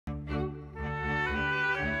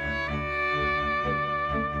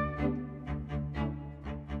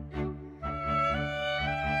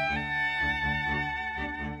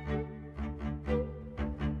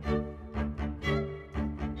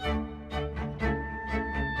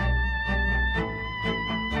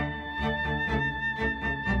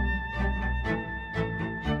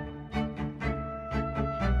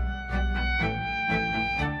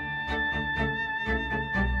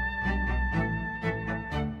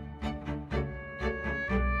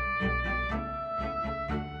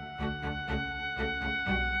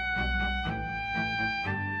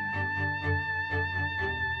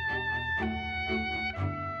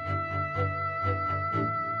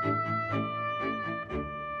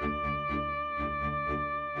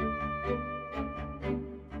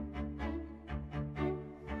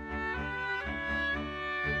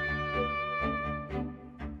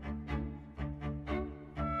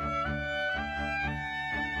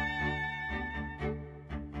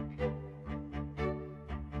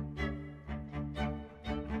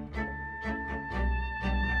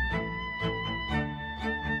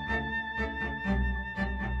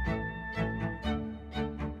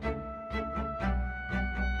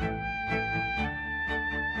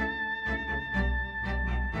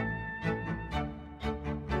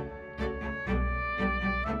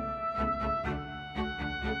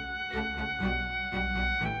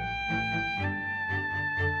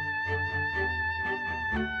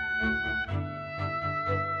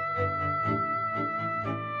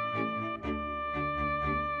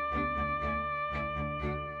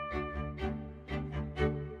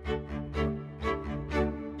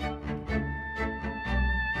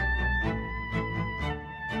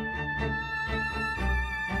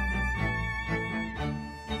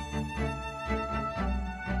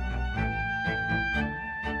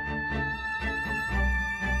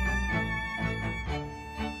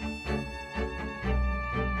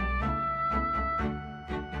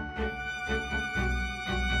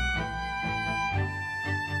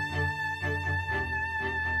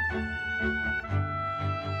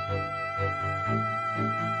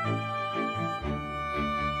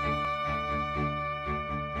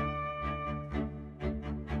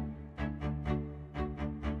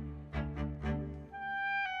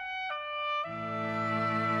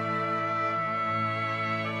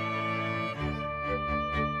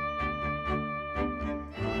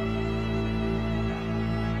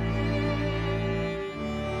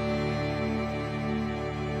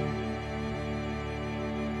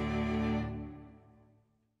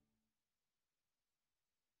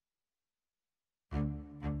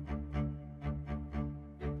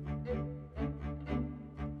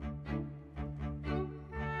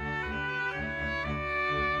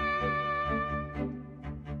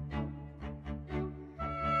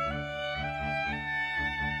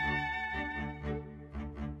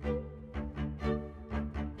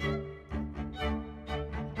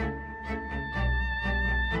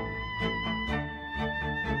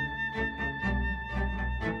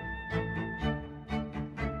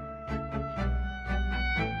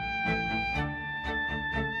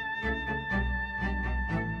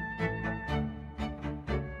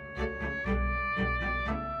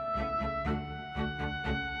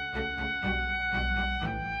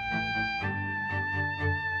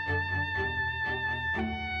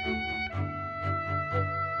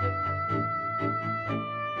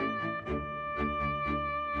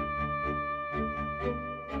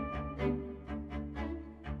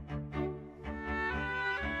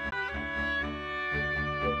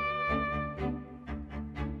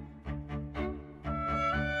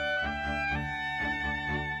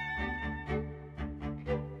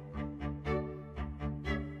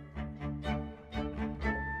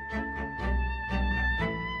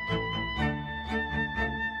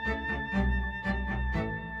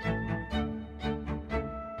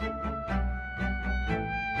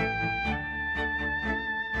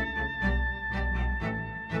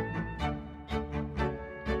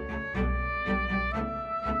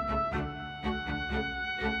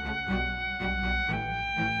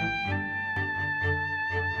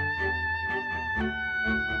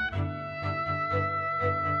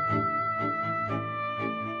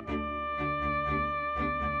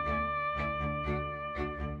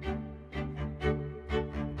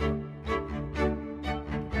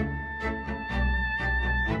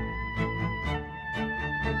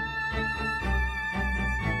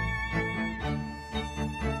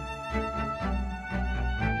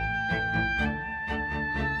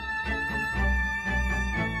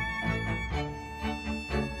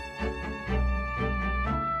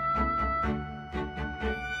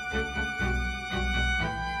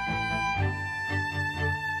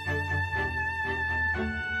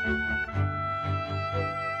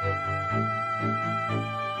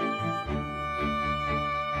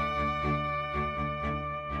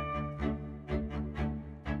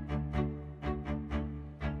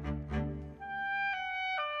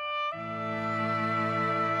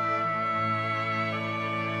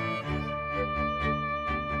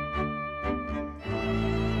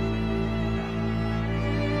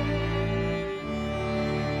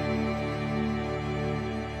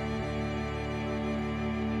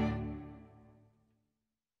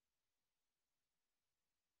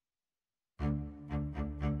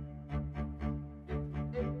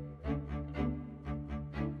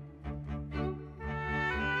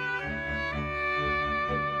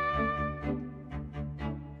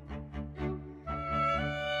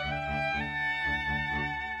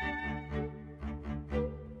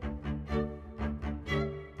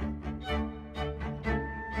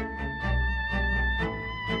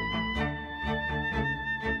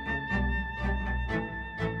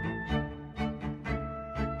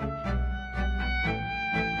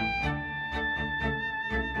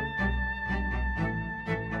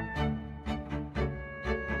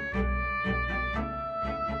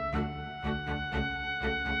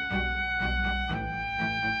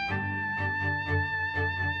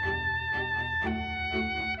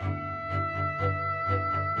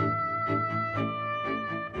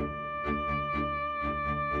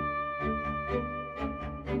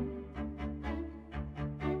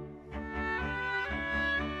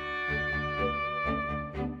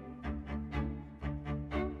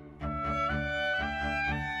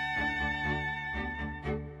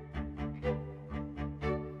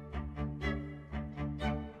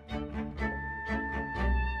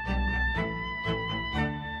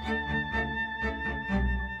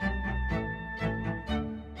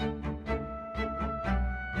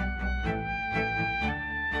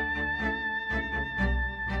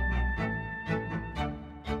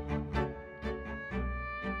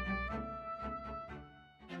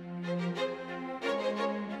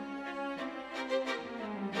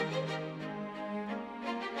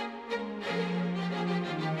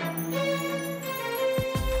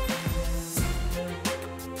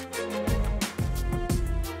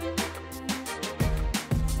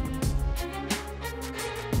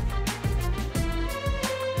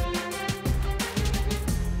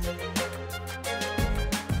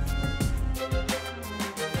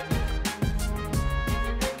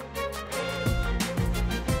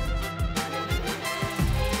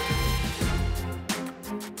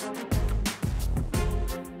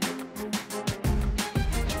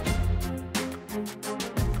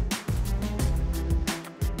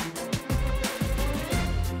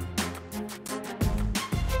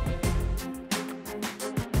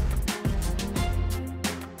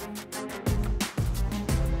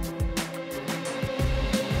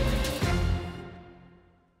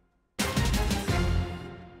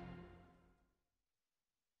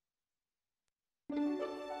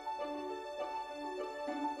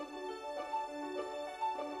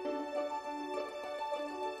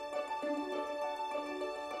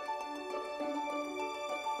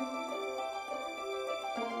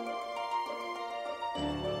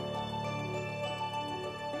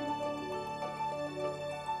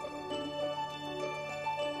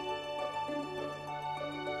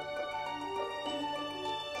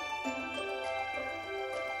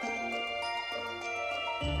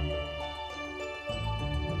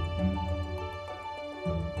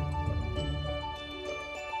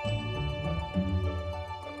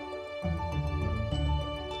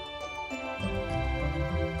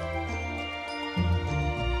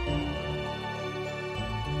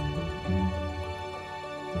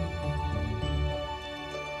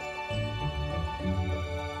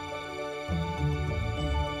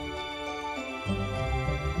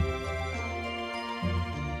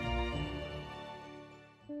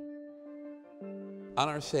On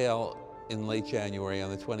our sale in late January, on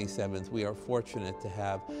the 27th, we are fortunate to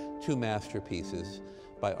have two masterpieces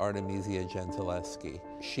by Artemisia Gentileschi.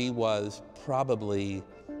 She was probably,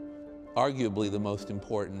 arguably, the most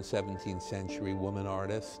important 17th century woman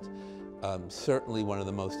artist, certainly one of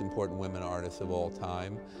the most important women artists of all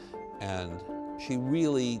time, and she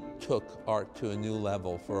really took art to a new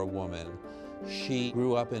level for a woman. She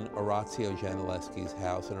grew up in Orazio Gentileschi's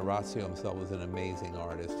house, and Orazio himself was an amazing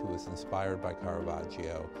artist who was inspired by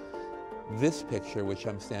Caravaggio. This picture, which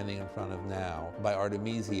I'm standing in front of now, by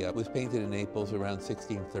Artemisia, was painted in Naples around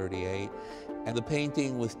 1638, and the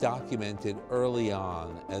painting was documented early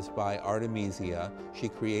on as by Artemisia. She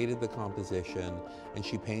created the composition, and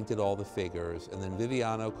she painted all the figures, and then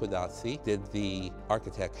Viviano Codazzi did the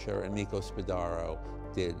architecture, and Nico Spadaro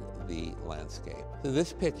did the landscape. So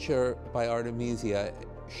this picture by Artemisia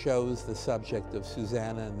shows the subject of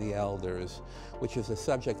Susanna and the Elders, which is a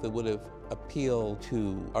subject that would have appealed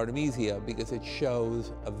to Artemisia because it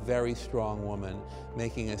shows a very strong woman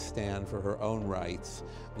making a stand for her own rights.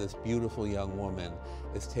 This beautiful young woman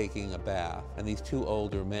is taking a bath, and these two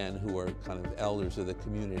older men, who are kind of elders of the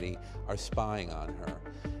community, are spying on her.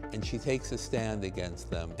 And she takes a stand against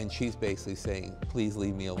them, and she's basically saying, please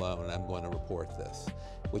leave me alone, I'm going to report this,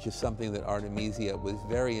 which is something that Artemisia was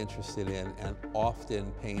very interested in and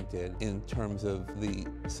often painted in terms of the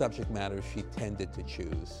subject matter she tended to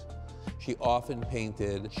choose. She often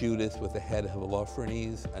painted Judith with the head of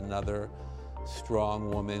Holofernes, another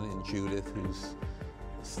strong woman in Judith who's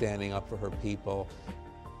standing up for her people.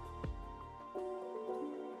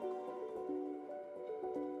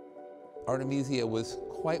 Artemisia was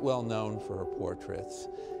quite well known for her portraits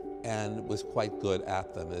and was quite good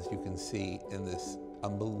at them, as you can see in this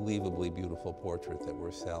unbelievably beautiful portrait that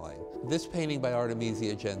we're selling. This painting by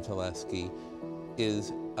Artemisia Gentileschi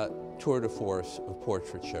is a tour de force of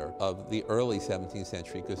portraiture of the early 17th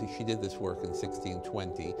century, because she did this work in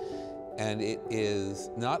 1620. And it is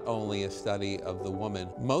not only a study of the woman,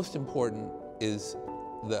 most important is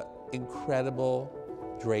the incredible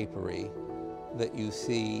drapery that you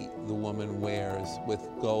see the woman wears with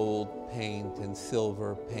gold paint and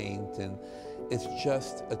silver paint, and it's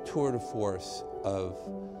just a tour de force of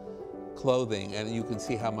clothing, and you can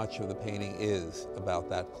see how much of the painting is about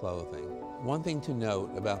that clothing. One thing to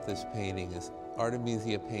note about this painting is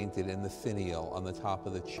Artemisia painted in the finial on the top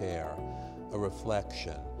of the chair a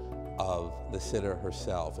reflection of the sitter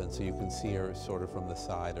herself, and so you can see her sort of from the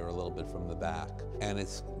side or a little bit from the back. And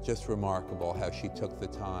it's just remarkable how she took the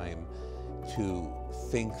time to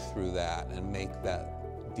think through that and make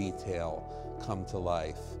that detail come to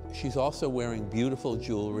life. She's also wearing beautiful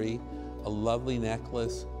jewelry, a lovely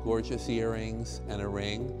necklace, gorgeous earrings, and a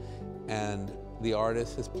ring, and the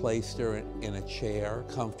artist has placed her in a chair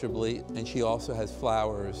comfortably, and she also has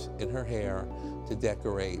flowers in her hair to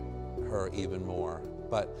decorate her even more.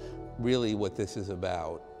 But really what this is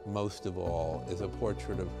about, most of all, is a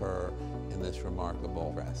portrait of her in this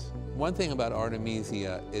remarkable dress. One thing about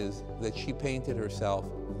Artemisia is that she painted herself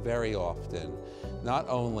very often, not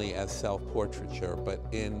only as self-portraiture, but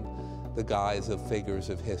in the guise of figures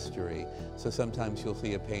of history. So sometimes you'll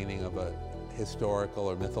see a painting of a historical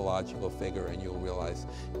or mythological figure and you'll realize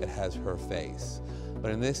it has her face.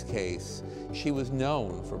 But in this case, she was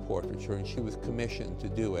known for portraiture and she was commissioned to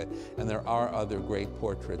do it, and there are other great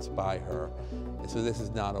portraits by her. So this is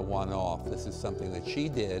not a one-off, this is something that she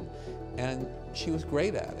did, and she was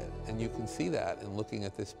great at it, and you can see that in looking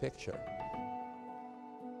at this picture.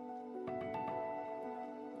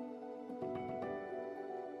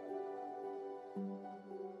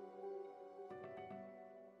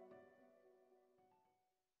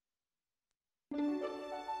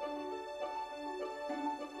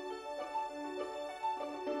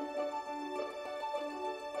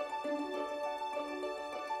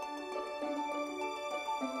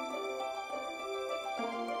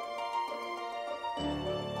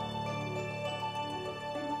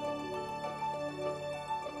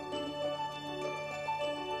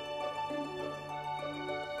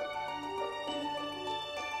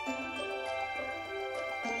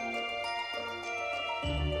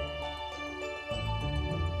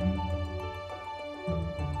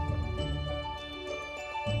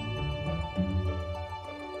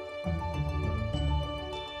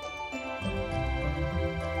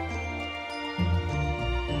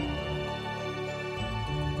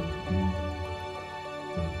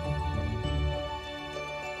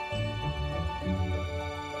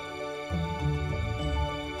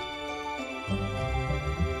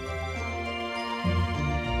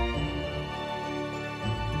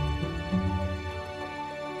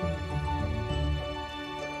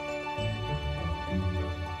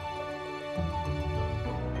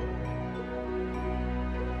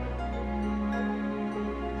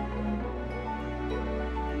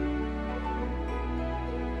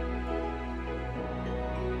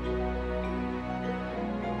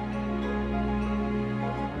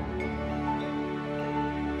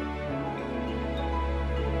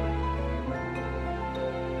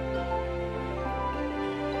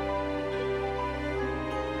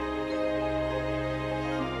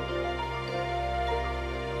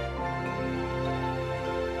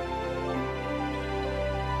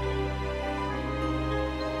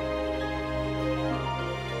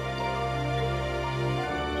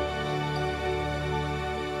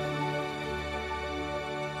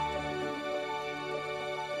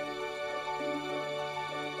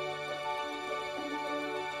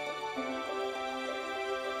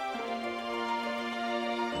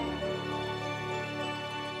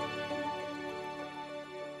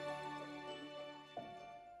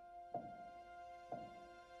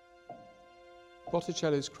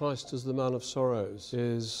 Botticelli's Christ as the Man of Sorrows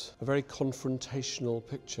is a very confrontational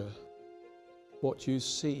picture. What you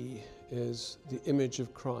see is the image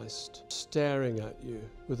of Christ staring at you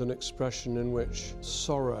with an expression in which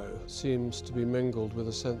sorrow seems to be mingled with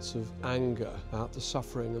a sense of anger at the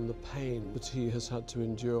suffering and the pain that he has had to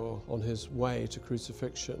endure on his way to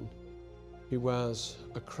crucifixion. He wears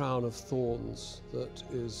a crown of thorns that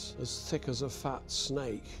is as thick as a fat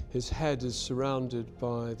snake. His head is surrounded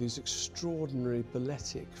by these extraordinary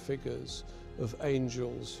balletic figures of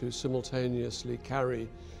angels who simultaneously carry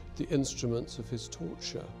the instruments of his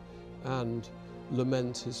torture and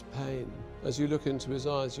lament his pain. As you look into his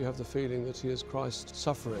eyes, you have the feeling that he is Christ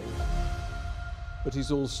suffering, but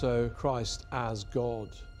he's also Christ as God,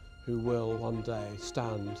 who will one day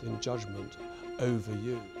stand in judgment over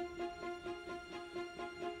you.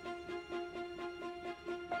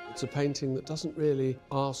 It's a painting that doesn't really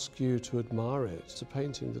ask you to admire it. It's a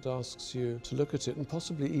painting that asks you to look at it and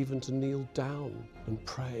possibly even to kneel down and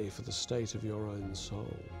pray for the state of your own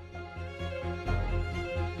soul.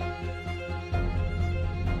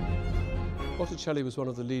 Botticelli was one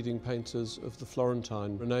of the leading painters of the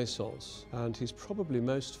Florentine Renaissance, and he's probably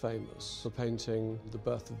most famous for painting the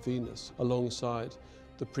Birth of Venus alongside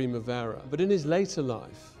the Primavera. But in his later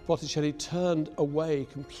life, Botticelli turned away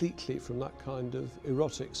completely from that kind of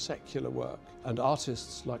erotic secular work, and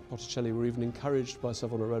artists like Botticelli were even encouraged by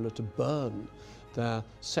Savonarola to burn their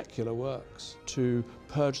secular works, to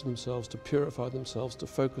purge themselves, to purify themselves, to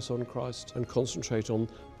focus on Christ and concentrate on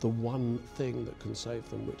the one thing that can save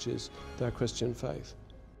them, which is their Christian faith.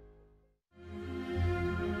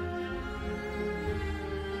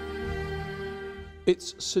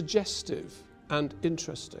 It's suggestive and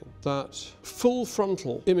interesting that full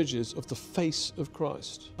frontal images of the face of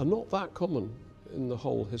Christ are not that common in the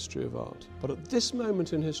whole history of art. But at this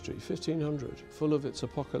moment in history, 1500, full of its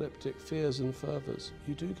apocalyptic fears and fervours,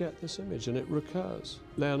 you do get this image, and it recurs.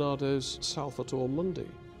 Leonardo's Salvator Mundi.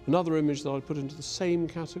 Another image that I'd put into the same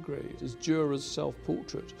category is Dürer's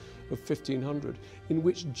self-portrait of 1500, in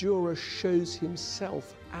which Dürer shows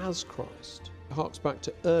himself as Christ. It harks back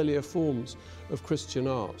to earlier forms of Christian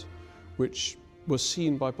art, which were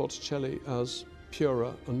seen by Botticelli as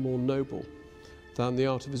purer and more noble than the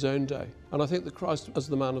art of his own day. And I think that Christ as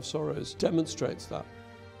the Man of Sorrows demonstrates that.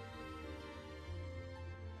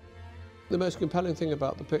 The most compelling thing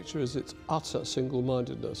about the picture is its utter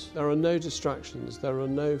single-mindedness. There are no distractions, there are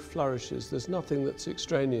no flourishes, there's nothing that's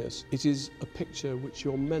extraneous. It is a picture which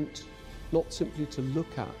you're meant not simply to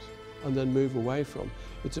look at and then move away from.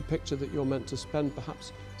 It's a picture that you're meant to spend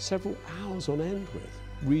perhaps several hours on end with,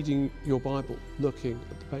 reading your Bible, looking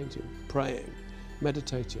at the painting, praying,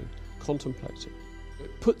 meditating, contemplating.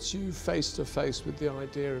 It puts you face to face with the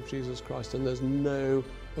idea of Jesus Christ, and there's no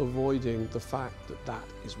avoiding the fact that that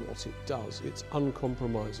is what it does. It's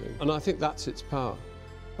uncompromising, and I think that's its power.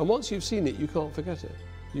 And once you've seen it, you can't forget it.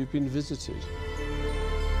 You've been visited.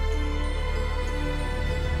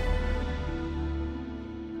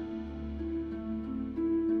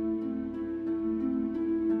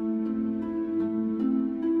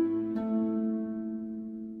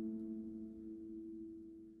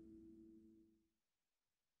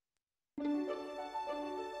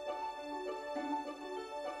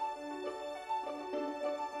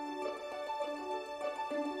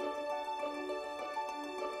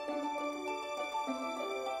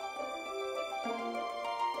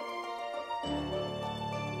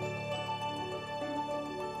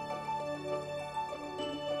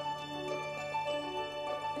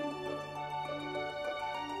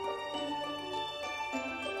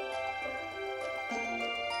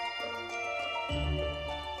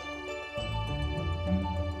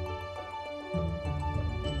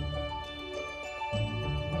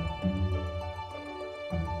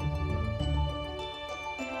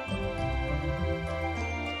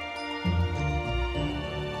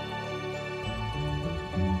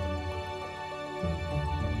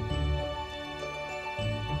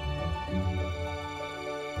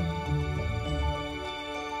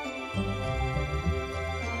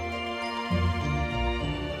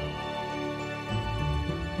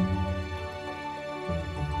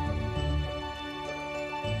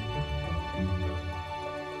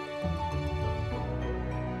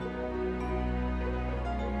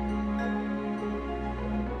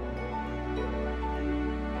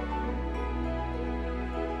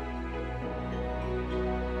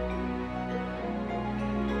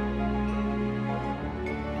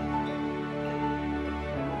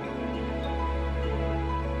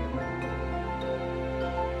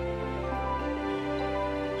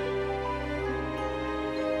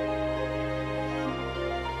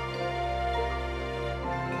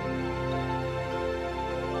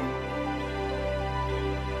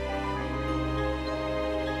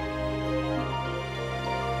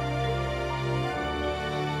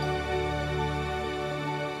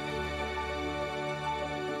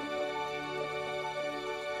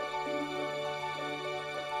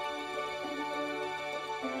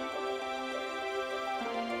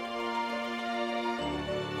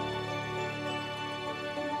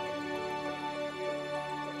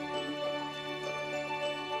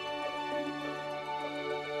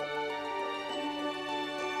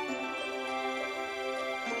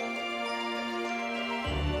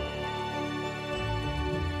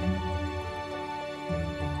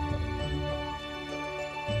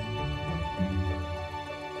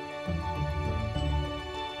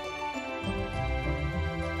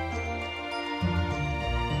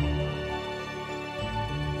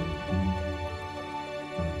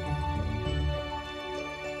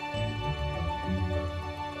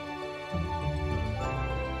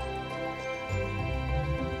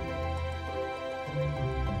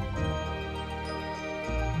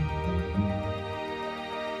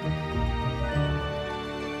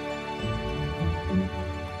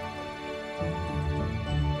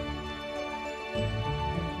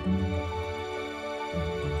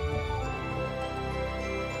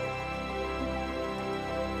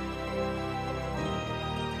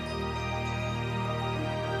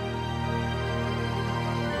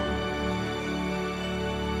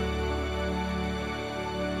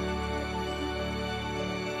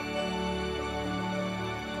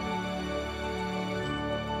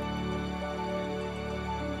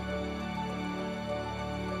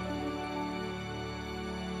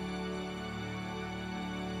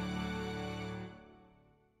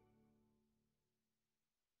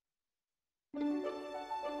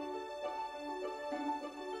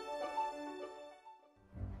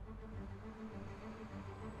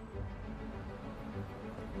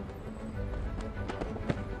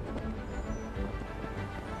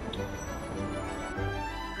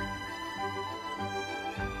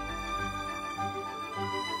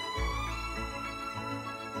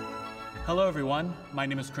 Hello everyone, my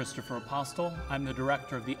name is Christopher Apostle. I'm the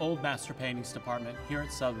director of the Old Master Paintings Department here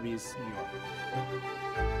at Sotheby's, New York.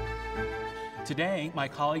 Today, my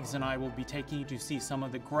colleagues and I will be taking you to see some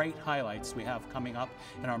of the great highlights we have coming up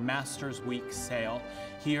in our Masters Week sale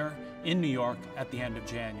here in New York at the end of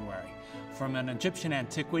January. From an Egyptian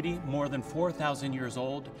antiquity more than 4,000 years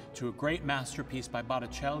old to a great masterpiece by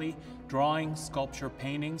Botticelli, drawings, sculpture,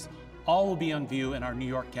 paintings, all will be on view in our New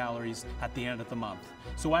York galleries at the end of the month.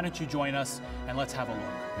 So why don't you join us and let's have a look.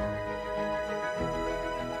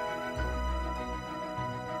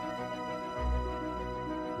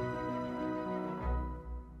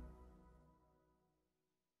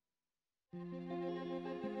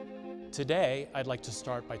 Today, I'd like to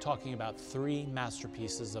start by talking about three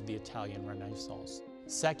masterpieces of the Italian Renaissance.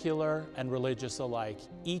 Secular and religious alike,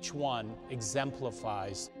 each one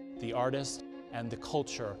exemplifies the artist and the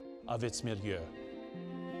culture of its milieu.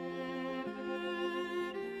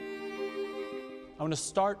 I want to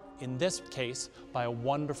start in this case by a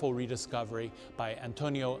wonderful rediscovery by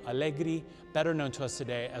Antonio Allegri, better known to us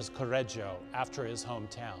today as Correggio, after his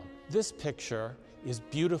hometown. This picture is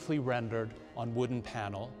beautifully rendered on wooden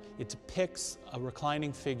panel. It depicts a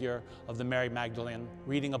reclining figure of the Mary Magdalene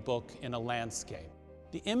reading a book in a landscape.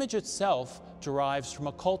 The image itself derives from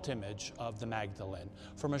a cult image of the Magdalene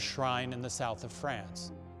from a shrine in the south of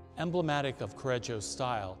France. Emblematic of Correggio's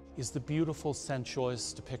style is the beautiful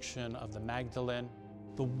sensuous depiction of the Magdalene,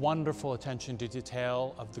 the wonderful attention to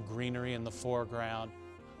detail of the greenery in the foreground,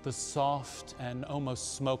 the soft and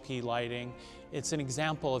almost smoky lighting. It's an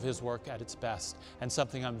example of his work at its best and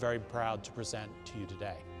something I'm very proud to present to you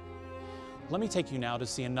today. Let me take you now to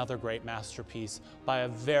see another great masterpiece by a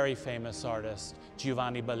very famous artist,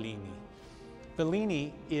 Giovanni Bellini.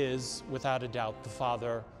 Bellini is, without a doubt, the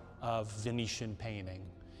father of Venetian painting.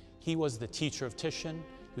 He was the teacher of Titian,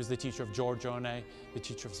 he was the teacher of Giorgione, the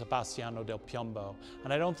teacher of Sebastiano del Piombo,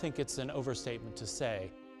 and I don't think it's an overstatement to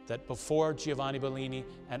say that before Giovanni Bellini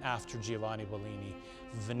and after Giovanni Bellini,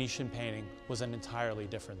 Venetian painting was an entirely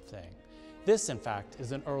different thing. This, in fact,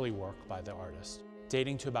 is an early work by the artist,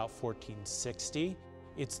 dating to about 1460.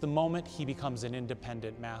 It's the moment he becomes an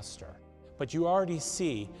independent master. But you already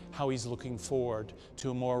see how he's looking forward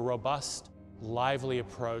to a more robust, lively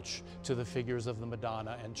approach to the figures of the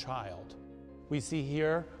Madonna and Child. We see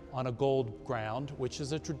here on a gold ground, which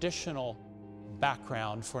is a traditional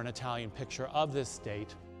background for an Italian picture of this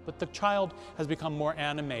date, but the Child has become more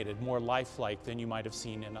animated, more lifelike than you might have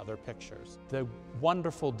seen in other pictures. The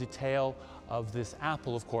wonderful detail of this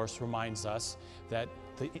apple, of course, reminds us that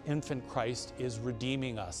the infant Christ is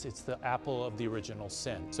redeeming us. It's the apple of the original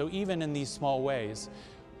sin. So even in these small ways,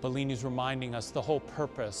 Bellini's reminding us the whole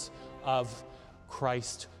purpose of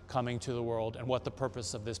Christ coming to the world and what the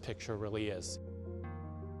purpose of this picture really is.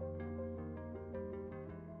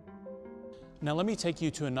 Now let me take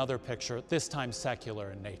you to another picture, this time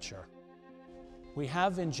secular in nature. We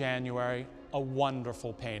have in January a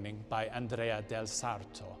wonderful painting by Andrea del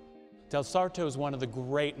Sarto. Del Sarto is one of the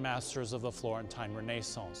great masters of the Florentine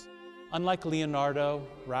Renaissance. Unlike Leonardo,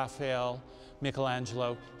 Raphael,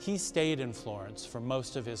 Michelangelo, he stayed in Florence for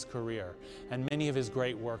most of his career, and many of his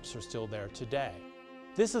great works are still there today.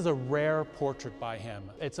 This is a rare portrait by him.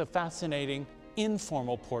 It's a fascinating,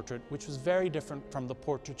 informal portrait, which was very different from the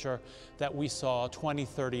portraiture that we saw 20,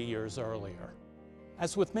 30 years earlier.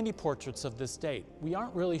 As with many portraits of this date, we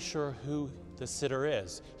aren't really sure who the sitter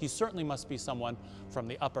is. He certainly must be someone from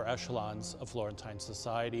the upper echelons of Florentine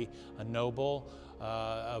society, a noble,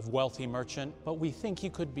 a wealthy merchant, but we think he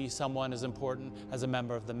could be someone as important as a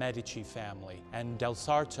member of the Medici family. And Del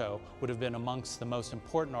Sarto would have been amongst the most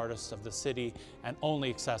important artists of the city and only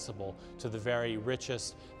accessible to the very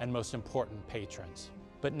richest and most important patrons.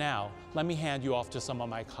 But now, let me hand you off to some of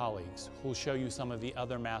my colleagues who will show you some of the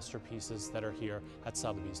other masterpieces that are here at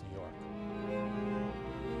Sotheby's, New York.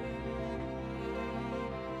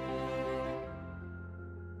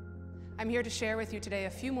 I'm here to share with you today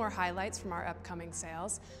a few more highlights from our upcoming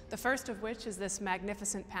sales, the first of which is this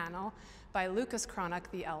magnificent panel by Lucas Cranach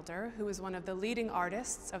the Elder, who is one of the leading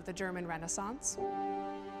artists of the German Renaissance.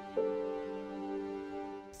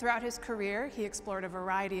 Throughout his career, he explored a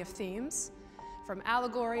variety of themes, from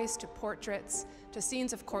allegories to portraits to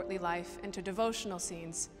scenes of courtly life and to devotional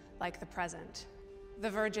scenes like the present.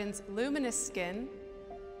 The Virgin's luminous skin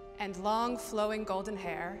and long flowing golden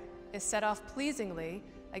hair is set off pleasingly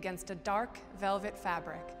against a dark velvet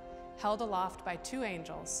fabric held aloft by two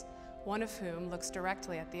angels, one of whom looks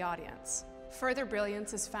directly at the audience. Further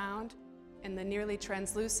brilliance is found in the nearly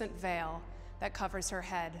translucent veil that covers her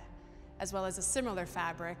head, as well as a similar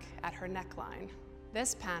fabric at her neckline.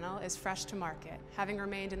 This panel is fresh to market, having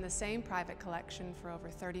remained in the same private collection for over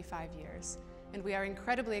 35 years, and we are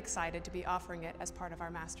incredibly excited to be offering it as part of our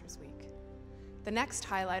Masters Week. The next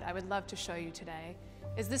highlight I would love to show you today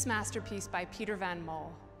is this masterpiece by Peter van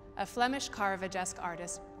Mol, a Flemish Caravaggesque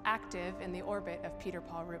artist active in the orbit of Peter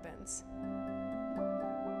Paul Rubens.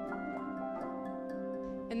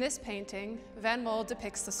 In this painting, Van Mol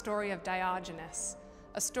depicts the story of Diogenes,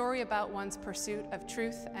 a story about one's pursuit of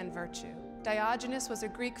truth and virtue. Diogenes was a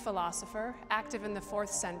Greek philosopher active in the 4th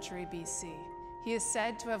century BC. He is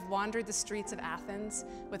said to have wandered the streets of Athens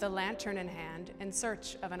with a lantern in hand in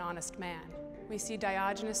search of an honest man. We see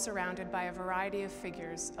Diogenes surrounded by a variety of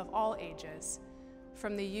figures of all ages,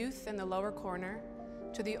 from the youth in the lower corner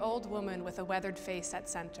to the old woman with a weathered face at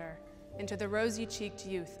center, and to the rosy-cheeked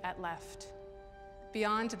youth at left.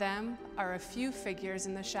 Beyond them are a few figures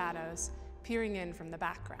in the shadows peering in from the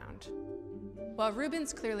background. While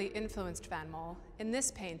Rubens clearly influenced Van Mol, in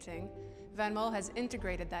this painting, Van Mol has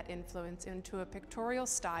integrated that influence into a pictorial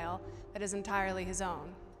style that is entirely his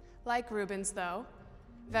own. Like Rubens, though,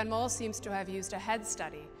 Van Mol seems to have used a head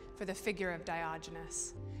study for the figure of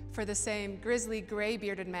Diogenes, for the same grisly,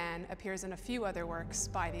 gray-bearded man appears in a few other works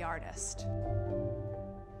by the artist.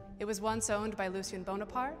 It was once owned by Lucien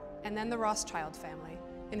Bonaparte and then the Rothschild family,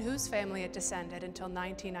 in whose family it descended until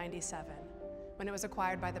 1997, when it was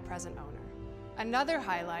acquired by the present owner. Another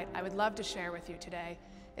highlight I would love to share with you today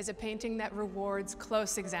is a painting that rewards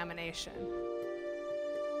close examination.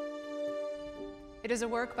 It is a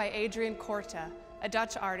work by Adriaen Coorte, a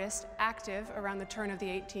Dutch artist active around the turn of the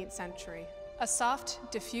 18th century. A soft,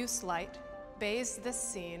 diffuse light bathes this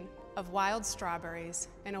scene of wild strawberries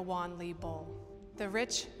in a Wanli bowl. The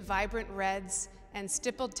rich, vibrant reds and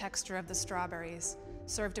stippled texture of the strawberries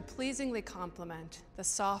serve to pleasingly complement the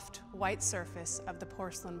soft, white surface of the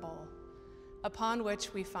porcelain bowl, upon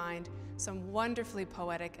which we find some wonderfully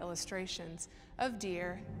poetic illustrations of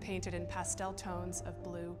deer painted in pastel tones of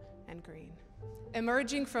blue and green.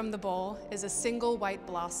 Emerging from the bowl is a single white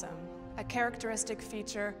blossom, a characteristic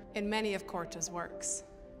feature in many of Coorte's works.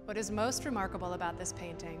 What is most remarkable about this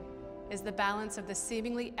painting is the balance of the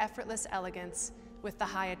seemingly effortless elegance with the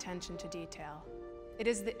high attention to detail. It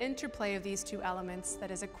is the interplay of these two elements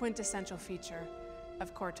that is a quintessential feature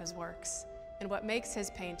of Coorte's works, and what makes his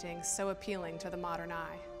paintings so appealing to the modern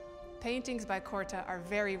eye. Paintings by Coorte are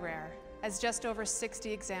very rare, as just over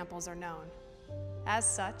 60 examples are known. As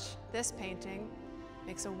such, this painting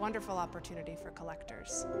makes a wonderful opportunity for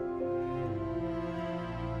collectors.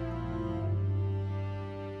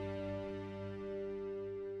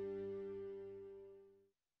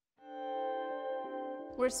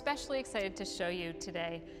 We're especially excited to show you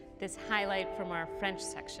today this highlight from our French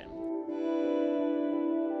section.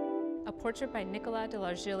 A portrait by Nicolas de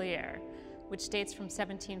Largilliere, which dates from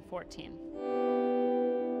 1714.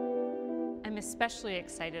 I'm especially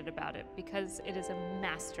excited about it because it is a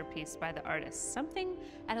masterpiece by the artist, something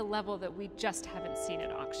at a level that we just haven't seen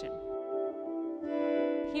at auction.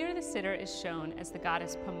 Here the sitter is shown as the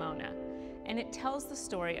goddess Pomona, and it tells the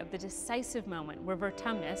story of the decisive moment where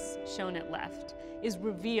Vertumnus, shown at left, is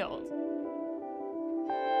revealed.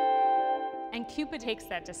 And Cupid takes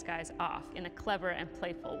that disguise off in a clever and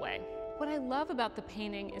playful way. What I love about the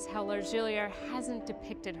painting is how Largilliere hasn't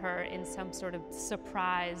depicted her in some sort of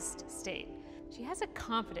surprised state. She has a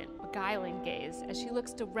confident, beguiling gaze as she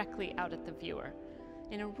looks directly out at the viewer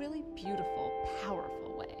in a really beautiful,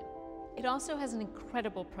 powerful way. It also has an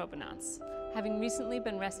incredible provenance, having recently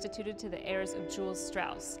been restituted to the heirs of Jules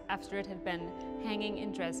Strauss after it had been hanging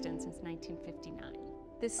in Dresden since 1959.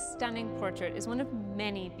 This stunning portrait is one of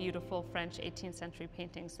many beautiful French 18th century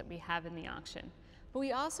paintings that we have in the auction. But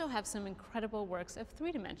we also have some incredible works of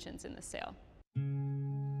 3 dimensions in the sale.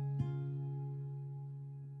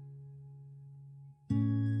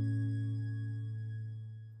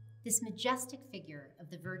 This majestic figure of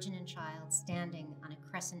the Virgin and Child standing on a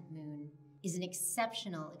crescent moon is an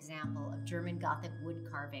exceptional example of German Gothic wood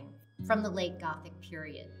carving from the late Gothic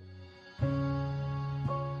period.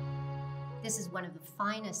 This is one of the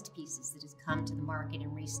finest pieces that has come to the market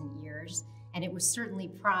in recent years, and it was certainly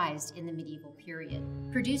prized in the medieval period.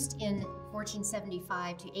 Produced in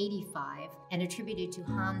 1475 to 85 and attributed to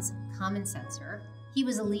Hans Commensetzer, he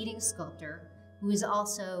was a leading sculptor who is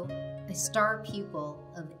also a star pupil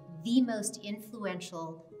of the most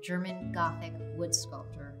influential German Gothic wood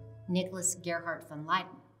sculptor, Nicholas Gerhard von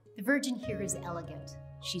Leyden. The Virgin here is elegant.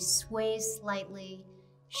 She sways slightly,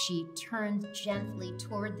 she turns gently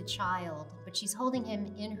toward the child, but she's holding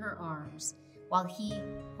him in her arms, while he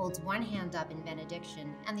holds one hand up in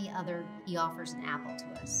benediction and the other he offers an apple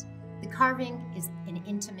to us. The carving is an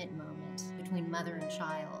intimate moment between mother and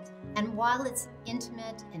child, and while it's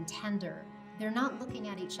intimate and tender, they're not looking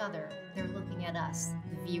at each other, they're looking at us,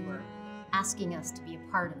 the viewer, asking us to be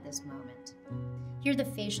a part of this moment. Here the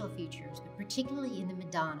facial features, but particularly in the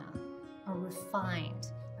Madonna, are refined,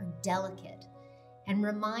 are delicate, and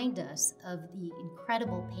remind us of the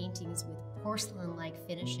incredible paintings with porcelain-like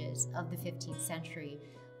finishes of the 15th century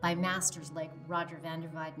by masters like Roger van der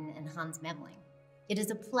Weyden and Hans Memling. It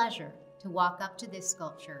is a pleasure to walk up to this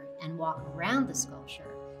sculpture and walk around the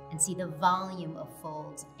sculpture and see the volume of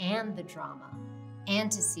folds and the drama,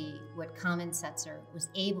 and to see what Commensetzer was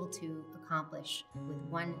able to accomplish with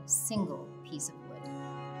one single piece of wood.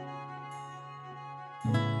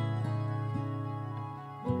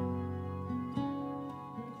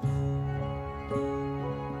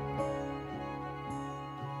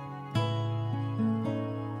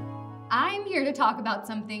 I'm here to talk about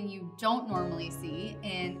something you don't normally see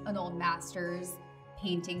in an old master's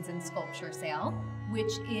paintings and sculpture sale,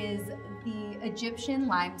 which is the Egyptian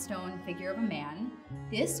limestone figure of a man.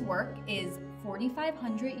 This work is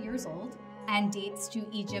 4,500 years old and dates to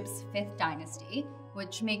Egypt's 5th dynasty,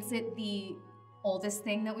 which makes it the oldest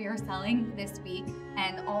thing that we are selling this week,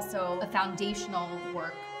 and also a foundational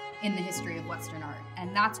work in the history of Western art.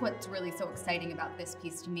 And that's what's really so exciting about this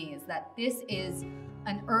piece to me, is that this is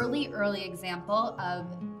an early example of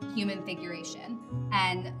human figuration,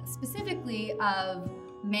 and specifically of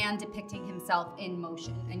man depicting himself in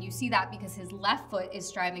motion. And you see that because his left foot is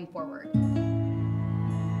striving forward.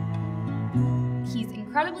 He's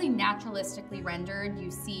incredibly naturalistically rendered.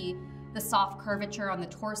 You see the soft curvature on the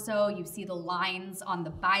torso, you see the lines on the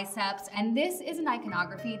biceps, and this is an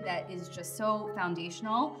iconography that is just so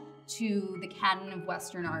foundational to the canon of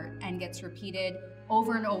Western art and gets repeated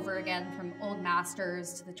over and over again from old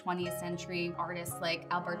masters to the 20th century artists like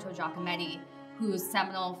Alberto Giacometti, whose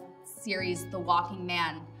seminal series, The Walking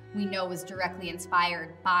Man, we know was directly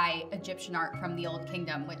inspired by Egyptian art from the Old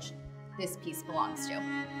Kingdom, which this piece belongs to.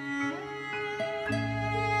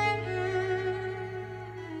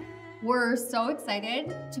 We're so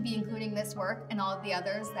excited to be including this work and all of the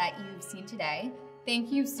others that you've seen today.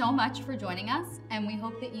 Thank you so much for joining us, and we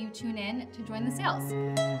hope that you tune in to join the sales.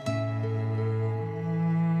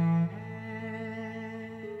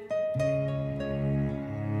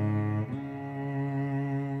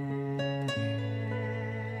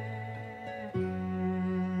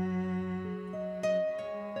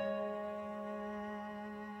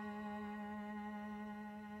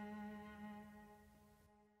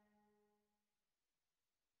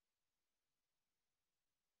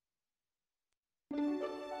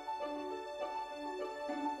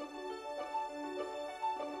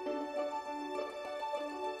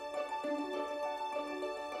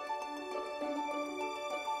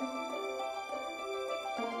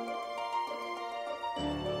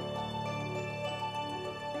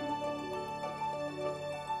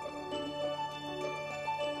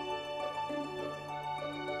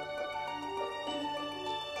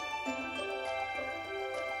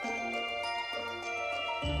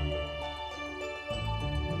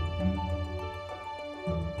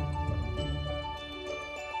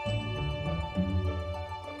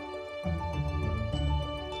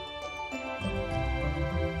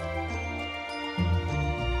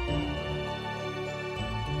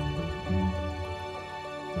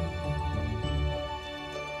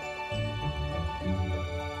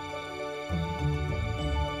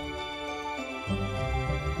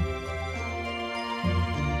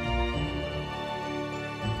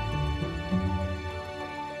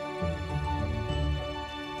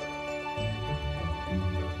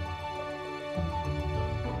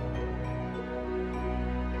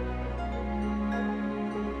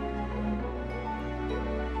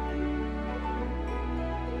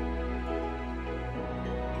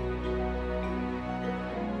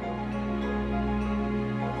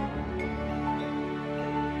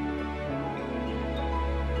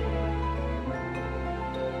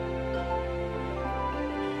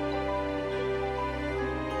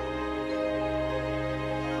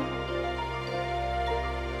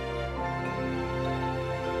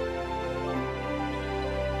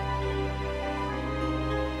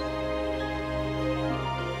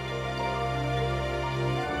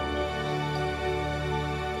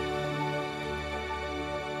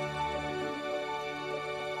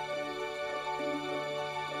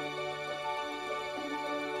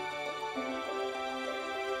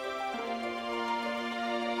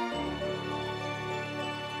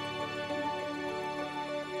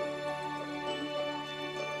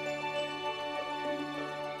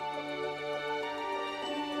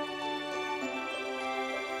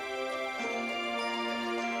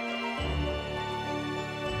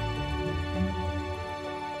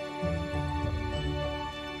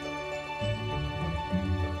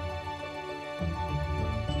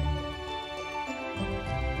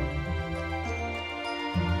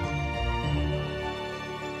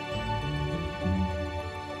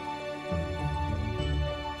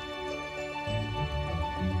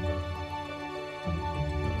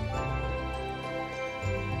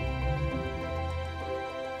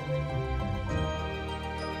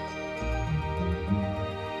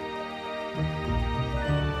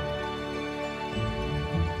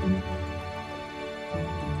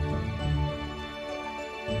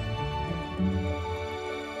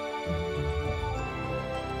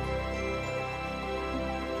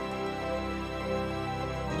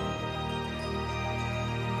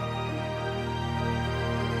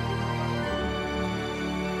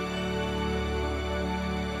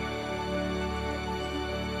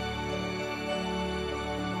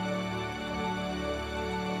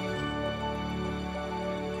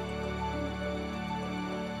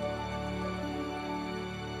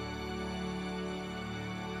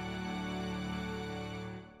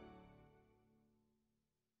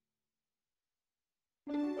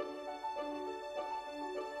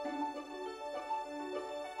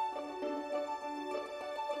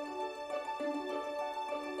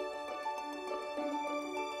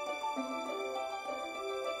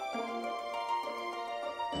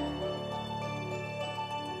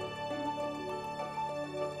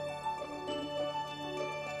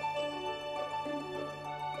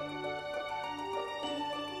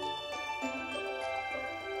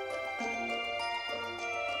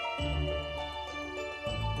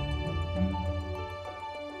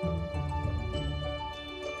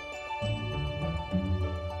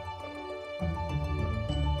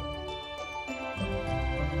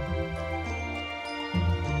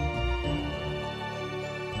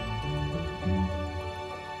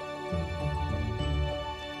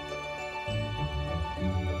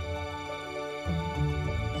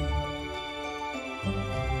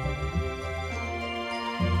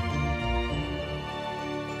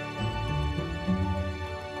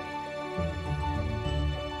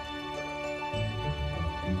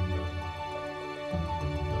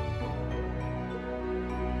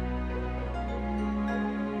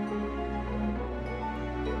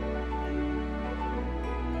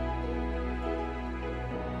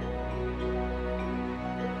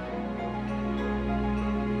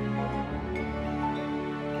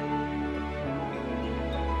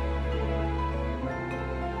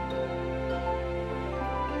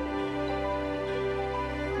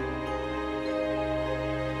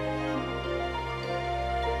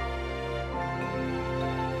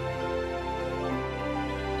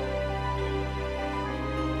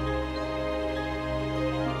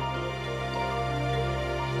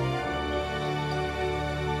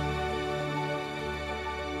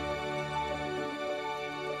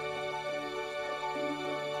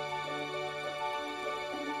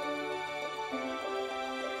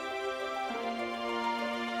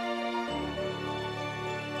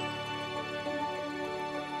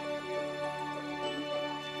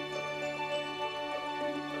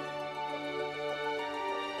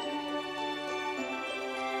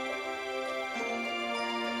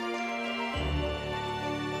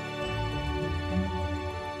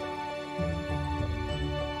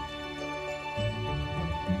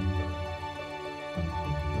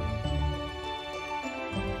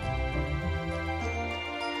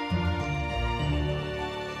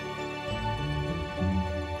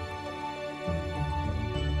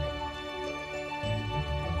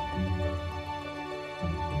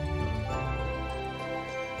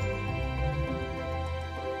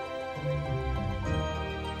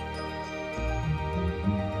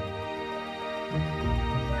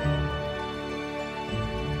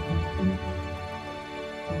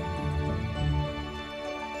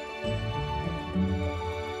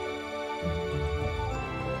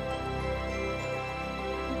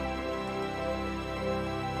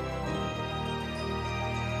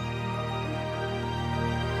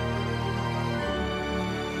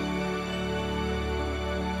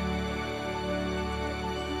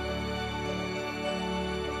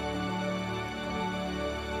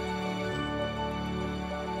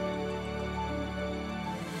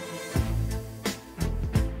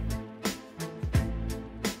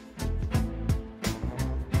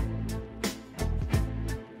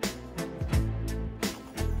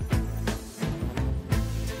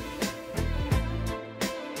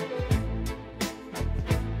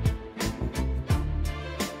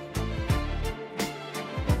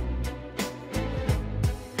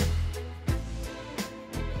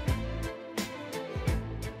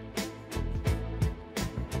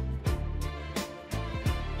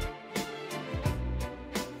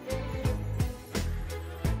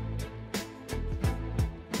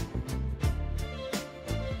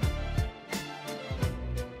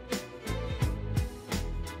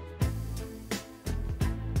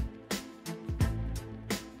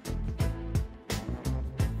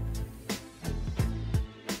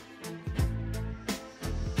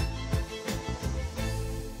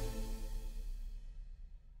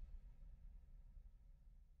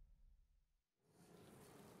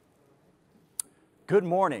 Good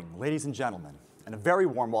morning, ladies and gentlemen, and a very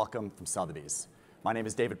warm welcome from Sotheby's. My name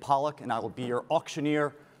is David Pollack, and I will be your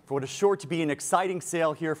auctioneer for what is sure to be an exciting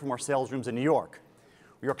sale here from our sales rooms in New York.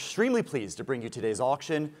 We are extremely pleased to bring you today's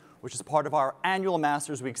auction, which is part of our annual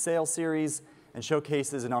Masters Week sales series and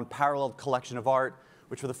showcases an unparalleled collection of art,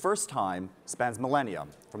 which for the first time spans millennia,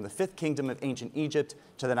 from the 5th kingdom of ancient Egypt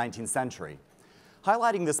to the 19th century.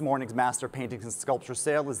 Highlighting this morning's master paintings and sculpture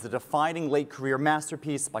sale is the defining late-career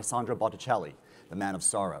masterpiece by Botticelli, The Man of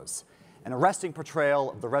Sorrows, an arresting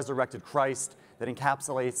portrayal of the resurrected Christ that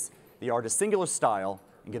encapsulates the artist's singular style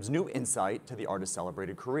and gives new insight to the artist's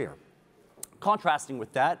celebrated career. Contrasting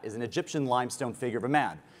with that is an Egyptian limestone figure of a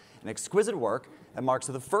man, an exquisite work that marks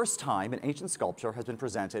the first time an ancient sculpture has been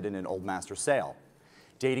presented in an old master sale.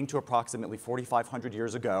 Dating to approximately 4,500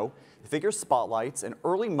 years ago, the figure spotlights an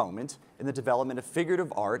early moment in the development of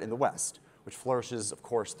figurative art in the West, which flourishes, of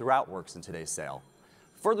course, throughout works in today's sale.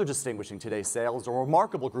 Further distinguishing today's sale is a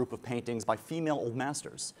remarkable group of paintings by female old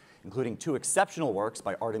masters, including 2 exceptional works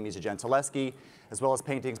by Artemisia Gentileschi, as well as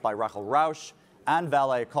paintings by Rachel Rausch, Anne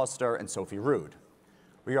Vallayer-Coster, and Sophie Rude.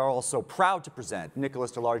 We are also proud to present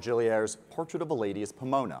Nicolas de Largilliere's Portrait of a Lady as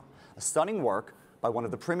Pomona, a stunning work by one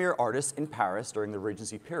of the premier artists in Paris during the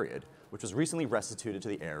Regency period, which was recently restituted to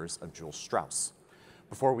the heirs of Jules Strauss.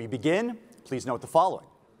 Before we begin, please note the following.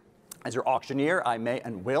 As your auctioneer, I may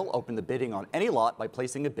and will open the bidding on any lot by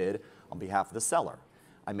placing a bid on behalf of the seller.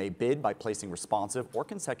 I may bid by placing responsive or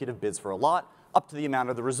consecutive bids for a lot up to the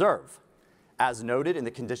amount of the reserve. As noted in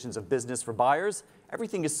the conditions of business for buyers,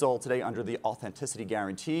 everything is sold today under the authenticity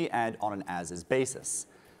guarantee and on an as-is basis.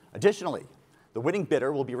 Additionally, the winning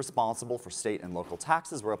bidder will be responsible for state and local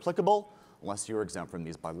taxes where applicable, unless you are exempt from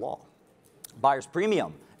these by law. Buyer's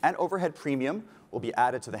premium and overhead premium will be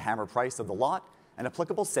added to the hammer price of the lot, and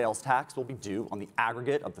applicable sales tax will be due on the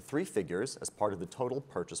aggregate of the 3 figures as part of the total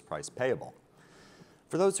purchase price payable.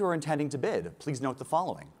 For those who are intending to bid, please note the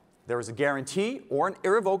following. There is a guarantee or an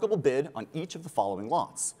irrevocable bid on each of the following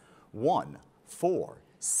lots: 1, 4,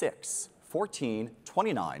 6, 14,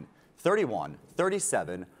 29, 31,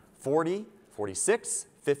 37, 40, 46,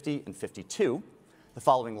 50, and 52. The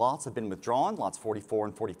following lots have been withdrawn, lots 44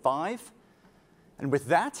 and 45. And with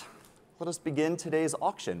that, let us begin today's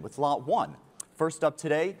auction with lot 1. First up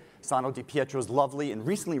today, Sano di Pietro's lovely and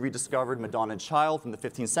recently rediscovered Madonna and Child from the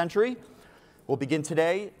 15th century. We'll begin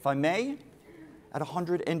today, if I may, at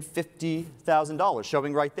 $150,000,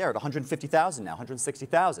 showing right there at $150,000 now,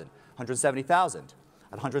 $160,000, $170,000.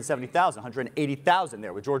 At $170,000, $180,000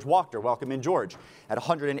 there with George Wachter. Welcome in, George. At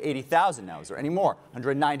 $180,000 now. Is there any more?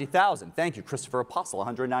 $190,000. Thank you, Christopher Apostle.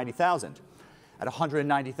 $190,000. At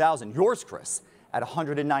 $190,000. Yours, Chris. At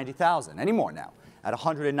 $190,000. Any more now? At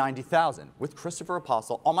 $190,000 with Christopher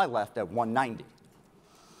Apostle on my left at $190,000.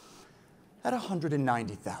 At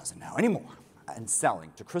 $190,000 now. Any more? And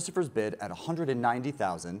selling to Christopher's bid at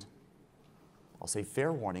 $190,000. I'll say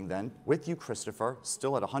fair warning then. With you, Christopher.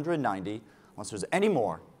 Still at $190,000. Unless there's any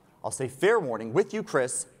more, I'll say fair warning with you,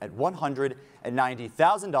 Chris, at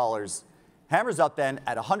 $190,000. Hammers up then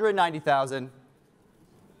at $190,000.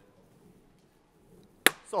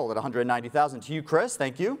 Sold at $190,000 to you, Chris.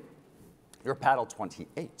 Thank you. Your paddle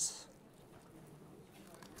 28.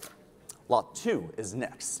 Lot 2 is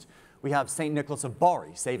next. We have St. Nicholas of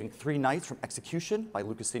Bari, Saving 3 Knights from Execution by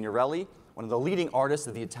Luca Signorelli, one of the leading artists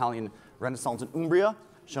of the Italian Renaissance in Umbria.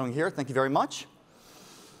 Showing here, thank you very much.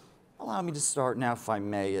 Allow me to start now, if I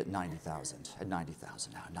may, at $90,000, at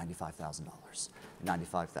 $90,000 now, $95,000,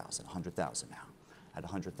 $95,000, $100,000 now, at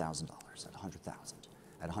 $100,000, at $100,000,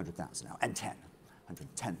 at $100,000 now, and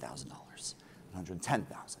 $110,000,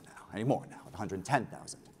 $110,000 now. Any more now, at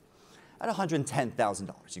 $110,000, at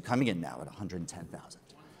 $110,000. You coming in now at $110,000.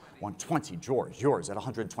 120, George, yours at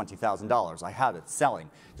 $120,000. I have it selling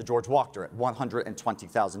to George Wachter at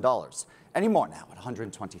 $120,000. Any more now at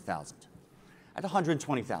 $120,000. At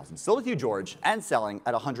 $120,000. Still with you, George, and selling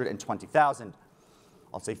at $120,000.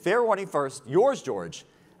 I'll say fair warning first. Yours, George,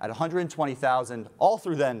 at $120,000. All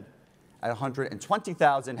through then at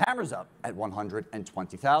 $120,000. Hammers up at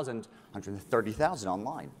 $120,000. $130,000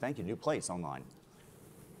 online. Thank you. New place online.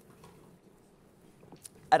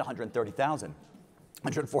 At $130,000.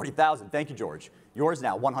 $140,000. Thank you, George. Yours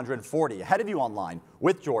now, $140,000. Ahead of you online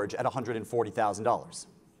with George at $140,000.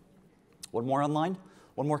 One more online.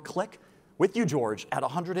 One more click. With you, George, at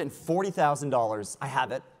 $140,000. I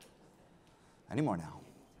have it. Any more now?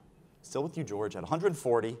 Still with you, George, at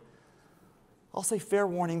 $140,000. I'll say fair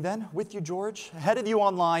warning then. With you, George. Ahead of you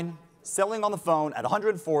online. Selling on the phone at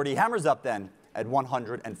 $140,000. Hammers up then at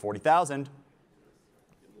 $140,000.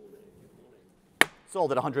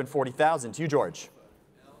 Sold at $140,000 to you, George.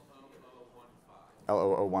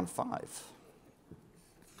 L0015.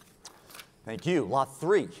 Thank you. Lot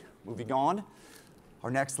 3. Moving on. Our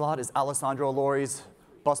next lot is Alessandro Allori's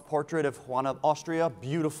bust portrait of Juan of Austria.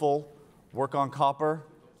 Beautiful work on copper.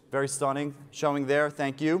 Very stunning. Showing there.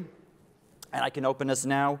 Thank you. And I can open this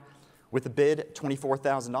now with a bid at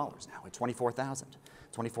 $24,000 now. At $24,000.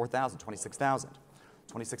 $24,000. $26,000.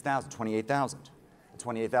 $26,000. $28,000. At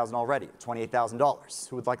 $28,000 already. At $28,000.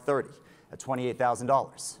 Who would like 30? At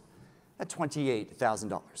 $28,000. At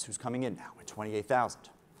 $28,000. Who's coming in now? At $28,000.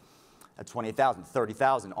 At $28,000,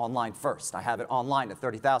 $30,000 online first. I have it online at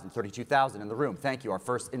 $30,000, $32,000 in the room. Thank you. Our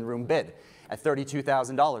first in-room bid at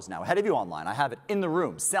 $32,000 now. Ahead of you online. I have it in the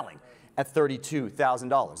room selling at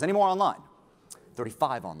 $32,000. Any more online?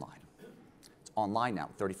 35 online. It's online now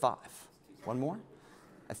at 35. One more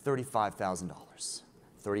at $35,000.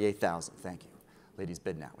 $38,000. Thank you. Ladies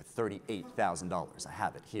bid now at $38,000. I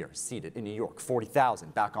have it here seated in New York.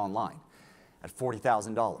 $40,000 back online at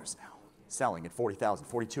 $40,000 now. Selling at $40,000.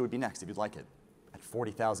 $42,000 would be next if you'd like it. At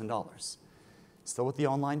 $40,000. Still with the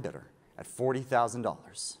online bidder at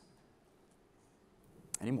 $40,000.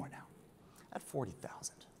 Any more now? At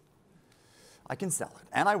 $40,000. I can sell it,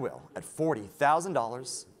 and I will, at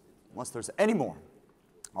 $40,000. Unless there's any more,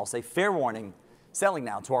 I'll say fair warning. Selling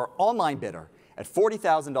now to our online bidder at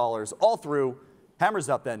 $40,000. All through. Hammers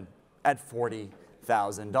up then at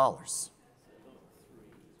 $40,000.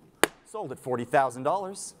 Sold at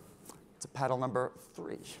 $40,000. It's paddle number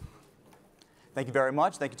 3. Thank you very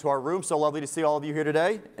much. Thank you to our room. So lovely to see all of you here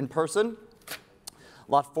today in person.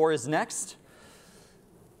 Lot 4 is next.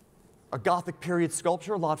 A Gothic period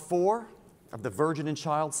sculpture, Lot 4, of the Virgin and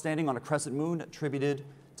Child standing on a crescent moon attributed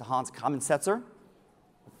to Hans Kamensetzer.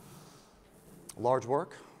 A large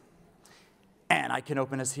work. And I can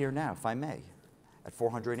open us here now, if I may, at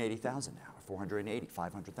 $480,000 now, at $480,000,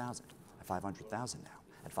 $500,000, at $500,000 now,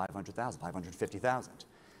 at $500,000, $550,000.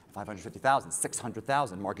 $550,000,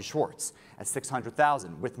 $600,000, Margie Schwartz at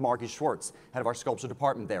 $600,000 with Margie Schwartz, head of our sculpture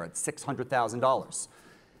department there at $600,000.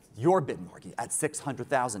 Your bid, Margie, at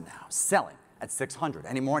 $600,000 now. Selling at $600,000.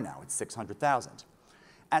 Any more now? It's $600,000.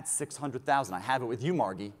 At $600,000, I have it with you,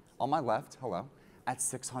 Margie, on my left. Hello. At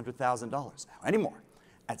 $600,000 now. Any more?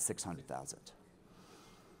 At $600,000.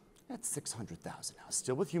 At $600,000 now.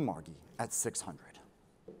 Still with you, Margie, at $600,000.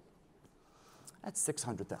 At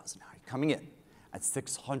 $600,000 now. Coming in. At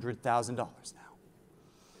 $600,000 now.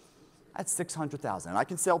 At $600,000. And I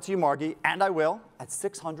can sell to you, Margie, and I will, at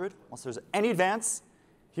 $600,000, unless there's any advance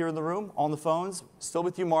here in the room, on the phones, still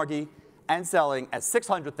with you, Margie, and selling at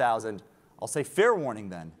 $600,000. I'll say fair warning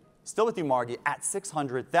then. Still with you, Margie, at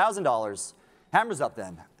 $600,000. Hammers up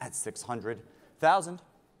then at $600,000.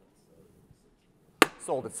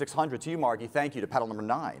 Sold at $600,000 to you, Margie. Thank you to paddle number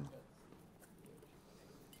 9.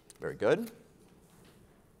 Very good.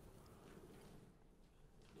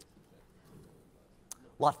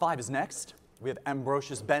 Lot 5 is next. We have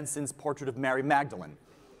Ambrosius Benson's portrait of Mary Magdalene,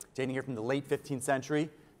 dating here from the late 15th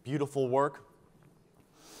century. Beautiful work.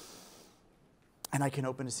 And I can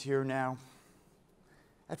open us here now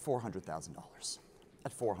at $400,000.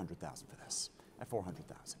 At $400,000 for this. At $400,000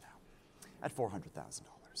 now. At $400,000.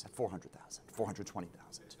 At $400,000. $420,000.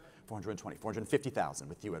 $420,000. $450,000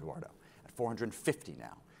 with you, Eduardo. At $450,000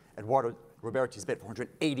 now. Eduardo Roberti's bid,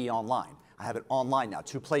 $480,000 online. I have it online now,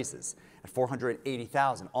 2 places. At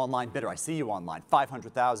 $480,000, online bidder. I see you online.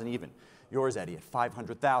 $500,000 even. Yours, Eddie, at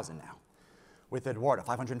 $500,000 now. With Eduardo,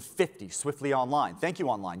 $550,000, swiftly online. Thank you,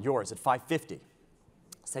 online. Yours at $550,000.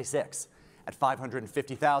 Say 6. At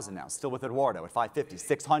 $550,000 now. Still with Eduardo at $550,000.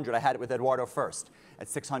 $600,000, I had it with Eduardo first. At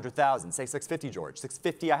 $600,000. Say $650,000, George.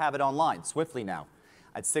 $650,000, I have it online, swiftly now.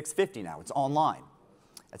 At $650,000 now, it's online.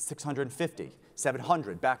 At $650,000.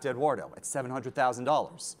 $700,000, back to Eduardo at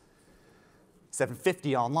 $700,000.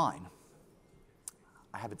 $750,000 online.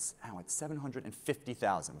 I have it now at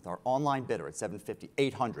 $750,000 with our online bidder at $750,000.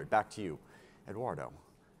 $800,000, back to you, Eduardo,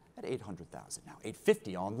 at $800,000 now.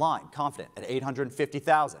 $850,000 online, confident at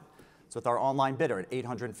 $850,000. So with our online bidder at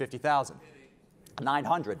 $850,000.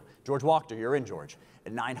 $900,000, George Wachter, you're in, George,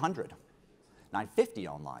 at $900,000. $950,000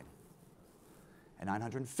 online. At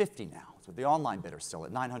 $950,000 now. So the online bidder still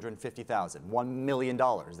at $950,000. $1 million.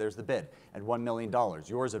 There's the bid at $1 million.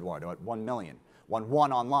 Yours, Eduardo, at $1 million.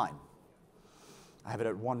 1-1 online. I have it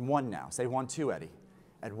at 1-1 now. Say 1-2, Eddie.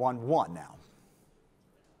 At 1-1 now.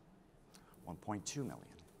 1.2 million.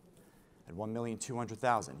 At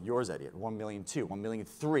 $1,200,000. Yours, Eddie, at $1,200,000.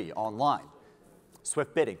 $1,300,000 online.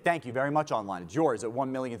 Swift bidding. Thank you very much online. It's yours at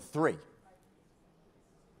 $1,300,000.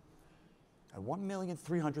 At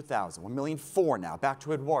 $1,300,000, $1,400,000 now. Back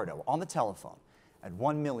to Eduardo on the telephone at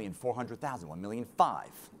 $1,400,000, $1,500,000.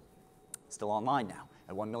 Still online now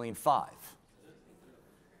at $1,500,000.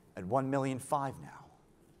 At $1,500,000 now.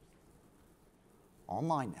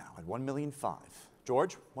 online now at 1,000,005.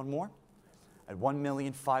 George, one more. At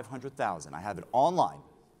 1,500,000. I have it online.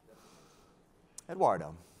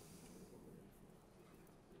 Eduardo.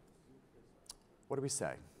 What do we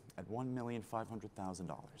say? At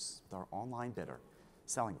 $1,500,000. Our online bidder.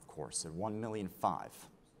 Selling, of course, at 1,000,005.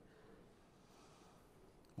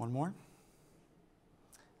 One more.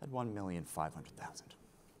 At 1,500,000.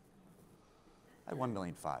 At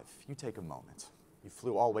 1,000,005. You take a moment. You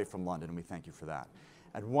flew all the way from London, and we thank you for that.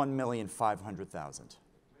 At 1,500,000.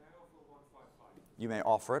 You may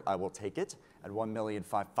offer it. I will take it at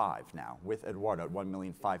 1,000,055 now, with Eduardo at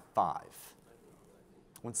 1,000,055.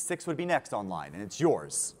 1.6 would be next online, and it's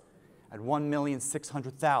yours at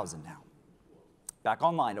 1,600,000 now. Back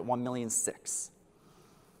online at 1,000,006.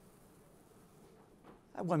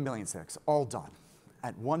 At 1,000,006, all done.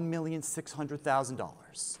 At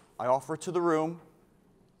 $1,600,000. I offer it to the room,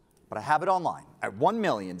 but I have it online at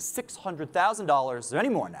 $1,600,000. Is there any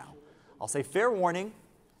more now? I'll say fair warning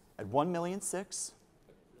at 1,006,000.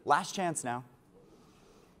 Last chance now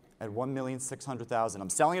at 1,600,000. I'm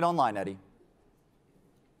selling it online, Eddie.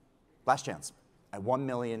 Last chance at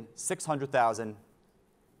 1,600,000.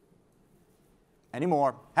 Any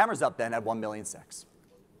more? Hammers up then at 1,006,000.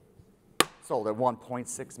 Sold at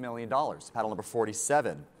 $1.6 million. Paddle number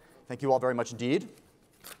 47. Thank you all very much indeed.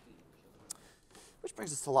 Which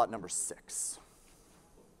brings us to lot number 6.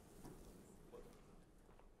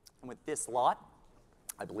 And with this lot,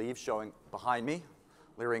 I believe, showing behind me,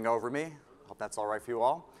 leering over me, hope that's all right for you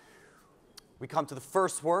all, we come to the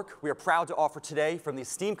first work we are proud to offer today from the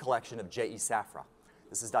esteemed collection of J.E. Safra.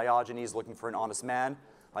 This is Diogenes Looking for an Honest Man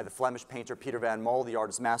by the Flemish painter Peter van Mol, the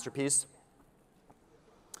artist's masterpiece.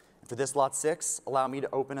 And for this lot 6, allow me to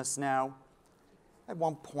open us now at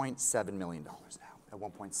 $1.7 million now, at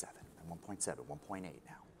 1.7. 1.7, 1.8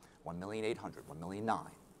 now, 1,800,000,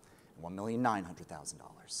 1,009,000,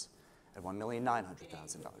 $1,900,000, at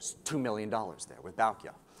 $1,900,000, $2 million there with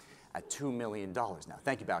Baukia, at $2 million now.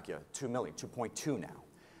 Thank you, Baukia. 2 million, 2.2 now,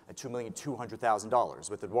 at $2,200,000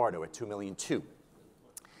 with Eduardo at 2,200,000,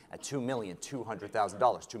 at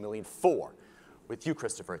 $2,200,000, 2,400,000 with you,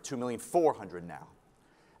 Christopher, at 2,400,000 now,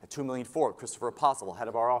 at 2,400,000, Christopher Apostle, head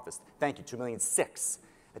of our office. Thank you, 2,600,000.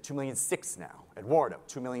 At 2,600,000 now. Eduardo,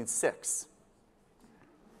 2,600,000.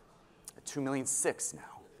 At 2,600,000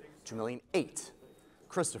 now. 2,800,000.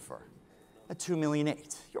 Christopher, at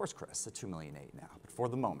 2,800,000. Yours, Chris, at 2,800,000 now. But for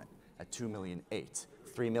the moment, at 2,800,000.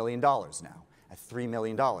 $3 million now. At $3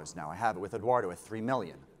 million now. I have it with Eduardo at 3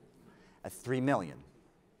 million. At 3 million.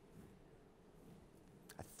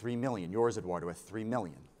 At 3 million. Yours, Eduardo, at 3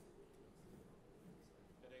 million.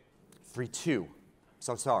 3.2.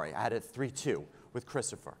 So sorry, I had it at 3.2. With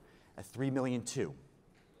Christopher at 3,200,000.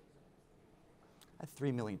 At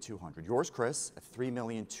 3,200,000. Yours, Chris, at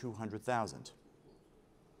 3,200,000.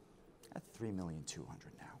 At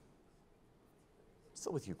 3,200,000 now.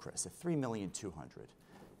 Still with you, Chris, at 3,200,000.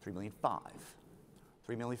 3,500,000.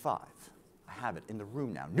 3,500,000. I have it in the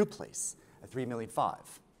room now. New place at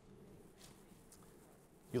 3,500,000.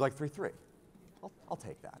 You like 3.3? I'll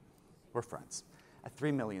take that. We're friends. At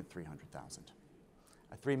 3,300,000.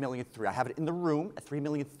 At 3,300,000. I have it in the room at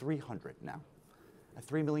 3,300,000 now. At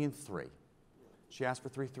 3,300,000. She asked for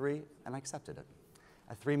 3.3, and I accepted it.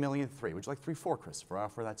 At 3,300,000. Would you like 3.4, Christopher? I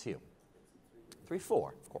offer that to you.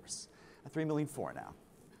 3.4, of course. At 3,400,000 now.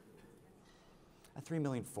 At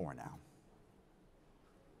 3,400,000 now.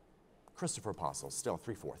 Christopher Apostle, still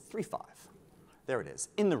 3.4. 3.5. There it is.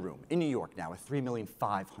 In the room, in New York now, at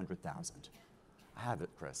 3,500,000. I have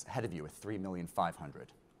it, Chris, ahead of you at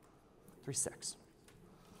 3,500,000. 3.6.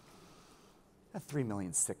 At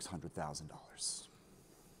 $3,600,000.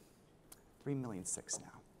 3,600,000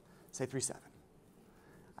 now. Say 3.7.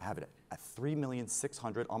 I have it at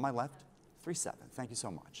 3,600,000 on my left. 3.7. Thank you so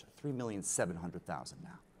much. 3,700,000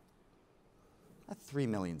 now. At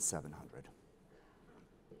 3,700,000.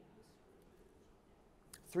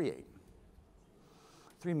 3.8.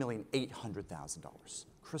 $3,800,000.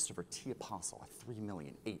 Christopher T. Apostle at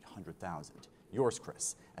 3,800,000. Yours,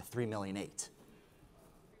 Chris, at 3,800,000.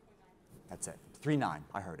 That's it. 3.9.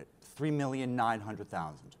 I heard it.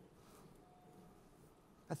 3,900,000.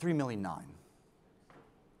 At 3,900,000.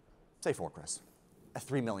 Say 4, Chris. At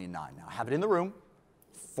 3,900,000 now. I have it in the room.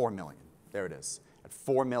 4 million. There it is. At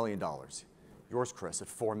 $4 million. Yours, Chris, at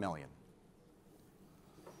 4 million.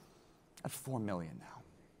 At 4 million now.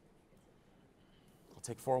 I'll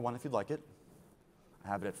take 4.1 if you'd like it. I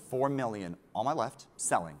have it at 4 million on my left,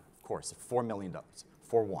 selling, of course, at $4 million.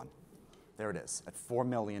 4.1. There it is, at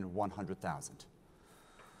 4,100,000.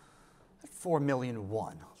 At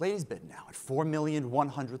 4,000,001. Ladies bid now at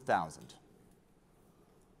 4,100,000.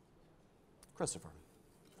 Christopher,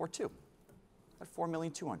 4.2, at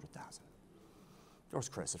 4,200,000. Yours,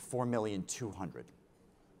 Chris, at 4,200,000.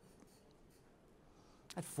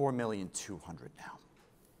 At 4,200,000 now.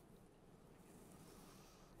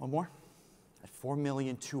 One more. At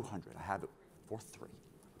 4,200,000. I have it for 3.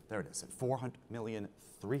 There it is, at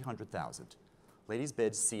 4,300,000. Ladies'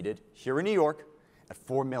 bid seated here in New York at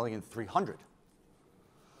 4,300,000.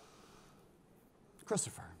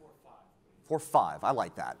 Christopher. 4.5. I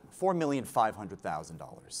like that.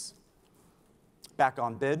 $4,500,000. Back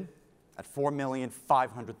on bid at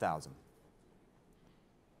 4,500,000.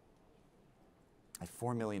 At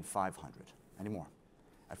 4,500,000. Any more?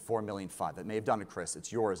 At 4,500,000. That may have done it, Chris.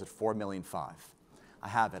 It's yours at 4,500,000. I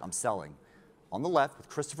have it. I'm selling. On the left with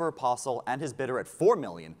Christopher Apostle and his bidder at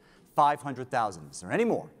 4,500,000. Is there any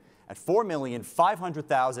more? At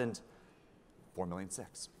 4,500,000.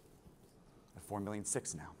 4,600,000. At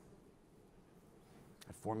 4,600,000 now.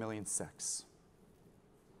 At 4,600,000.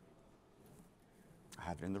 I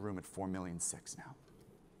have it in the room at 4,600,000 now.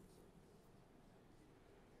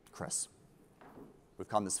 Chris, we've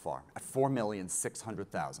come this far at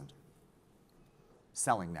 4,600,000.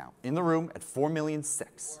 Selling now in the room at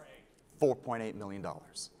 4,600,000. $4.8 million.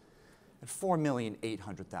 At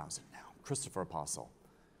 4,800,000 now. Christopher Apostle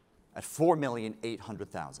at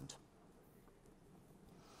 4,800,000.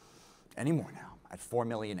 Any more now at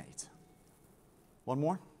 4,800,000. One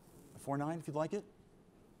more, at 4.9 if you'd like it.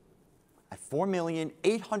 At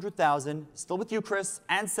 4,800,000, still with you, Chris,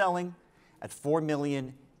 and selling at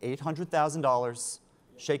 $4,800,000.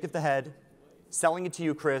 Shake of the head, selling it to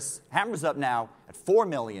you, Chris. Hammers up now at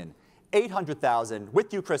 4,800,000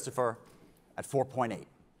 with you, Christopher, at 4.8.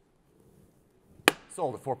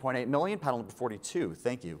 Sold at 4.8 million. Panel number 42.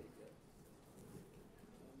 Thank you.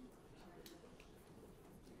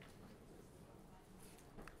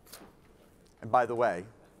 And by the way,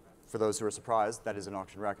 for those who are surprised, that is an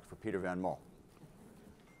auction record for Peter van Mol.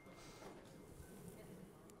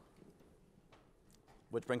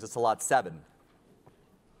 Which brings us to lot 7.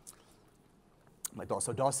 My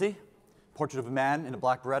Dosso Dossi, portrait of a man in a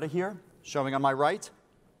black beretta here, showing on my right.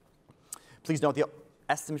 Please note the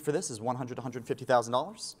estimate for this is $100,000 to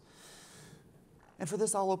 $150,000. And for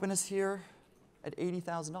this, I'll open us here at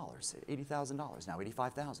 $80,000. At $80,000 now,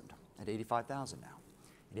 $85,000. At $85,000 now.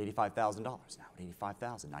 At $85,000 now, at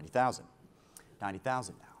 $85,000, $90,000, $90,000 now,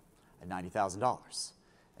 at $90,000,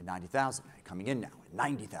 at $90,000, coming in now, at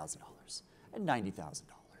 $90,000, at $90,000,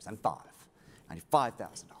 and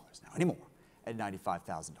 $95,000 now, any more, at $95,000.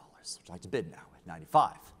 Would you like to bid now, at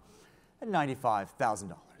 $95,000, at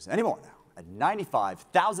 $95,000, any more now, at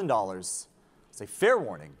 $95,000, say fair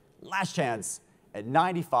warning, last chance, at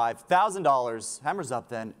 $95,000, hammers up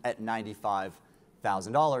then, at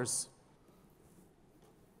 $95,000.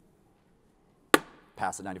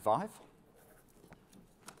 Pass at 95.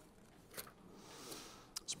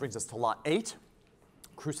 This brings us to lot 8.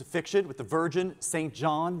 Crucifixion with the Virgin, St.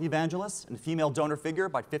 John the Evangelist, and a female donor figure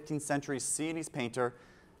by 15th century Sienese painter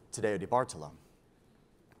Taddeo di Bartolo.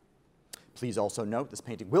 Please also note this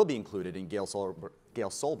painting will be included in Gail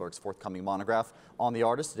Solberg's forthcoming monograph on the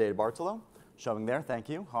artist, Taddeo di Bartolo. Showing there, thank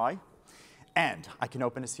you, hi. And I can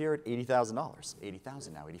open this here at $80,000.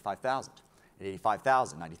 $80,000 now, $85,000. At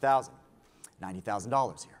 $85,000, $90,000.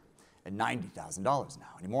 $90,000 here, at $90,000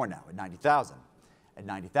 now, any more now, at $90,000, at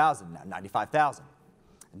 $90,000 now, $95,000,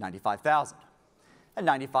 at $95,000, at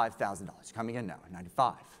 $95,000, coming in now, at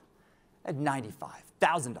 $95,000, at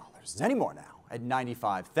 $95,000, any more now, at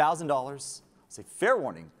 $95,000, say fair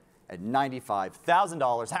warning, at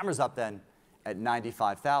 $95,000, hammers up then, at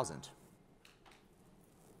 $95,000,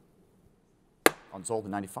 unsold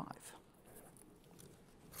at $95,000.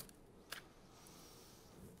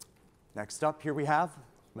 Next up, here we have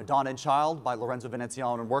Madonna and Child by Lorenzo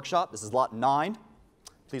Veneziano and Workshop. This is lot 9.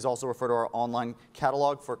 Please also refer to our online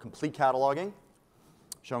catalog for complete cataloging,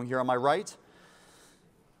 showing here on my right.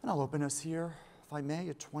 And I'll open us here, if I may,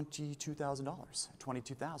 at $22,000. $22,000,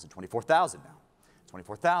 $24,000 now.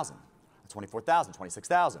 $24,000, $24,000,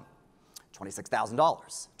 $26,000,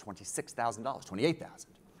 $26,000, $26,000, $28,000,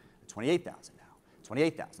 $28,000 now.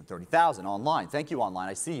 $28,000, $30,000 online. Thank you, online.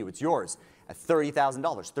 I see you. It's yours. At $30,000,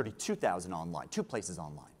 $32,000 online. 2 places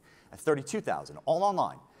online. At $32,000, all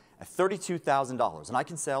online. At $32,000. And I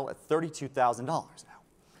can sell at $32,000 now.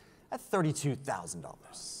 At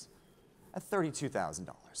 $32,000. At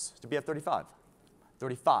 $32,000. To be at 35.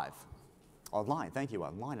 35. Online. Thank you.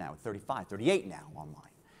 Online now at 35. 38 now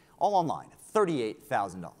online. All online at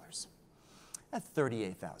 $38,000. At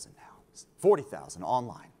 $38,000 now. $40,000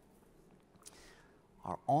 online.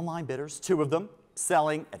 Our online bidders, 2 of them,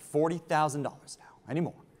 selling at $40,000 now. Any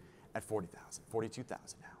more? At $40,000, $42,000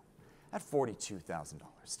 now. at $42,000.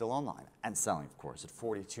 Still online and selling, of course, at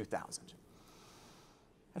 $42,000.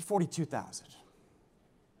 At $42,000.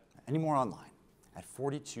 Any more online? At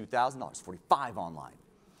 $42,000. $45 online.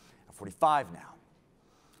 At $45 now.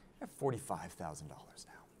 At $45,000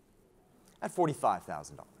 now. At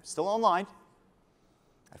 $45,000. Still online.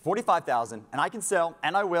 At $45,000, and I can sell,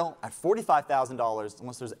 and I will, at $45,000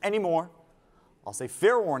 unless there's any more. I'll say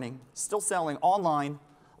fair warning, still selling online.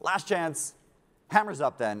 Last chance. Hammers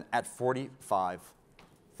up then at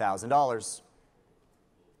 $45,000.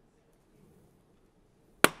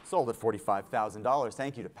 Sold at $45,000.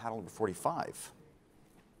 Thank you to paddle number 45.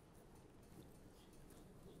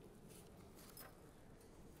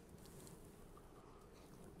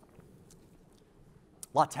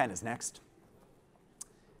 Lot 10 is next.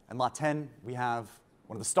 And lot 10, we have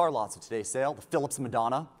one of the star lots of today's sale, the Phillips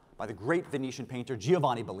Madonna by the great Venetian painter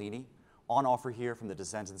Giovanni Bellini, on offer here from the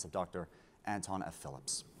descendants of Dr. Anton F.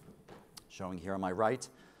 Phillips. Showing here on my right,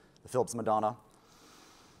 the Phillips Madonna.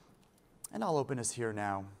 And I'll open us here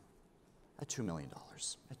now at $2 million,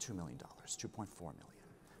 at $2 million, $2.4 million,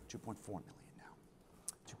 $2.4 million now,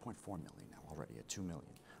 $2.4 million now already at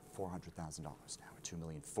 $2,400,000 now, at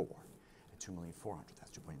 $2,004,000, at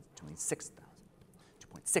 $2,400,000, $2,006,000.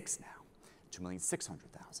 2.6 now,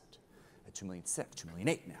 2,600,000, at 2,600,000,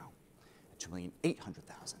 2,008,000 now, at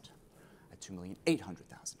 2,800,000, at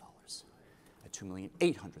 $2,800,000, at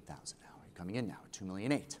 2,800,000 now. Are you coming in now? At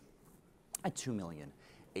 2,008,000, at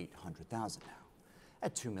 2,800,000 now,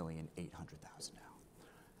 at 2,800,000 now,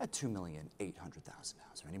 at 2,800,000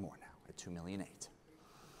 now. Is there any more now? At 2,008,000,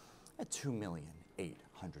 at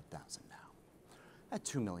 2,800,000 now, at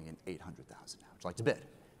 2,800,000 now. Would you like to bid?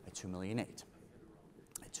 At 2,008,000.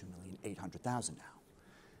 At 2,800,000 now,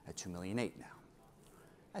 at 2,008,000 now,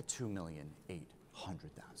 at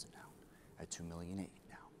 2,800,000 now, at 2,008,000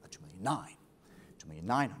 now, at 2,009,000,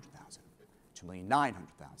 2,900,000,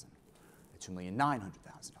 2,900,000, at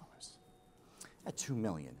 $2,900,000, at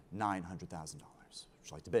 $2,900,000. Would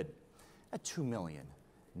you like to bid? At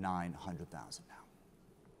 $2,900,000 now,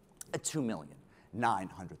 at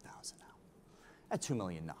 $2,900,000 now, at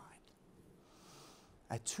 $2,900,000.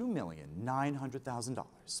 At $2,900,000.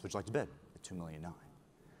 Would you like to bid? At $2,900,000.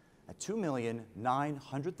 At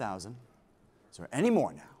 $2,900,000. Is there any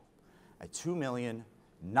more now? At $2,900,000.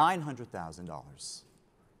 Would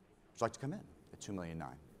you like to come in? At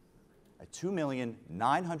 $2,900,000. At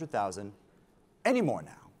 $2,900,000. Any more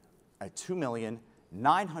now? At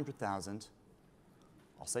 $2,900,000.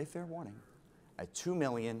 I'll say fair warning. At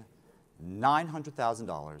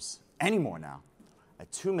 $2,900,000. Any more now?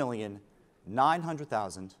 At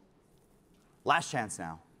 $2,900,000. Last chance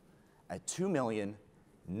now. At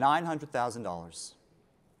 $2,900,000.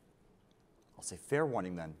 I'll say fair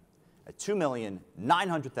warning then. At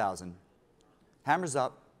 $2,900,000. Hammers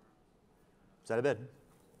up. Is that a bid?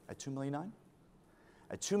 At $2,900,000?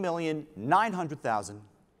 At $2,900,000.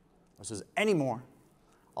 If there's any more,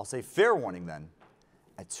 I'll say fair warning then.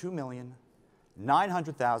 At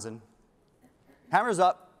 $2,900,000. Hammers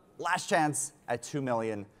up. Last chance at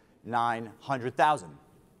 $2,900,000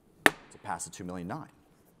 to pass at $2,900,000.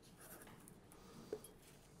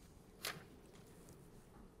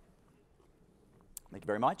 Thank you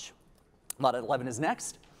very much. Lot 11 is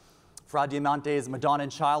next. Fra Diamante's Madonna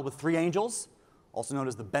and Child with 3 angels, also known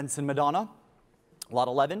as the Benson Madonna. Lot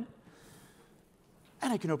 11.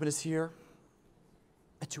 And I can open this here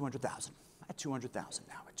at $200,000. At $200,000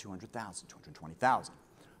 now. At $200,000. $220,000.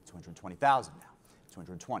 $220,000 now.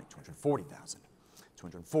 $220,000. $240,000.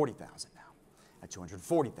 $240,000 now. At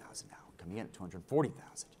 $240,000 now. Coming in at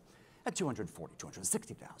 $240,000. At $240,000.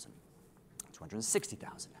 $260,000.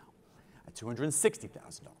 $260,000 now. At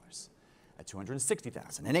 $260,000. At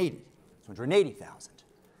 $260,000 and $280,000.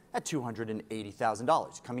 At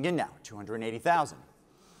 $280,000. Coming in now at $280,000.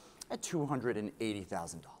 At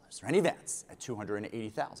 $280,000. Or any advance at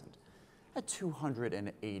 $280,000. At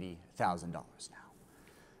 $280,000 now.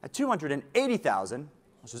 At $280,000,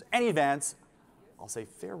 which is any advance, I'll say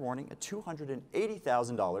fair warning, at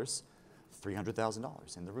 $280,000,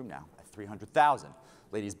 $300,000 in the room now at $300,000.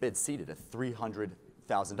 Ladies bid seated at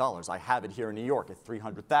 $300,000. I have it here in New York at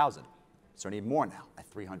 $300,000. So I need more now at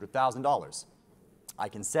 $300,000. I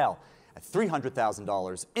can sell at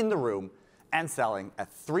 $300,000 in the room and selling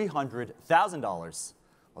at $300,000. Unless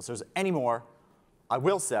there's any more, I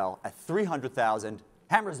will sell at $300,000.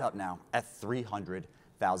 Hammers up now at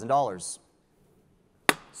 $300,000.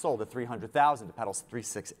 Sold at $300,000 to pedals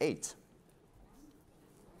 368.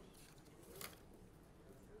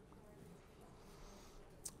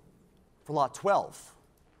 For lot 12,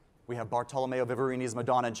 we have Bartolomeo Vivarini's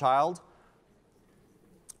Madonna and Child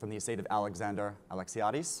from the estate of Alexander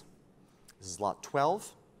Alexiadis. This is lot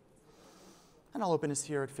 12. And I'll open this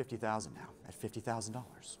here at $50,000 now, at $50,000,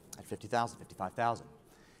 at $50,000, $55,000,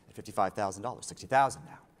 at $55,000, $60,000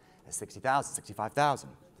 now, at $60,000, $65,000,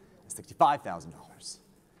 at $65,000,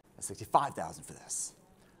 at $65,000 for this,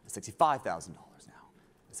 at $65,000 now,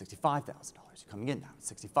 at $65,000. You're coming in now, at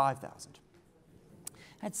 $65,000,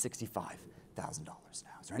 at $65,000 now. Is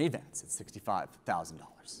there any advance? At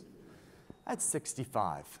 $65,000. At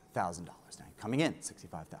 $65,000 now. You're coming in,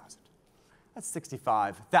 $65,000. That's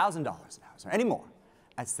 $65,000 now. Is there any more?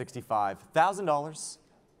 At $65,000.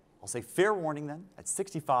 I'll say fair warning then. At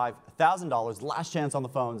 $65,000. Last chance on the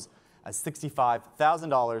phones. At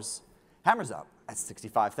 $65,000. Hammers up at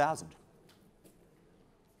 $65,000.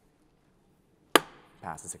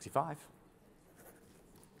 Pass the 65.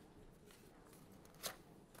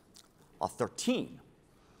 Lot 13.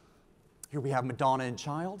 Here we have Madonna and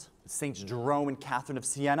Child, Saints Jerome and Catherine of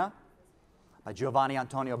Siena, by Giovanni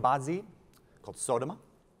Antonio Bazzi, called Sodoma.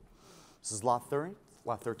 This is lot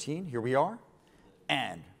 13. Here we are.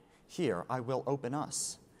 And here I will open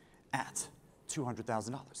us at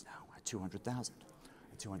 $200,000 now, at $200,000,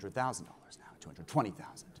 at $200,000 now, at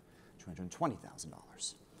 $220,000,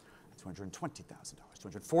 $220,000, at $220,000,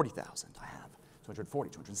 $240,000. I have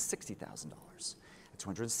 $240,000, $260,000, at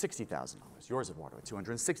 $260,000. Yours, Eduardo, at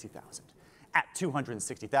 $260,000. At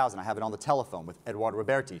 $260,000, I have it on the telephone with Eduardo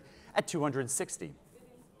Roberti at $260,000.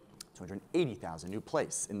 $280,000, new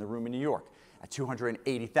place in the room in New York. At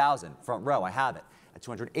 $280,000, front row, I have it. At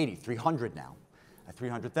 $280,000, $300,000 now. At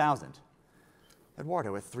 $300,000.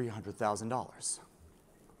 Eduardo at $300,000.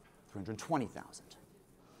 $320,000.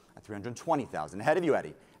 At $320,000. Ahead of you,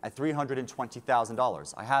 Eddie. At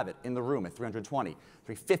 $320,000. I have it in the room at $320,000.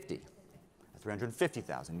 $350,000. At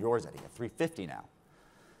 $350,000. Yours, Eddie, at $350,000 now.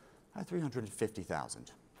 At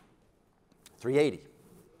 $350,000. $380,000.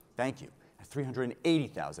 Thank you. At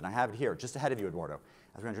 $380,000. I have it here, just ahead of you, Eduardo.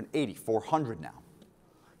 At $380,000. $400,000 now.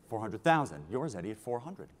 $400,000. Yours, Eddie, at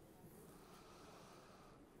 $400,000.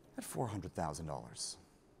 At $400,000.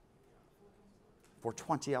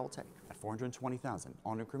 $420,000 I will take. At $420,000.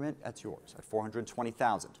 On increment, that's yours. At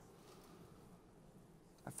 $420,000.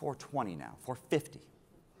 At $420,000 now. $450,000.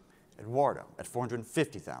 Eduardo, at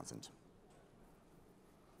 $450,000.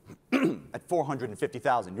 At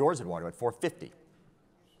 $450,000. Yours, Eduardo, at $450,000.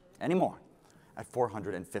 Any more? At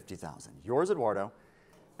 $450,000. Yours, Eduardo,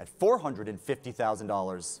 at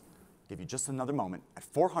 $450,000. Give you just another moment. At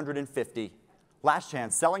 $450,000. Last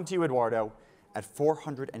chance, selling to you, Eduardo, at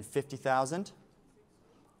 $450,000.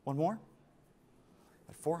 One more?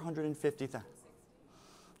 At $450,000.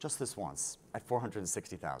 Just this once. At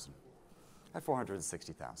 $460,000. At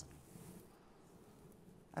 $460,000.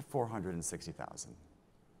 At $460,000.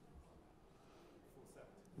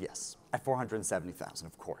 Yes, at $470,000,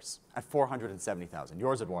 of course. At $470,000.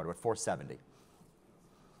 Yours, Eduardo, at $470,000.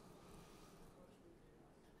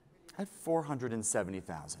 At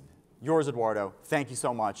 $470,000. Yours, Eduardo. Thank you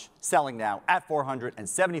so much. Selling now at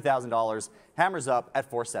 $470,000. Hammers up at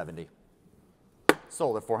 $470,000.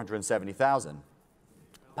 Sold at $470,000.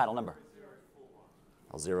 Paddle number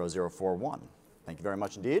L0041. Thank you very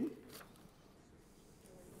much indeed.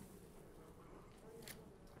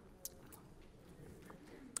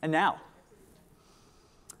 And now,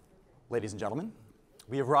 ladies and gentlemen,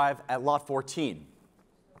 we arrive at lot 14,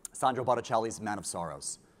 Sandro Botticelli's Man of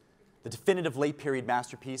Sorrows, the definitive late period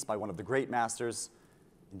masterpiece by one of the great masters,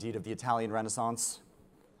 indeed, of the Italian Renaissance.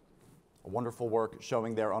 A wonderful work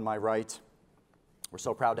showing there on my right. We're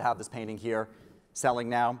so proud to have this painting here, selling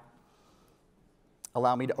now.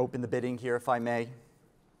 Allow me to open the bidding here, if I may,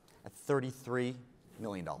 at $33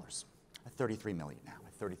 million. At $33 million now,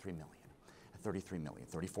 at $33 million. At $33 million,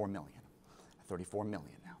 $34 million, at $34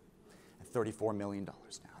 million now, at $34 million now,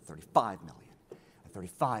 at $35 million, at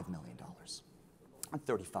 $35 million, at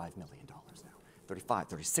 $35 million now,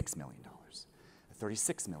 $36 million, at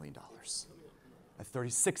 $36 million, at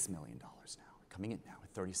 $36 million now, coming in now,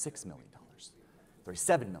 at $36 million,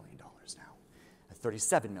 $37 million now, at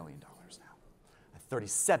 $37 million now, at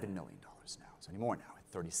 $37 million now, so any more now, at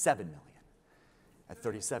 $37 million, at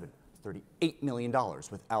 $38 million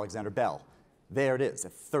with Alexander Bell. There it is,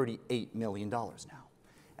 at $38 million now.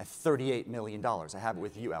 At $38 million. I have it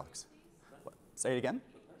with you, Alex. What? Say it again.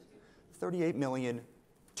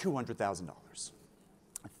 $38,200,000.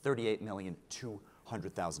 At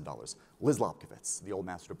 $38,200,000. Liz Lobkowitz, the old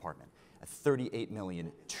master department, at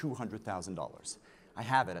 $38,200,000. I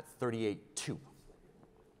have it at $38,200,000.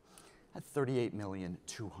 At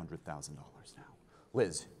 $38,200,000 now.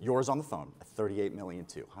 Liz, yours on the phone at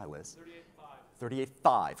 $38,200,000. Hi, Liz.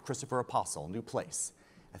 $38,500,000, Christopher Apostle, new place,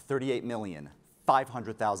 at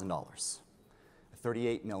 $38,500,000. At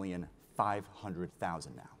 $38,500,000.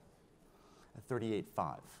 $38,500,000 now. At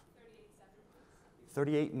 38.5.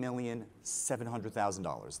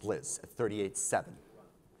 $38,700,000. Liz, at 38.7.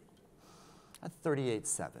 At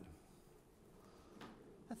 38.7.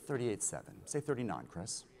 At 38.7. Say 39,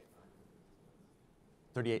 Chris.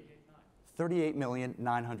 38.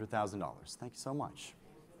 $38,900,000. Thank you so much.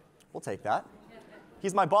 We'll take that.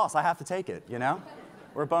 He's my boss. I have to take it, you know?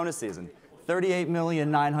 We're bonus season.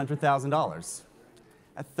 $38,900,000.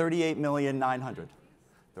 At $38,900,000.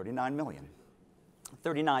 $39 million.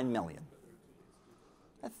 $39 million.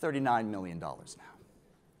 At $39 million now.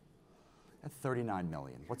 At $39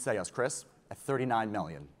 million. What say us, Chris? At $39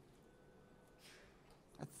 million.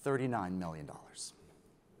 At $39 million.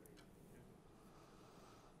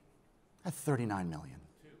 At $39 million.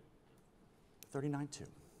 39.2.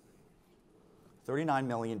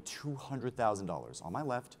 $39,200,000. On my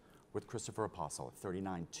left with Christopher Apostle at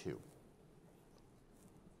 39.2.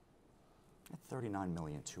 At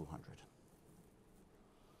 39,200,000.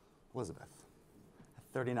 Elizabeth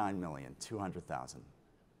at 39,200,000.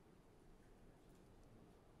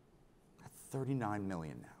 At 39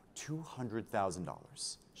 million now.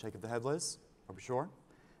 $200,000. Shake of the head, Liz. Are we sure?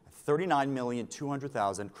 At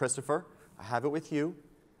 39,200,000. Christopher, I have it with you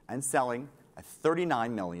and selling at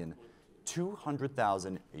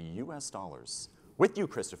 39,200,000 US dollars. With you,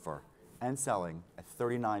 Christopher, and selling at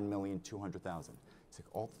 39,200,000. Take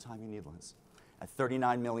all the time you need, Liz. At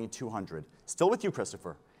 39,200,000. Still with you,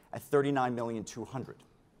 Christopher, at 39,200,000.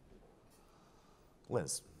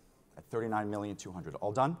 Liz, at 39,200,000.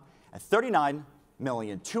 All done? At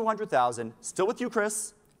 39,200,000. Still with you,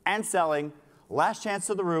 Chris, and selling. Last chance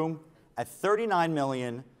to the room at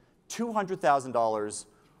 $39,200,000.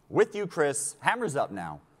 With you, Chris. Hammers up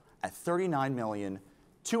now at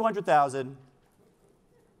 39,200,000.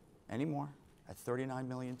 Any more? At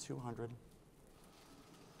 39,200,000.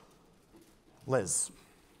 Liz,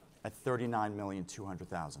 at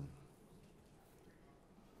 39,200,000.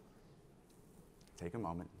 Take a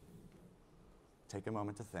moment. Take a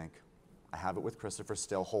moment to think. I have it with Christopher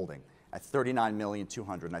still holding at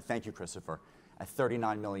 39,200,000. And I thank you, Christopher, at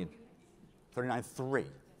 39,000,000. 39.3.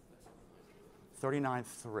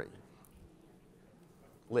 39.3.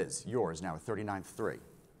 Liz, yours now at 39.3.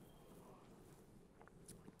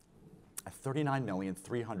 At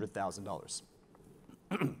 $39,300,000.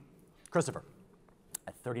 Christopher,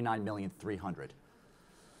 at $39,300,000.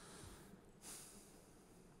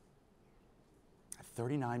 At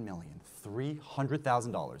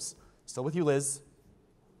 $39,300,000. Still with you, Liz,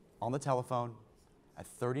 on the telephone, at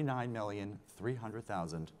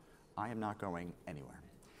 $39,300,000. I am not going anywhere.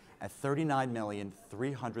 At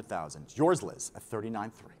 $39,300,000. Yours, Liz, at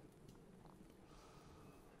 39.3.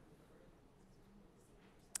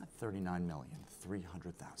 At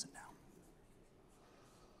 $39,300,000 now.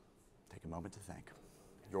 Take a moment to think.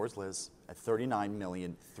 Yours, Liz, at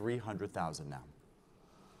 $39,300,000 now.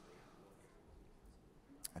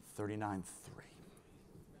 At 39.3.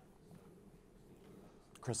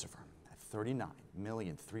 Christopher, at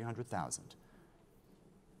 $39,300,000.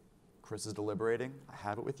 Chris is deliberating. I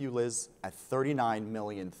have it with you, Liz, at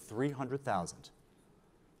 $39,300,000.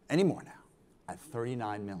 Any more now? At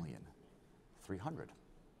 $39,300,000.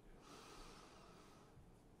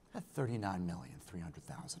 At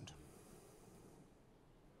 $39,300,000.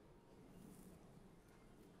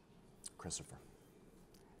 Christopher,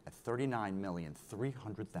 at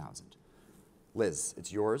 $39,300,000. Liz,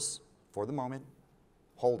 it's yours for the moment,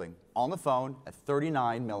 holding on the phone at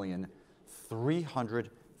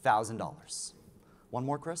 $39,300,000. One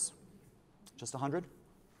more, Chris? Just 100?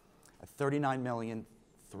 At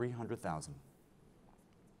 $39,300,000.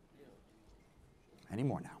 Any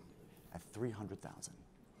more now? At $300,000.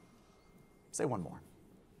 Say one more.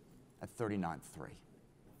 At 39.3.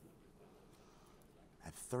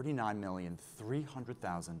 At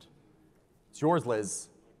 $39,300,000. It's yours, Liz.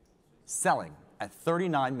 Selling at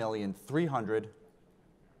 $39,300,000.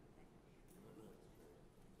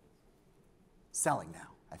 Selling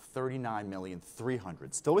now at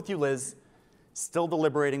 $39,300,000. Still with you, Liz. Still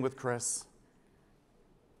deliberating with Chris.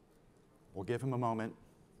 We'll give him a moment.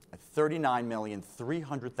 At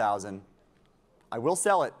 $39,300,000. I will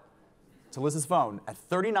sell it to Liz's phone at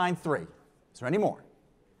 39.3. Is there any more?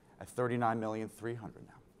 At $39,300,000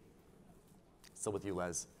 now. Still with you,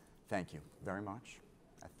 Les. Thank you very much.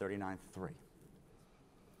 At 39.3.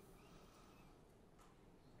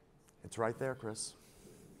 It's right there, Chris.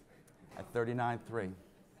 At 39.3.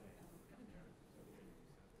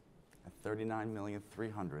 At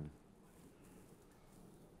 $39,300,000.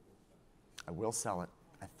 I will sell it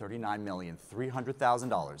at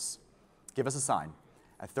 $39,300,000. Give us a sign.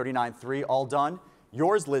 At 39.3, all done.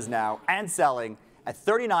 Yours, Liz, now, and selling at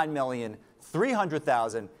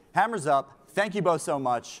 $39,300,000. Hammers up. Thank you both so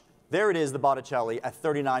much. There it is, the Botticelli at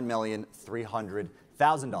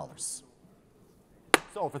 $39,300,000.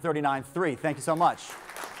 Sold for $39,300. Thank you so much.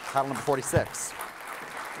 Title number 46.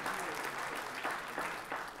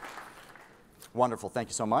 Wonderful. Thank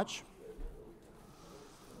you so much.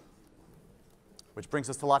 Which brings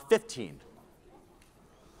us to lot 15.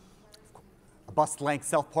 A bust-length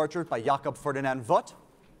self-portrait by Jakob Ferdinand Vogt,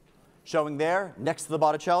 showing there next to the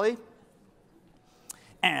Botticelli.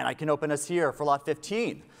 And I can open us here for lot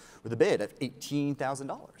 15 with a bid of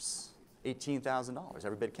 $18,000. $18,000.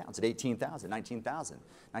 Every bid counts at $18,000, $19,000,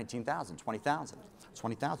 $19,000, $20,000,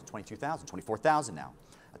 $20,000, $22,000, $24,000 now.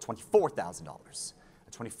 At $24,000.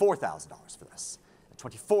 At $24,000 for this. At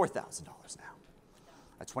 $24,000 now.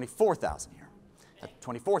 At $24,000 here. At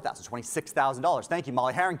 $24,000, $26,000. Thank you,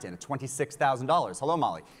 Molly Harrington, at $26,000. Hello,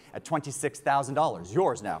 Molly. At $26,000.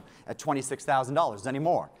 Yours now. At $26,000. Any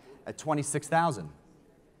more? At $26,000.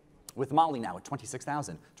 With Molly now at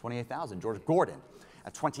 $26,000. $28,000. George Gordon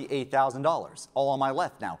at $28,000. All on my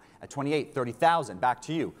left now at $28,000. $30,000. Back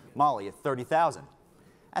to you, Molly, at $30,000.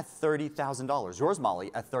 At $30,000. Yours,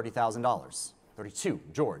 Molly, at $30,000. $32,000.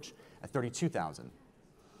 George at $32,000.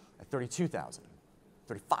 At $32,000.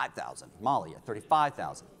 $35,000. Molly at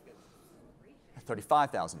 $35,000. At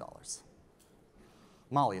 $35,000.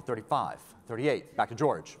 Molly at $35,000. $38,000. Back to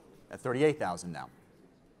George at $38,000 now.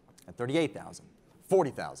 At $38,000.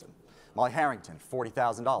 $40,000. Molly Harrington,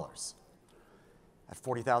 $40,000. At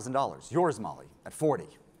 $40,000. Yours, Molly, at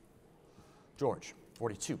 $40,000. George,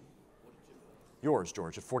 $42,000. Yours,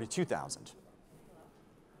 George, at $42,000.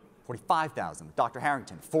 $45,000. Dr.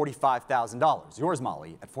 Harrington, $45,000. Yours,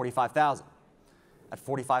 Molly, at $45,000. At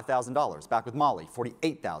 $45,000. Back with Molly,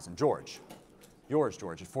 $48,000. George. Yours,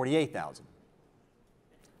 George, at $48,000.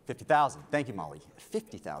 $50,000. Thank you, Molly. At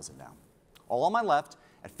 $50,000 now. All on my left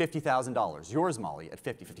at $50,000. Yours, Molly, at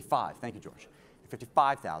 $55,000. Thank you, George. At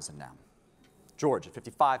 $55,000 now. George at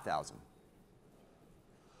 $55,000.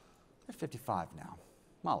 At $55,000 now.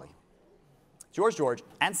 Molly. It's yours, George,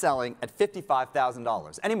 and selling at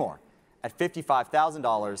 $55,000. Any more? At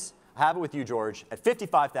 $55,000. I have it with you, George, at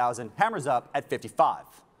 $55,000. Hammers up at $55,000.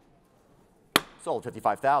 Sold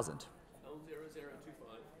 $55,000.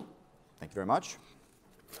 Thank you very much.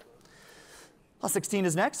 Lot 16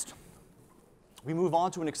 is next. We move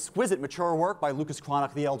on to an exquisite mature work by Lucas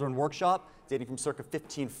Cranach the Elder in Workshop, dating from circa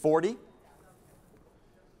 1540.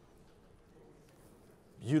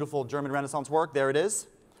 Beautiful German Renaissance work. There it is.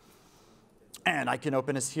 And I can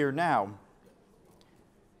open us here now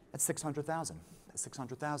at $600,000. At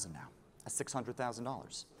 $600,000 now. At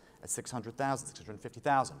 $600,000. At $600,000.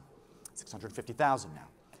 $650,000. $650,000 now.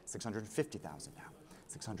 $650,000 now.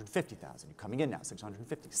 $650,000. You're coming in now.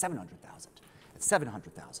 $650,000. $700,000. At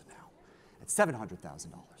 $700,000 now. At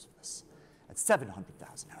 $700,000 for this. At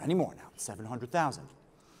 $700,000 now. Any more now? $700,000.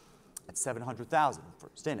 At $700,000.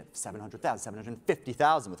 First in at $700,000.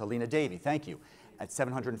 $750,000 with Alina Davy. Thank you. At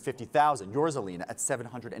 $750,000. Yours, Alina, at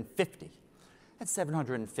 $750,000. At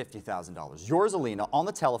 $750,000. Yours, Alina, on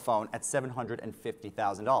the telephone at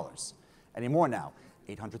 $750,000. Any more now?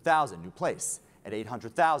 $800,000. New place. At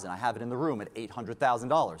 $800,000. I have it in the room at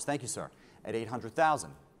 $800,000. Thank you, sir. At $800,000.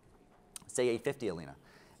 Say $850,000, Alina.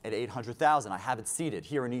 At $800,000. I have it seated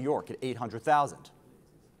here in New York at $800,000.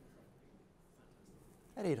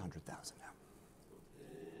 At $800,000 now.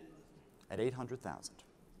 At $800,000.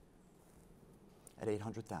 At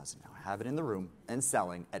 $800,000 now. I have it in the room and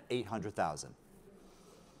selling at $800,000.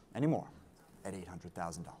 Any more? At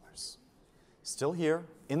 $800,000. Still here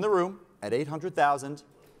in the room at $800,000.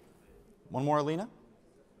 One more, Alina.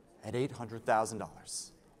 At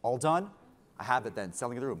 $800,000. All done? I have it then,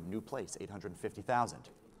 selling in the room. New place, $850,000.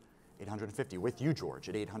 $850 with you, George,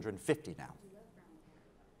 at $850 now.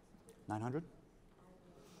 $900?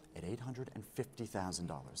 At $850,000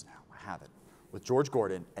 now. I have it with George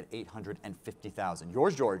Gordon at $850,000.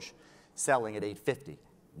 Yours, George, selling at $850,000.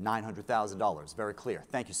 $900,000. Very clear.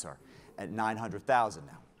 Thank you, sir. At $900,000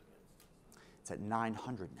 now. It's at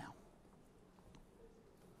 $900 now.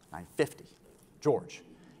 $950,000. George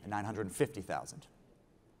at $950,000.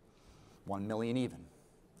 $1 million even.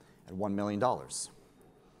 At $1 million. At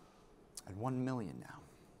 $1 million now.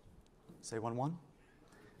 Say 1-1.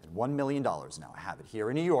 At $1 million now. I have it here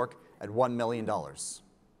in New York at $1 million.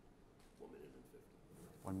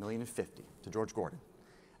 $1,050,000 to George Gordon.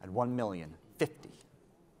 At $1,050,000.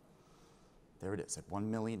 There it is, at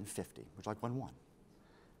 $1,050,000. Would you like 1-1?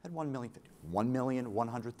 At $1,050,000.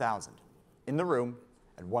 $1,100,000. In the room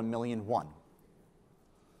at $1,001,000.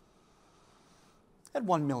 At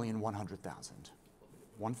 $1,100,000.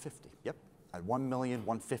 $150,000. Yep. at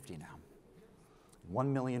 $1,150,000 now.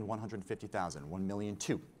 $1,150,000,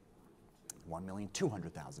 $1,200,000,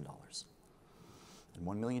 $1,200,000, and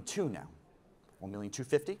 $1,200,000 now.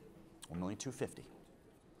 $1,250,000, $1,250,000,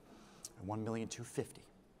 and $1,250,000.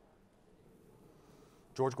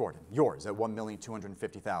 George Gordon, yours at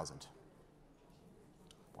 $1,250,000.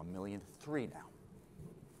 $1,300,000 now.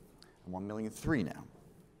 And $1,300,000 now.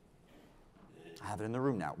 I have it in the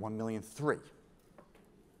room now, $1,300,000.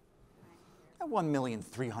 At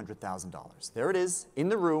 $1,300,000. There it is, in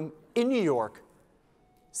the room, in New York,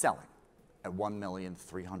 selling at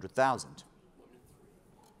 $1,300,000.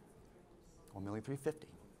 $1,350,000.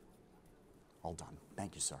 All done.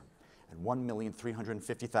 Thank you, sir. At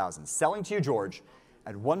 $1,350,000. Selling to you, George,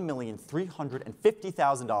 at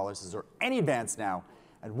 $1,350,000. Is there any advance now?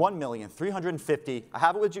 At $1,350,000. I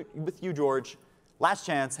have it with you, George. Last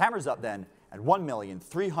chance. Hammers up then at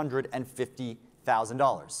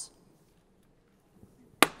 $1,350,000.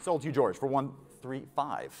 Sold to you, George, for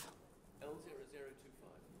 $135,000.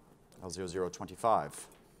 L0025.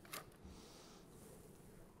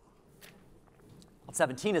 Lot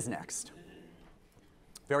 17 is next.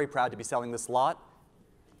 Very proud to be selling this lot.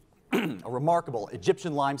 A remarkable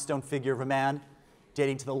Egyptian limestone figure of a man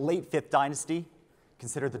dating to the late 5th dynasty,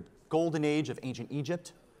 considered the golden age of ancient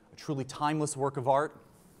Egypt, a truly timeless work of art.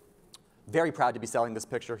 Very proud to be selling this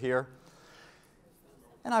picture here.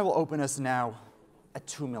 And I will open us now at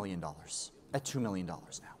 $2 million. At $2 million now.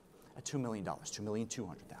 At $2 million.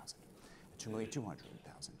 $2,200,000. At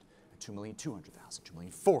 $2,200,000. At $2,200,000.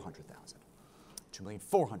 $2,400,000.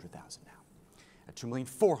 $2,400,000 now. At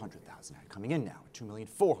 $2,400,000 now. Coming in now. At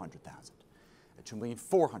 $2,400,000. At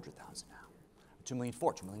 $2,400,000 now. At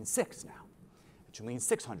 $2,600,000 now. At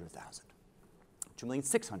 $2,600,000.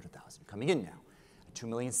 $2,600,000. Coming in now. At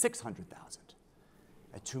 $2,600,000.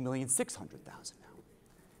 At $2,600,000 now.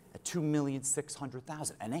 At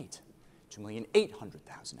 $2,600,000 and $8.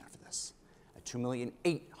 $2,800,000 after this. At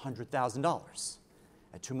 $2,800,000.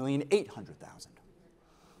 At $2,800,000.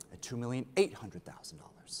 At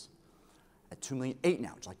 $2,800,000. At $2,800,000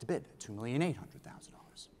 now. Would you like to bid? At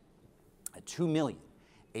 $2,800,000. At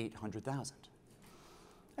 $2,800,000.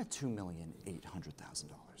 At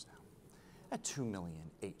 $2,800,000 now. At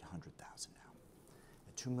 $2,800,000 now.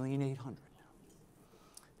 At $2,800,000 now.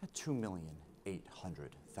 At $2,800,000. At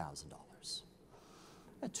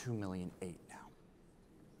 $2,800,000 now.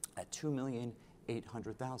 At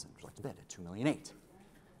 $2,800,000. Would you like to bid? At $2,800,000.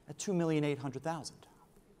 At $2,800,000.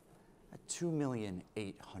 At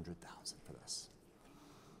 $2,800,000 for this.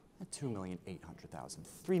 At $2,800,000.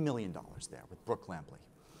 $3 million there with Brooke Lampley.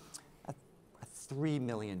 At $3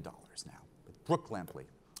 million now with Brooke Lampley,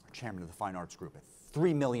 our chairman of the Fine Arts Group, at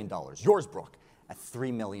 $3 million. Yours, Brooke, at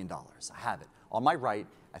 $3 million. I have it on my right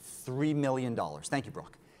at $3 million. Thank you,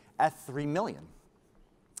 Brooke. At $3 million.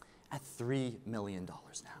 At $3 million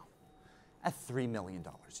now. At $3 million.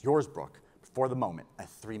 Yours, Brooke, for the moment, at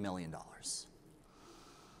 $3 million.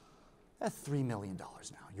 At $3 million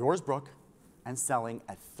now. Yours, Brooke, and selling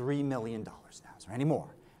at $3 million now. Is there any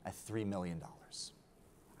more? At $3 million.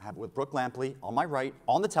 I have it with Brooke Lampley on my right,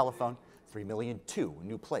 on the telephone, $3,200,000,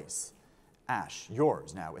 new place. Ash,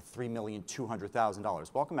 yours now at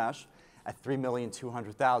 $3,200,000. Welcome, Ash, at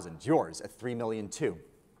 $3,200,000. Yours at $3,200,000.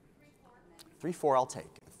 3,400,000 I'll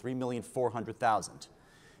take. At $3,400,000.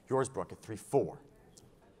 Yours, Brooke, at 3,400,000.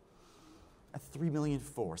 At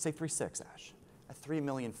 $3,400,000. Say 3,600, Ash. At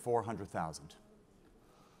 $3,400,000.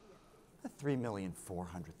 At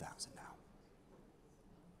 $3,400,000 now.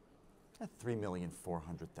 At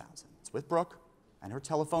 $3,400,000. It's with Brooke and her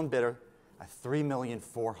telephone bidder at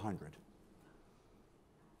 $3,400,000.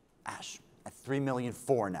 Ash, at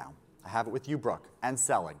 $3,400,000 now. I have it with you, Brooke, and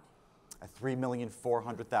selling at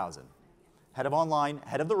 $3,400,000. Head of online,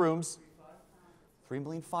 head of the rooms,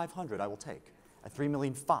 $3,500,000 I will take. At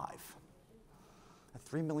 $3,500,000. At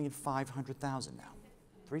 $3,500,000 now.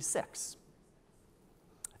 3,600,000.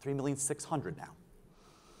 At $3,600,000 now.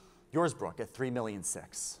 Yours, Brooke, at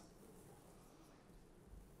 $3,600,000.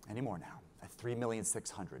 Any more now? At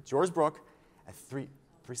 $3,600,000. Yours, Brooke, at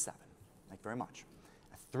 3,700,000. Thank you very much.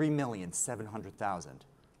 At $3,700,000.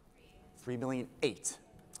 3,800,000. At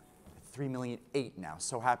 $3,800,000 now.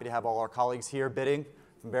 So happy to have all our colleagues here bidding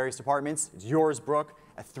from various departments. It's yours, Brooke,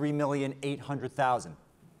 at $3,800,000.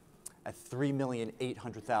 At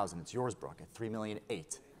 $3,800,000. It's yours, Brooke, at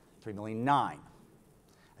 $3,800,000. 3,900,000.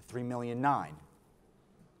 At $3,900,000.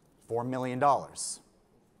 $4 million.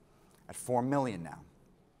 At $4 million now.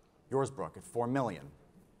 Yours, Brooke, at $4 million.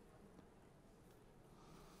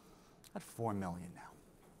 At $4 million now.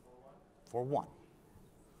 For one.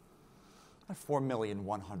 At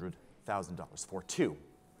 $4,100,000. For two.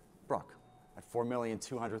 Brooke. at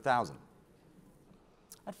 $4,200,000.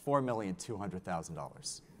 At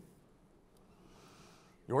 $4,200,000.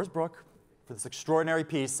 Yours, Brooke, for this extraordinary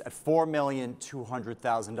piece at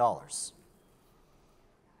 $4,200,000.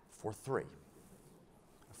 4-3.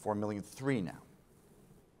 At $4,003,000 now.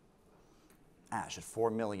 Ash at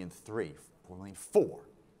 $4,003,000. $4,004,000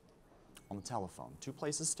 on the telephone. Two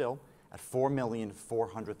places still at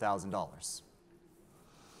 $4,400,000.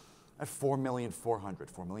 At $4,400,000.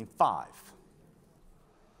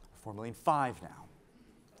 $4,005,000. $4,005,000 now.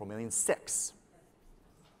 $4,006,000.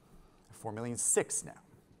 $4,006,000 now.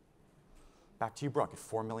 Back to you, Brooke, at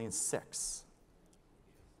 $4,006,000.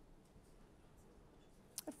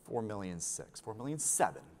 At $4,006,000.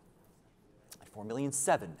 $4,007,000. At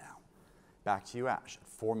 $4,007,000 now. Back to you, Ash, at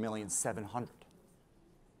 $4,700,000.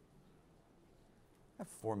 At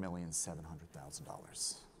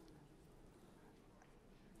 $4,700,000.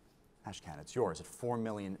 Ashcan, it's yours at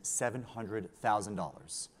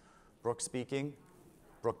 $4,700,000. Brooke speaking,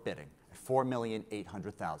 Brooke bidding at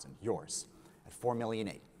 $4,800,000. Yours at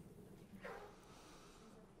 $4,008,000.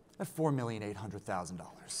 At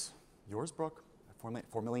 $4,800,000. Yours, Brooke, at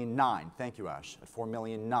 $4,009,000. Thank you, Ash, at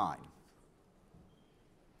 $4,009,000.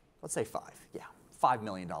 Let's say $5. Yeah, $5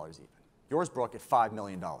 million even. Yours, Brooke, at $5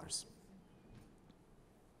 million.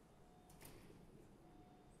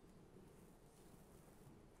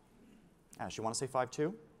 Ash, you want to say 5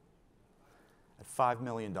 too? At $5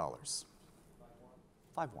 million. 5-1.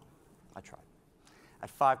 I tried.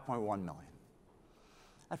 At $5.1 million.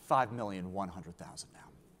 At $5,100,000 now.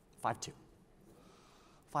 5-2.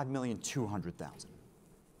 $5,200,000.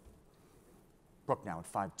 Brooke now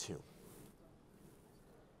at 5-2.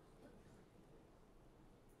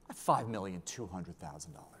 At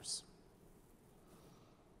 $5,200,000.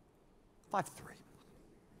 5-3.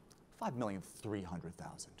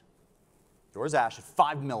 $5,300,000. Yours, Ash, at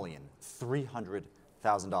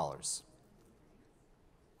 $5,300,000.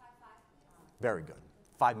 Very good.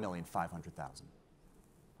 $5,500,000.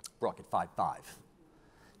 Brooke at 5-5.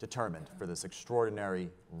 Determined for this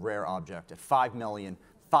extraordinary rare object at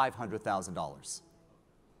 $5,500,000.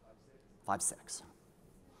 5-6.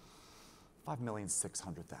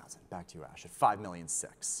 $5,600,000. Back to you, Ash, at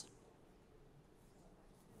 $5,600,000.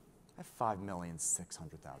 At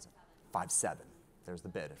 $5,600,000. 5-7. There's the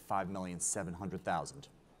bid at $5,700,000.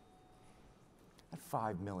 At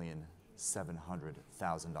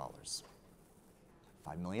 $5,700,000.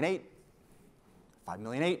 $5,008,000.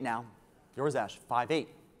 $5,008,000 now. Yours, Ash, 5-8.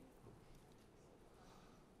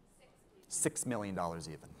 $6 million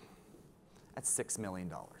even. At $6 million.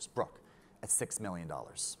 Brooke, at $6 million.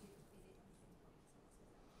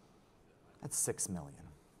 At $6 million.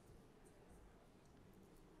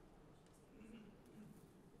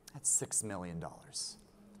 At $6 million.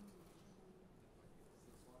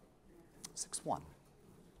 6-1.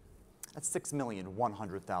 That's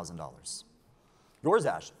 $6,100,000. Yours,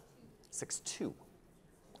 Ash, 6-2.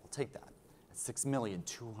 I'll take that. That's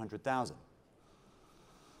 $6,200,000.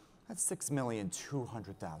 That's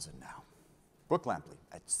 $6,200,000 now. Brooke Lampley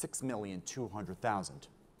at $6,200,000.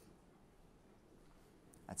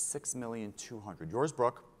 That's $6,200,000. Yours,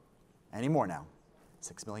 Brooke. Any more now?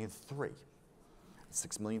 $6,300,000.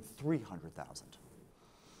 $6,300,000.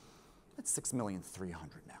 That's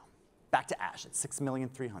 $6,300,000 now. Back to Ash at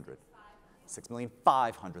 $6,300,000.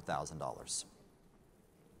 $6,500,000.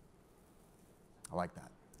 I like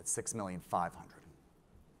that. It's $6,500,000.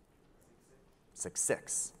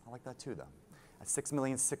 6-6. I like that too, though. At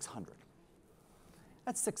 $6,600,000.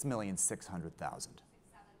 That's $6,600,000.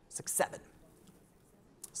 6-7.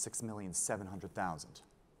 $6,700,000.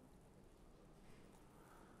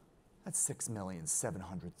 That's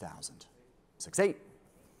 $6,700,000. 6-8.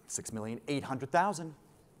 $6,800,000.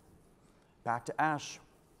 Back to Ash.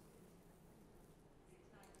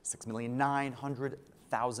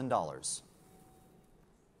 $6,900,000.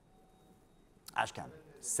 Ashcan,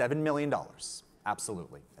 $7 million.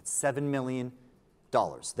 Absolutely. That's $7 million.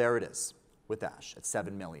 There it is with Ash at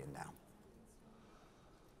 $7 million now.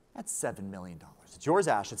 That's $7 million. It's yours,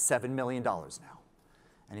 Ash, at $7 million now.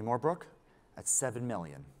 Any more, Brooke? At $7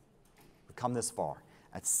 million. We've come this far.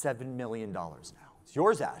 At $7 million now. It's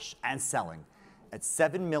yours, Ash, and selling at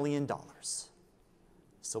 $7 million.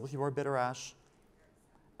 Still with your bidder, Ash,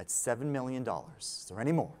 at $7 million. Is there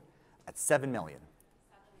any more? At $7 million.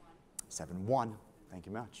 7-1. Thank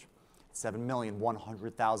you much.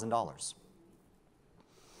 $7,100,000.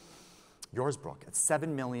 Yours, Brooke, at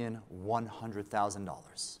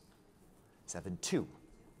 $7,100,000. 7-2.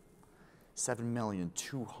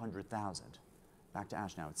 $7,200,000. Back to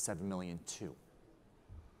Ash now at $7,200,000.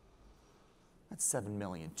 That's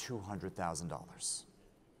 $7,200,000.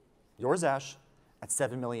 Yours, Ash, at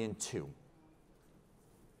 $7,200,000.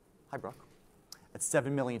 Hi, Brooke. At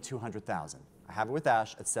 $7,200,000. I have it with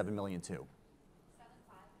Ash at $7,200,000.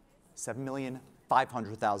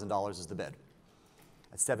 $7,500,000 is the bid.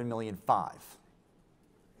 At $7,500,000.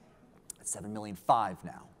 At $7,500,000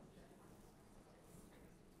 now.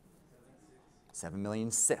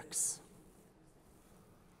 $7,600,000.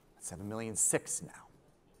 $7,600,000 now.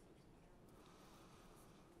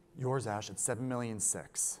 Yours, Ash, at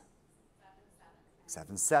 $7,600,000.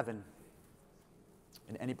 $7,700,000.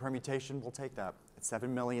 In any permutation, we'll take that. At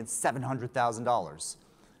 $7,700,000.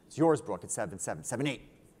 It's yours, Brooke, at $7,700,000.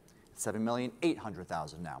 $7,800,000.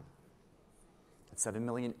 $7,800,000 now. At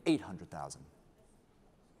 $7,800,000.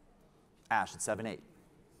 Ash at $7,800,000.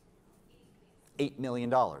 $8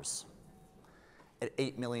 million. At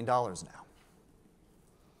 $8 million now.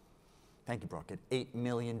 Thank you, Brooke. At $8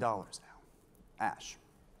 million now. Ash.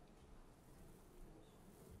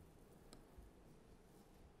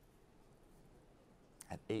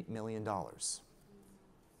 At $8 million.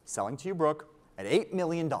 Selling to you, Brooke, at $8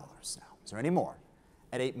 million now. Is there any more?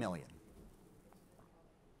 At $8 million.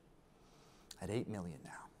 At $8 million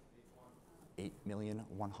now. $8,100,000.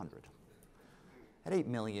 At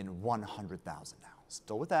 $8,100,000 now.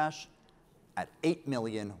 Still with Ash. At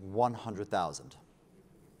 $8,100,000.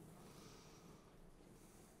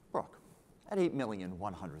 Brooke, at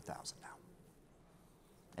 $8,100,000 now.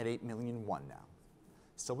 At $8,100,000 now.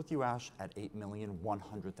 Still with you, Ash, at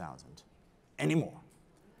 $8,100,000. Any more?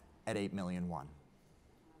 At $8,100,000.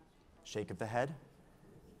 Shake of the head.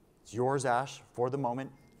 It's yours, Ash, for the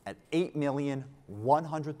moment, at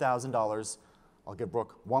 $8,100,000. I'll give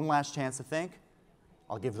Brooke one last chance to think.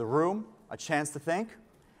 I'll give the room a chance to think.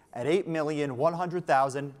 At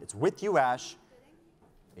 $8,100,000, it's with you, Ash.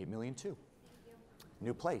 $8,200,000.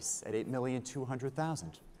 New place at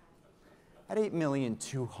 $8,200,000. At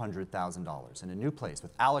 $8,200,000 in a new place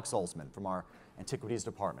with Alex Olsman from our Antiquities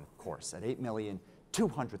Department, of course, at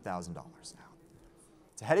 $8,200,000 now.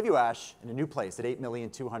 It's ahead of you, Ash, in a new place at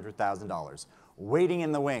 $8,200,000. Waiting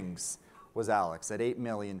in the wings was Alex at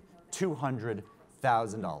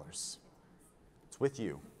 $8,200,000. It's with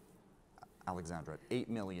you, Alexandra, at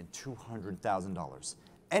 $8,200,000.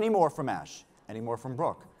 Any more from Ash? Any more from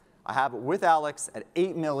Brooke? I have it with Alex at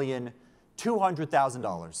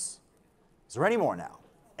 $8,200,000. Is there any more now?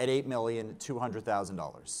 At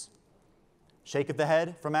 $8,200,000. Shake of the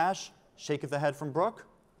head from Ash. Shake of the head from Brooke.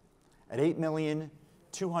 At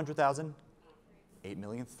 $8,200,000.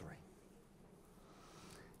 $8,300,000.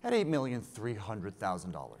 At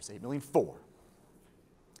 $8,300,000. $8,400,000.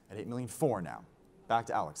 At $8,400,000 now. Back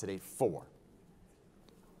to Alex at $8,400,000.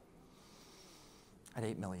 At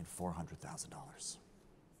 $8,400,000.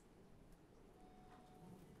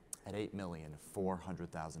 At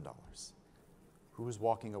 $8,400,000. Who is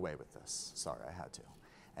walking away with this? Sorry, I had to.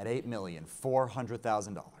 At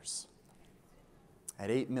 $8,400,000. At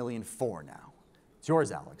 $8,400,000 now. It's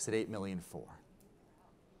yours, Alex, at $8,400,000.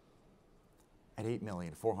 At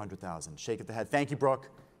 $8,400,000. Shake of the head. Thank you, Brooke.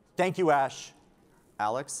 Thank you, Ash.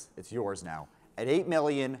 Alex, it's yours now. At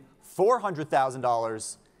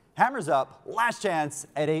 $8,400,000. Hammers up. Last chance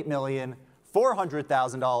at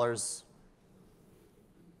 $8,400,000.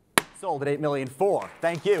 Sold at $8,400,000.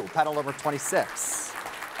 Thank you. Paddle over 26.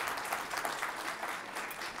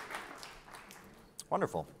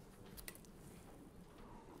 Wonderful.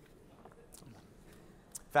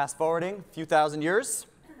 Fast forwarding a few thousand years.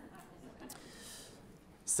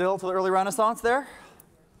 Still to the early Renaissance there.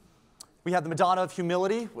 We have the Madonna of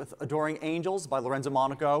Humility with Adoring Angels by Lorenzo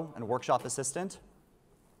Monaco and a workshop assistant,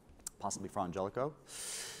 possibly Fra Angelico.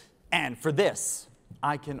 And for this,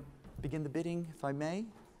 I can begin the bidding, if I may.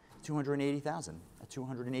 $280,000. At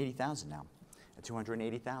 $280,000 now. At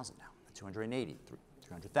 $280,000 now. At $280,000.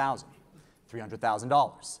 $300,000.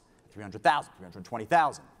 $300,000. $300,000.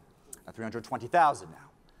 $320,000. At $320,000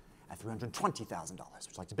 now. At $320,000. Would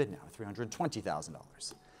you like to bid now? At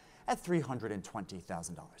 $320,000. At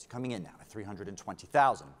 $320,000. Coming in now at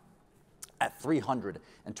 $320,000. At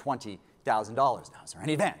 $320,000 now. Is there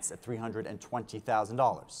any advance? At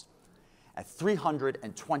 $320,000. At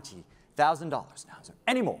 $320,000 now. Is there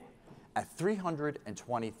any more? At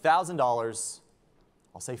 $320,000.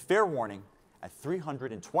 I'll say fair warning. At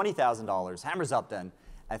 $320,000. Hammers up then.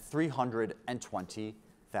 At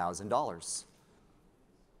 $320,000.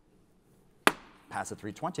 Pass at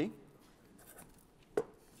 $320,000.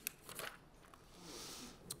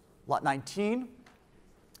 Lot 19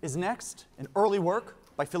 is next, an early work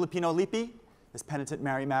by Filippino Lippi, this penitent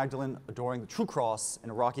Mary Magdalene adoring the true cross in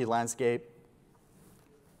a rocky landscape.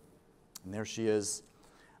 And there she is.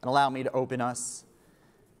 And allow me to open us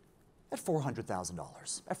at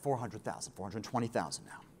 $400,000, at $400,000, $420,000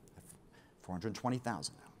 now, at $420,000 now,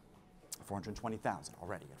 at $420,000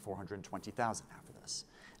 already, at $420,000 now for this,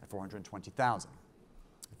 at $420,000,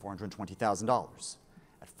 at $420,000,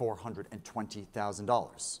 at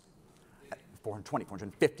 $420,000, at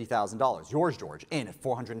 $450,000. Yours, George, in at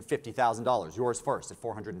 $450,000. Yours first at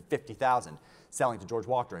 $450,000. Selling to George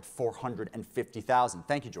Walker at $450,000.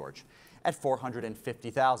 Thank you, George. At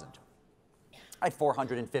 $450,000. At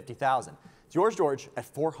 $450,000. It's yours, George, at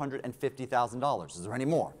 $450,000. Is there any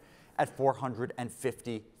more? At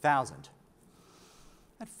 $450,000.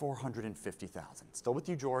 At $450,000. Still with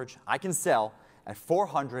you, George. I can sell at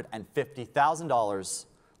 $450,000. Unless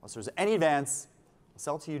there's any advance, I'll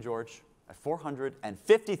sell to you, George, at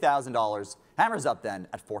 $450,000. Hammers up then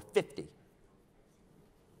at $450,000.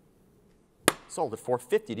 Sold at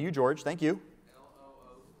 $450,000 to you, George. Thank you.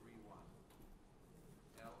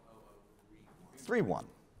 3-1.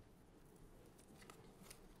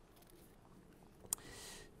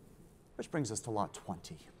 Which brings us to lot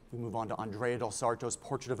 20. We move on to Andrea del Sarto's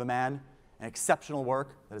Portrait of a Man, an exceptional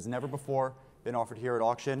work that has never before been offered here at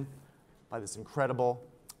auction by this incredible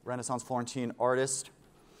Renaissance Florentine artist.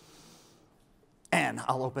 And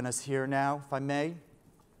I'll open us here now, if I may,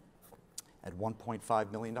 at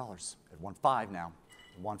 $1.5 million. At 1.5 now.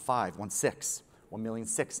 1.5, 1.6,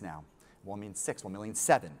 1,000,006 now. 1,000,006,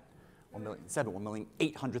 1,000,007.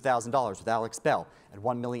 $1,800,000 with Alex Bell at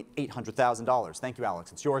 $1,800,000. Thank you,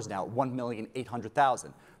 Alex. It's yours now at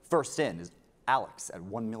 $1,800,000. First in is Alex at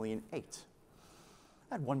 $1,008,000.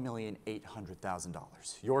 At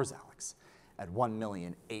 $1,800,000. Yours, Alex, at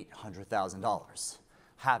 $1,800,000.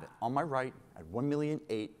 Have it on my right at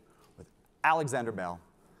 $1,008,000 with Alexander Bell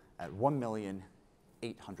at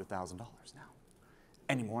 $1,800,000 now.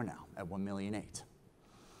 Any more now at $1,008,000.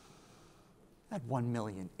 At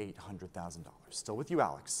 $1,800,000. Still with you,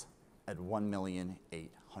 Alex, at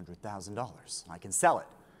 $1,800,000. I can sell it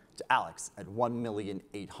to Alex at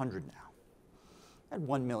 $1,800,000 now. At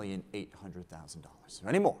 $1,800,000.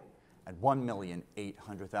 Any more? At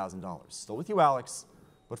 $1,800,000. Still with you, Alex,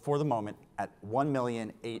 but for the moment at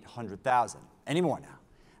 $1,800,000. Any more now?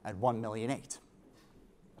 At $1,008,000.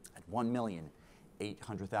 At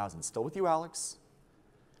 $1,800,000. Still with you, Alex,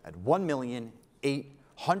 at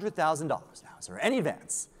 $1,800,000 now. Is there any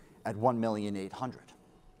advance at $1,800,000?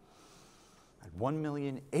 At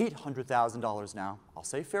 $1,800,000 now, I'll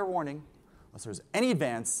say fair warning, unless there's any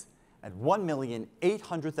advance at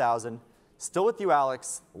 $1,800,000. Still with you,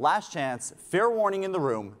 Alex. Last chance, fair warning in the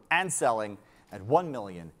room, and selling at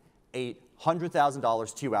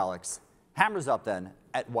 $1,800,000 to you, Alex. Hammers up then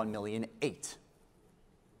at $1,008,000.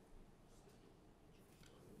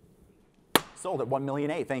 Sold at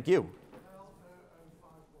 $1,008,000. Thank you.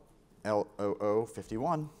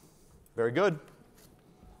 LOO51. Very good.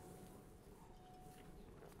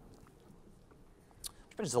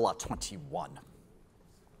 Which brings us to lot 21.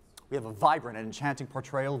 We have a vibrant and enchanting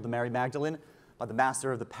portrayal of the Mary Magdalene by the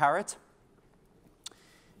master of the parrot.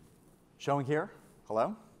 Showing here.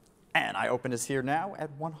 Hello. And I open this here now at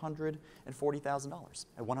 $140,000. At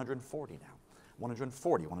 $140,000 now.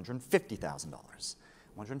 $140,000, $150,000.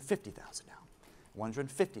 $150,000 now.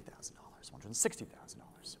 $150,000.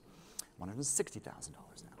 $160,000.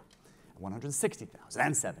 $160,000 now. $160,000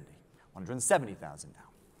 and 70. $170,000 now.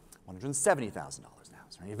 $170,000 now.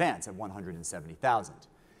 Is there any advance at $170,000?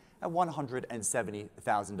 At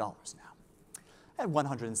 $170,000 now. At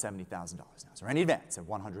 $170,000 now. Is there any advance at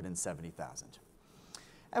 $170,000?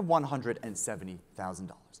 At $170,000 now. Would you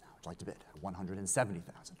like to bid? At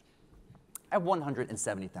 $170,000. At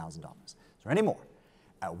 $170,000. Is there any more?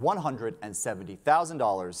 At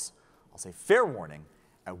 $170,000. I'll say fair warning.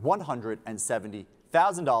 At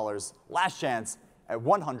 $170,000. Last chance at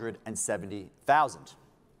 $170,000.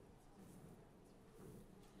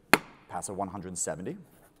 Pass at $170,000.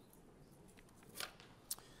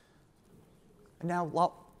 And now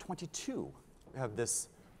lot 22. We have this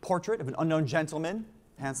portrait of an unknown gentleman,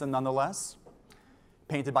 handsome nonetheless,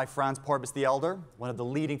 painted by Frans Porbius the Elder, one of the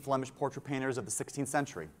leading Flemish portrait painters of the 16th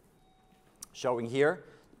century. Showing here,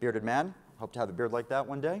 bearded man. Hope to have a beard like that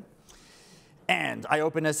one day. And I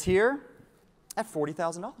open this here at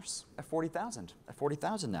 $40,000. At $40,000. At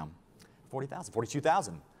 $40,000 now. $40,000.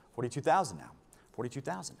 $42,000. $42,000 now.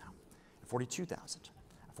 $42,000 now. At $42,000.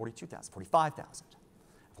 At $42,000. $45,000. At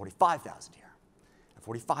 $45,000 here. At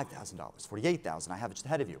 $45,000. $48,000. I have it just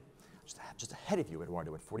ahead of you. Just ahead of you,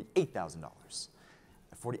 Eduardo, at $48,000.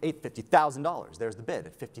 At $50,000. There's the bid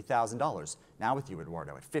at $50,000. Now with you,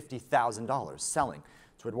 Eduardo, at $50,000. Selling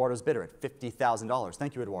to Eduardo's bidder at $50,000.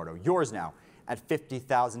 Thank you, Eduardo. Yours now at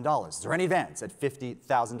 $50,000. Is there any advance at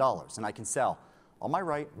 $50,000? And I can sell on my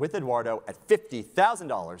right with Eduardo at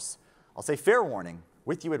 $50,000. I'll say fair warning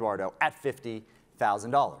with you, Eduardo, at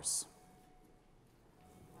 $50,000.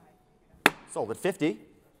 Sold at 50.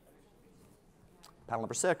 Panel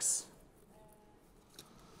number 6.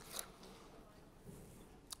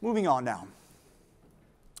 Moving on now.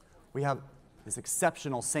 We have this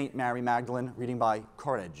exceptional Saint Mary Magdalene reading by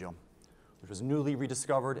Correggio, which was newly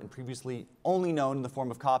rediscovered and previously only known in the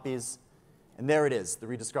form of copies. And there it is, the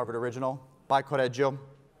rediscovered original by Correggio.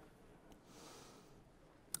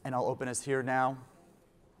 And I'll open us here now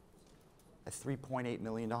at $3.8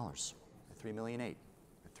 million, at $3.8 million, at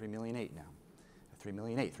 $3.8 million now, at $3.8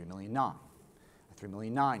 million, $3.9 million, at $3.9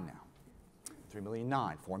 million now, $3.9 million,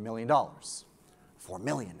 $4 million, $4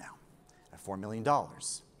 million now, at $4 million, at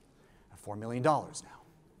 $4 million now,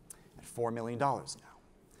 at $4 million now,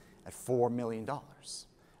 at $4 million,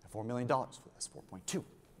 at $4 million for this, 4.2,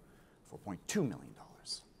 $4.2 million,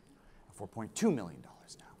 at $4.2 million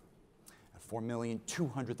now, at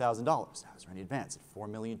 $4,200,000 now. Is there any advance? At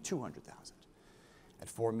 $4,200,000, at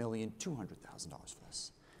 $4,200,000 for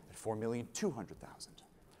this, at $4,200,000,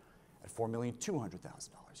 at $4,200,000.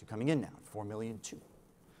 You're coming in now at $4,200,000,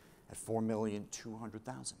 at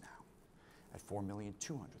 $4,200,000 now, at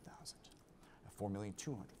 $4,200,000, at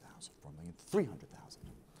 $4,200,000,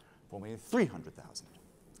 $4,300,000, $4,300,000,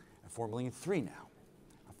 at $4,300,000 now,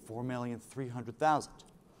 at $4,300,000,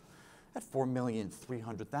 at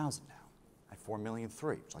 $4,300,000 now, at $4,300,000.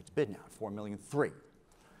 Would you like to bid now? At $4,300,000,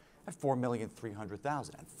 at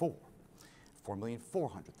 $4,300,000, and 4,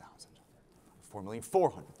 $4,400,000,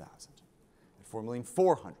 $4,400,000, at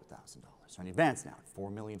 $4,400,000. So any advance now at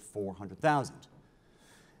 $4,400,000,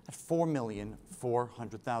 at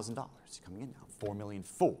 $4,400,000. Coming in now,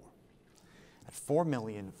 $4,400,000, at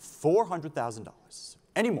 $4,400,000.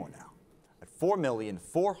 Any more now? At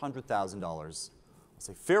 $4,400,000. I'll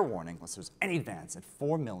say fair warning, unless there's any advance, at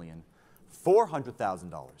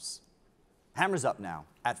 $4,400,000. Hammers up now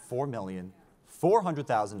at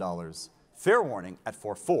 $4,400,000. Fair warning at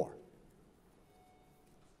 4.4.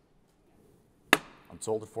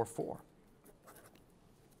 Unsold at 4.4.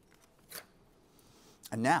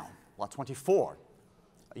 And now, lot 24,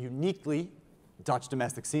 a uniquely Dutch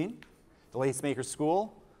domestic scene, the Lace Maker's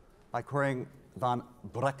School by Peter van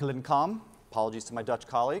Mol. Apologies to my Dutch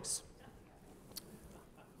colleagues.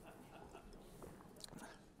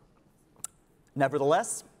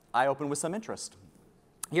 Nevertheless, I open with some interest.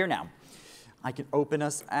 Here now, I can open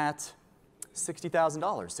us at $60,000,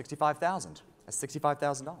 $65,000, at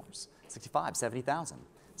 $65,000, $65,000, $70,000,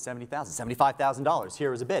 $70,000, $75,000.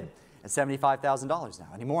 Here is a bid at $75,000 now.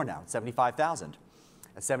 Any more now? At $75,000,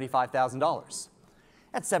 at $75,000,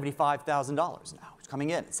 at $75,000 now. It's coming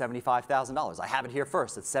in at $75,000. I have it here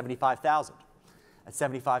first at $75,000, at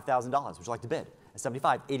 $75,000. Would you like to bid? At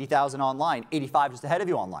 $75,000, $80,000 online, $85,000 just ahead of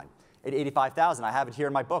you online. At $85,000, I have it here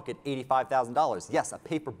in my book at $85,000. Yes, a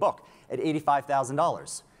paper book at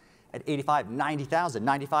 $85,000. At $85,000, $90,000,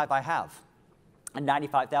 $95,000 I have. At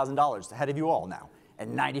 $95,000 ahead of you all now. At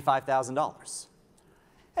 $95,000.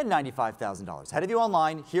 At $95,000. Ahead of you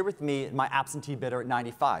online, here with me, my absentee bidder at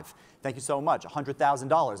 $95,000. Thank you so much.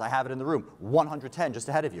 $100,000, I have it in the room. $110,000 just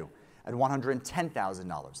ahead of you. At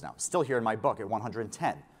 $110,000 now. Still here in my book at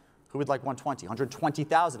 $110,000. Who would like $120,000?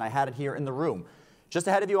 $120,000, I had it here in the room. Just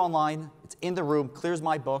ahead of you online, it's in the room, clears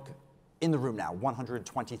my book, in the room now,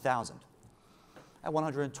 $120,000. At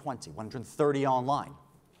 $120,000, $130,000 online.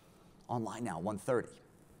 Online now, $130,000.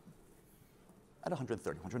 At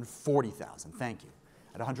 $130,000, $140,000, thank you.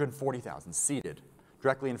 At $140,000, seated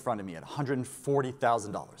directly in front of me at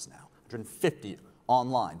 $140,000 now. $150,000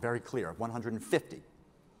 online, very clear, at $150,000.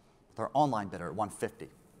 With our online bidder at $150,000.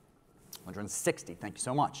 $160,000, thank you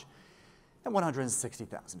so much. At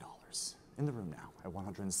 $160,000. In the room now at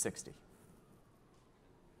 $160,000.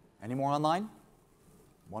 Any more online?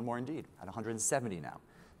 One more indeed, at $170,000 now.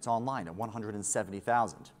 It's online at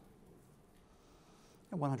 $170,000.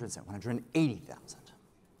 At $180,000.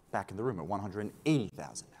 Back in the room at $180,000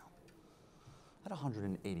 now. At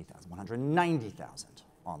 $180,000, $190,000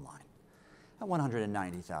 online. At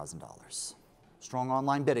 $190,000. Strong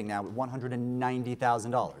online bidding now at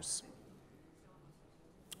 $190,000.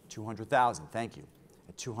 $200,000, thank you.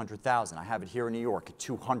 At $200,000, I have it here in New York at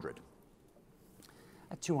 $200,000.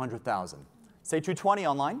 At $200,000. Say $220,000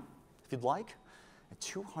 online, if you'd like. At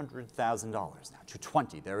 $200,000 now.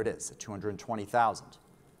 $220,000, there it is, at $220,000.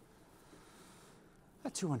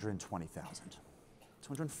 At $220,000.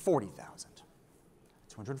 $240,000.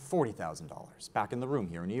 $240,000. Back in the room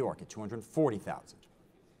here in New York at $240,000.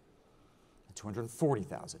 At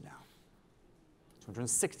 $240,000 now.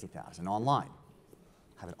 $260,000 online.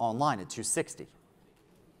 Have it online at $260,000.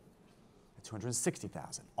 At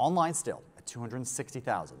 260,000. Online still at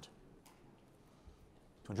 260,000.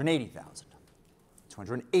 280,000.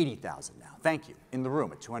 280,000 now. Thank you. In the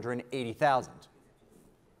room at 280,000.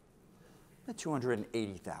 At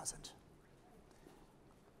 280,000.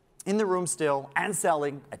 In the room still and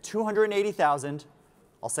selling at 280,000.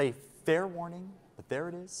 I'll say fair warning, but there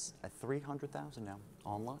it is at 300,000 now.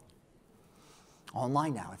 Online.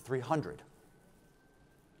 Online now at 300.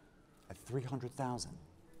 At 300,000.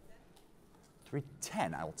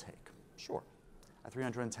 310 I will take. Sure. At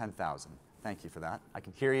 310,000. Thank you for that. I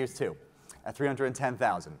can hear you too. At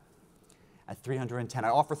 310,000. At 310. I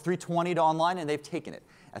offer 320 to online and they've taken it.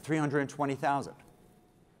 At 320,000.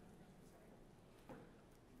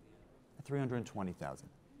 At 320,000.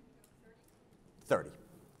 30.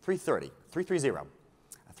 330. 330.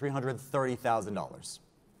 At $330,000.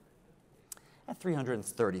 At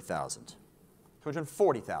 330,000.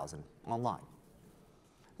 240,000 online.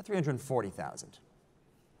 At 340,000.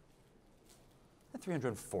 At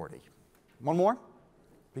 340. One more?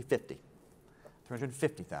 350.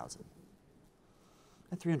 350,000.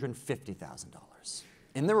 At $350,000.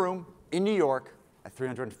 In the room, in New York, at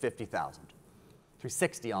 350,000.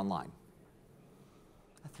 360 online.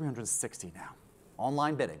 At 360 now.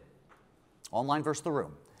 Online bidding. Online versus the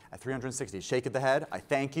room. At 360. Shake of the head. I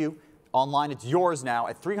thank you. Online, it's yours now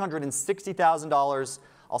at $360,000.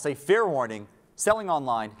 I'll say fair warning. Selling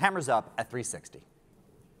online. Hammers up at 360.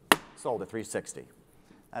 Sold at 360.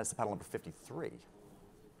 That is the paddle number 53.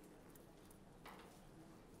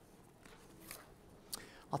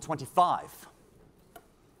 Lot 25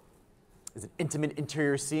 is an intimate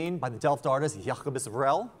interior scene by the Delft artist Jacobus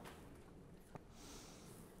Vrel.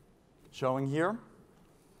 Showing here.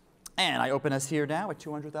 And I open us here now at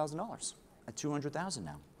 $200,000. At $200,000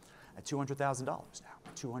 now. At $200,000 now.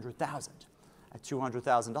 At $200,000. At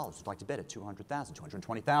 $200,000. Would like to bid at $200,000.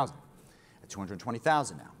 $220,000. At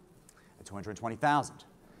 $220,000 now. At $220,000.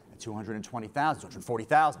 At $220,000.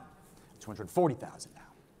 $240,000. At $240,000 now.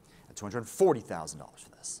 At $240,000 for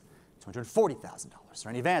this. $240,000. Is there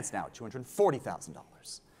any advance now at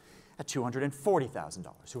 $240,000? At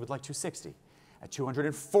 $240,000. Who would like 260? At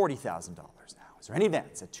 $240,000 now. Is there any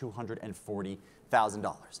advance at $240,000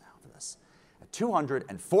 now for this? At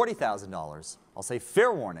 $240,000, I'll say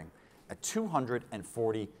fair warning, at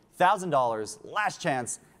 $240,000, last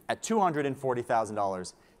chance at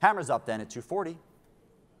 $240,000. Hammers up then at 240.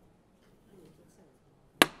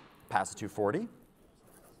 Pass at 240.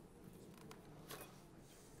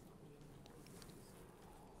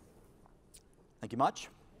 Thank you much.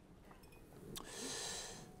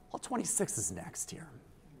 Lot 26 is next here.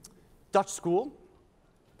 Dutch school,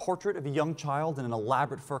 portrait of a young child in an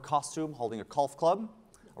elaborate fur costume holding a golf club.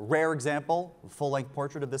 A rare example of a full-length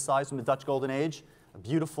portrait of this size from the Dutch Golden Age. A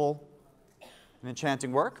beautiful and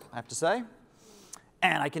enchanting work, I have to say.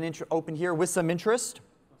 And I can open here with some interest.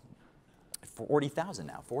 40,000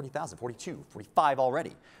 now, 40,000, 42, 45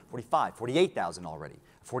 already, 45, 48,000 already,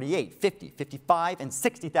 48, 50, 55, and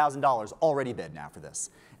 $60,000 already bid now for this.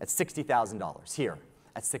 At $60,000 here,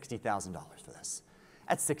 at $60,000 for this.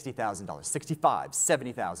 At $60,000, 65,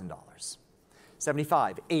 $70,000,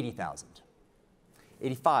 75, $80,000,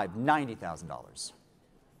 85, $90,000,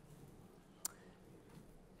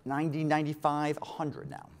 90, 95, 100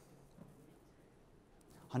 now,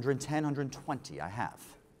 110, 120 I have,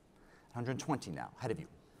 120 now, ahead of you,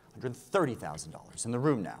 $130,000 in the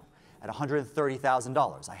room now, at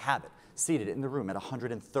 $130,000 I have it, seated in the room at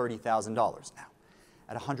 $130,000 now,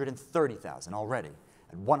 at $130,000 already.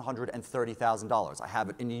 At $130,000. I have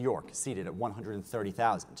it in New York, seated at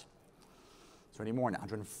 $130,000. Is there any more now?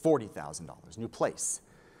 $140,000. New place.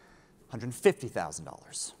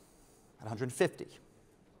 $150,000. At $150,000.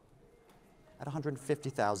 At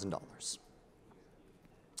 $150,000.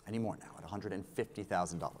 Any more now? At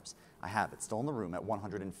 $150,000. I have it still in the room at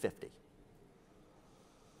 $150,000.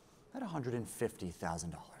 At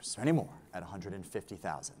 $150,000. Is there any more? At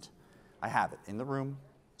 $150,000. I have it in the room,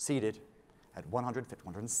 seated. At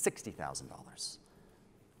 $160,000.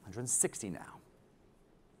 $160 now.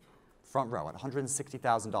 Front row at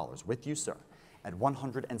 $160,000 with you, sir. At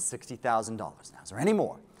 $160,000 now. Is there any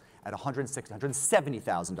more? At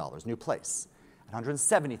 $170,000. New place. At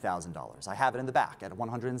 $170,000. I have it in the back at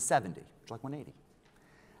 $170,000. Would you like $180,000?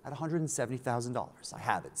 At $170,000. I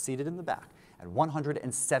have it seated in the back at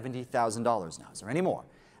 $170,000 now. Is there any more?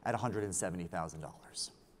 At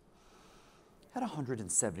 $170,000. At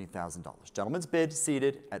 $170,000. Gentleman's bid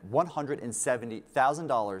seated at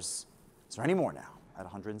 $170,000. Is there any more now? At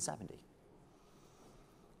 $170,000.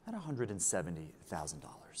 At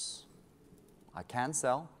 $170,000. I can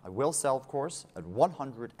sell, I will sell, of course, at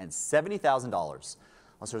 $170,000.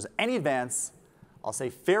 Unless there's any advance, I'll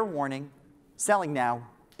say fair warning, selling now,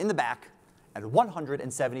 in the back, at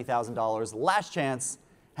 $170,000. Last chance,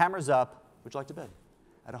 hammers up. Would you like to bid?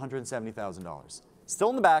 At $170,000.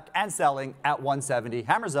 Still in the back and selling at $170.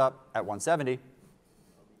 Hammers up at $170.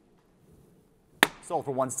 Sold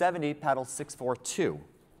for $170, paddle 642.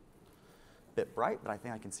 Bit bright, but I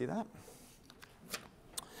think I can see that.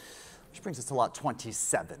 Which brings us to lot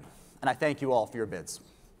 27. And I thank you all for your bids.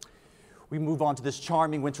 We move on to this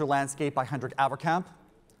charming winter landscape by Hendrik Averkamp,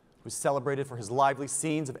 who's celebrated for his lively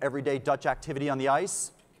scenes of everyday Dutch activity on the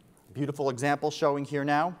ice. Beautiful example showing here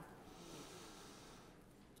now.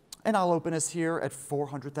 And I'll open us here at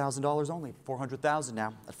 $400,000 only. $400,000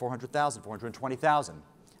 now, at $400,000, $420,000,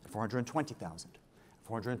 at $420,000,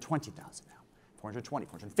 $420,000 now, $420,000,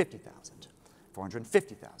 $450,000,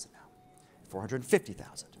 $450,000 now,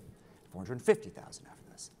 $450,000, $450,000 after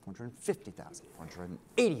this, $450,000,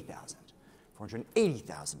 $480,000,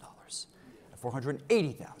 $480,000, at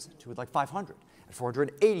 $480,000. Who would like $500,000? At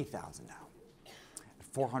 $480,000 now, at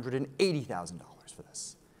 $480,000 for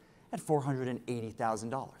this, at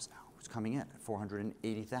 $480,000 now. Who's coming in at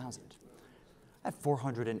 $480,000? At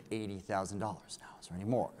 $480,000 now. Is there any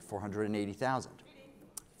more? At $480,000.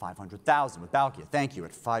 $500,000 with Balkia. Thank you.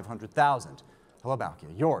 At $500,000. Hello,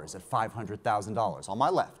 Balkia. Yours at $500,000. On my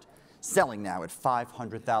left. Selling now at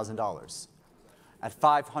 $500,000. At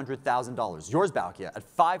 $500,000. Yours, Balkia. At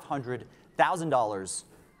 $500,000.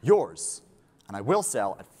 Yours. And I will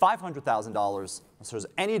sell at $500,000 unless there's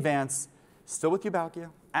any advance. Still with you, Balkia.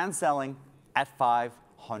 And selling at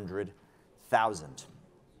 $500,000.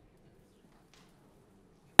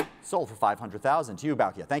 Sold for $500,000 to you,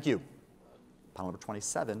 Balkia. Thank you. Pile number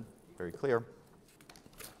 27, very clear.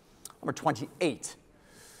 Number 28,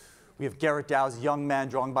 we have Gerrit Dow's Young Man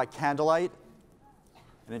Drawing by Candlelight.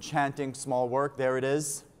 An enchanting small work, there it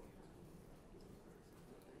is.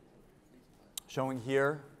 Showing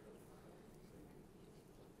here,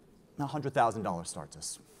 now $100,000 starts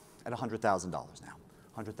us. At $100,000 now.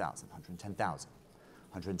 $100,000, $110,000,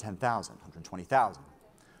 $110,000, $120,000,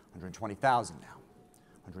 $120,000 now.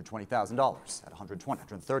 $120,000 at $120,000,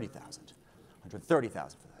 $130,000. $130,000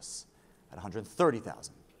 for this, at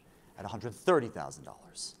 $130,000, at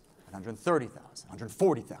 $130,000, at $130,000,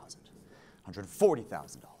 $140,000,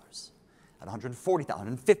 $140,000, at $140,000,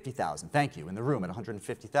 $150,000, thank you, in the room at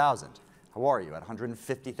 $150,000. How are you? At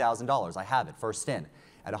 $150,000, I have it, first in,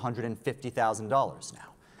 at $150,000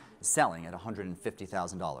 now. Selling at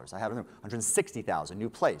 $150,000. I have it in the room, $160,000,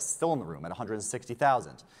 new place, still in the room at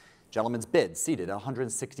 $160,000. Gentleman's bid, seated at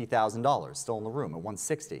 $160,000, still in the room at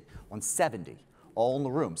 $160,000, $170,000, all in the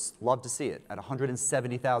rooms. Love to see it at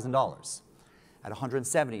 $170,000. At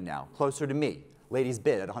 $170,000 now, closer to me. Ladies'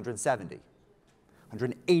 bid at $170,000,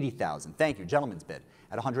 $180,000. Thank you. Gentleman's bid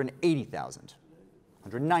at $180,000,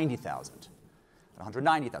 $190,000, at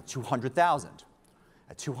 $190,000, $200,000.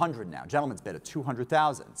 At $200,000 now. Gentleman's bid at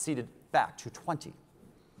 $200,000. Seated back, $220,000,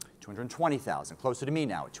 $220,000. Closer to me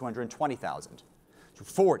now at $220,000,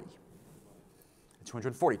 $240,000. At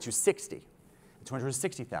 $240,000, $260,000, at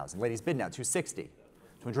 $260,000. Ladies bid now, $260,000,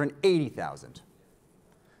 $280,000,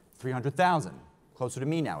 $300,000. Closer to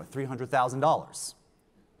me now at $300,000.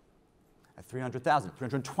 At $300,000,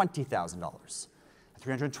 $320,000. At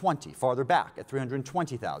 $320,000, farther back at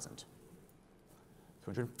 $320,000,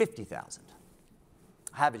 $250,000.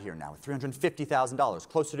 I have it here now at $350,000.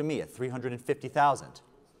 Closer to me at $350,000.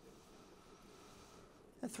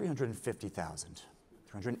 At $350,000.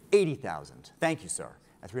 $380,000. Thank you, sir.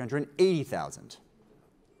 At $380,000.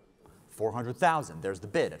 $400,000. There's the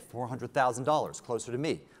bid at $400,000. Closer to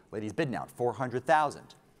me. Ladies bid now at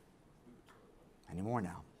 $400,000. Any more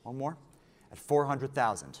now? One more. At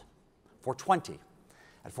 $400,000. $420,000.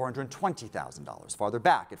 At $420,000. Farther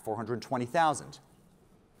back at $420,000.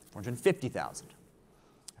 $450,000.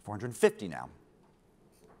 At $450,000 now.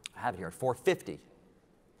 I have it here at $450,000.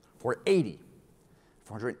 $480,000.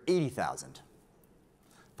 $480,000.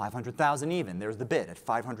 $500,000 even. There's the bid at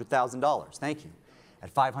 $500,000. Thank you.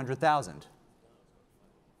 At $500,000.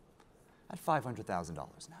 At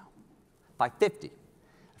 $500,000 now. $550,000.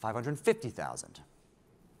 At $550,000.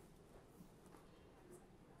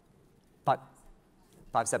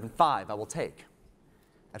 $575,000 I will take.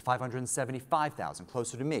 At $575,000,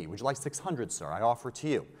 closer to me. Would you like $600,000, sir? I offer to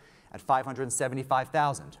you. At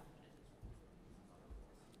 $575,000.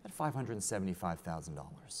 At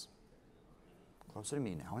 $575,000. Closer to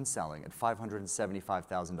me now and selling at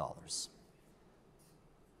 $575,000.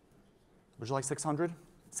 Would you like $600,000?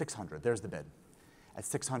 $600,000, there's the bid. At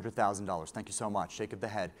 $600,000, thank you so much, shake of the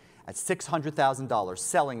head. At $600,000,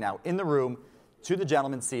 selling now in the room to the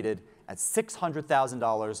gentleman seated at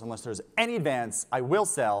 $600,000. Unless there's any advance, I will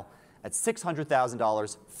sell at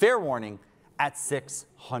 $600,000. Fair warning, at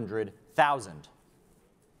 $600,000.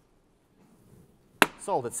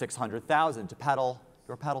 Sold at $600,000. To paddle,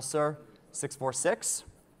 your paddle, sir, 646.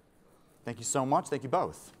 Thank you so much. Thank you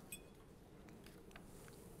both.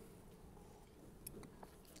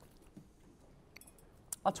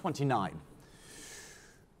 Lot 29.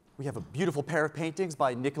 We have a beautiful pair of paintings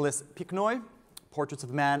by Nicolas Piquenoy, portraits of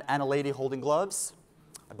a man and a lady holding gloves,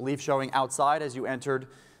 I believe showing outside as you entered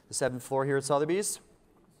the 7th floor here at Sotheby's.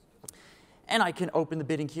 And I can open the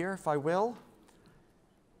bidding here, if I will,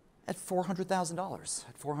 at $400,000,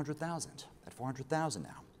 at $400,000, at $400,000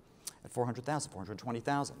 now, at $400,000,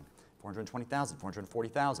 $420,000, $420,000,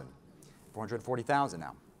 $440,000, $440,000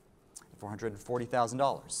 now, at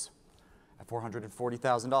 $440,000, at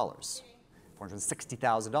 $440,000,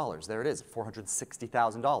 $460,000, there it is, at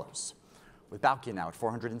 $460,000. With Balkia now at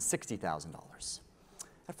 $460,000,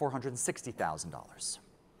 at $460,000,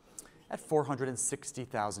 at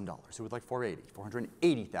 $460,000. Who would like $480,000?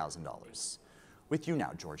 $480,000. With you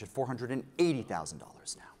now, George, at $480,000 now.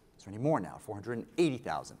 Is there any more now?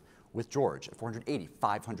 $480,000. With George at $480,000,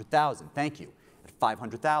 $500,000. Thank you. At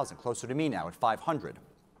 $500,000. Closer to me now at $500,000.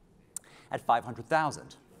 At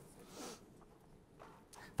 $500,000.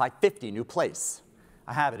 $550,000, new place.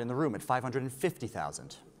 I have it in the room at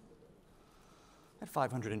 $550,000. At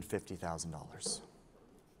 $550,000.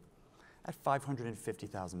 At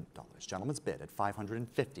 $550,000. Gentleman's bid at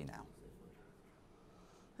 $550,000 now.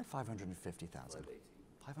 At $550,000.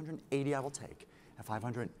 $580,000 I will take. At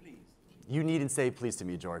 $500,000. You needn't say please to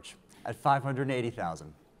me, George. At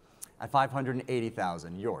 $580,000. At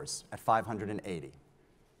 $580,000, yours. At $580,000.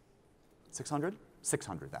 600?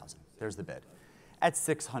 $600,000. There's the bid. At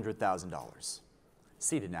 $600,000.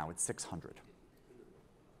 Seated now at $600,000.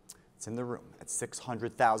 It's in the room at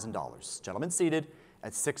 $600,000. Gentlemen seated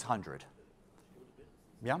at $600,000.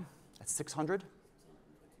 Yeah? At $600,000?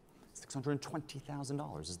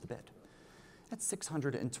 $620,000 is the bid. At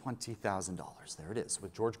 $620,000. There it is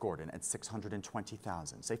with George Gordon at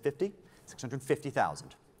 $620,000. Say 50?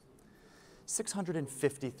 $650,000.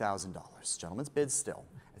 $650,000. Gentlemen's bid still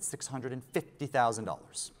at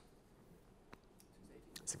 $650,000.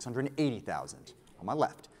 $680,000 on my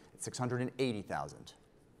left at $680,000.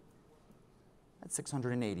 At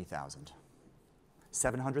 $680,000.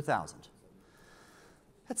 $700,000.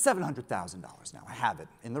 At $700,000 now. I have it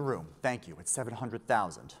in the room. Thank you. At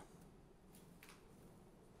 $700,000.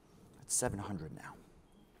 At $700,000 now.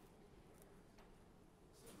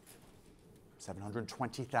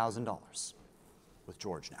 $720,000 with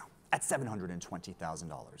George now. At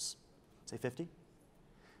 $720,000. Say 50?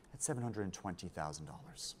 At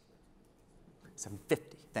 $720,000.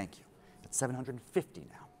 $750,000. Thank you. At $750,000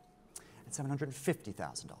 now. At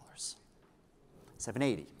 $750,000.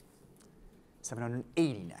 $780,000.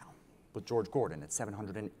 $780,000 now with George Gordon at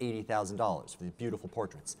 $780,000 for these beautiful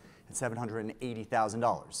portraits. At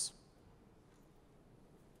 $780,000.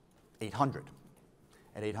 $800,000.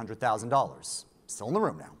 At $800,000. Still in the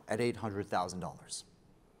room now. At $800,000.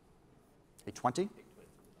 $820,000.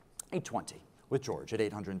 $820,000 with George at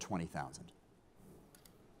 $820,000.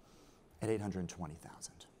 At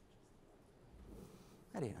 $820,000.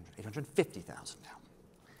 At $850,000 now.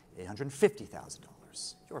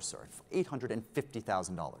 $850,000. Yours, sir, at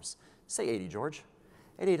 $850,000. Say 80, George.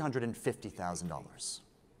 At $850,000.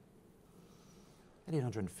 At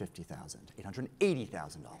 $850,000.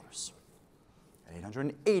 $880,000. At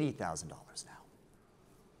 $880,000 now.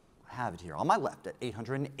 I have it here on my left at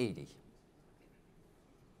 $880,000.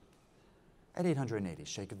 At $880,000.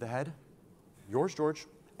 Shake of the head. Yours, George,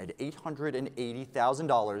 at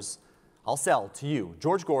 $880,000. I'll sell to you,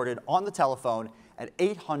 George Gordon, on the telephone at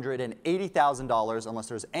 $880,000 unless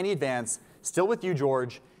there's any advance. Still with you,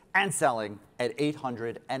 George, and selling at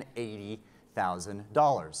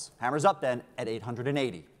 $880,000. Hammers up then at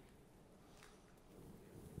 $880,000.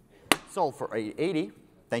 Sold for $880,000.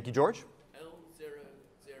 Thank you, George.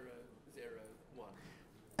 L0001.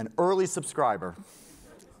 An early subscriber.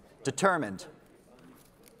 Determined.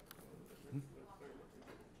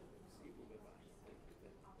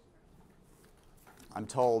 I'm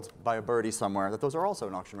told by a birdie somewhere that those are also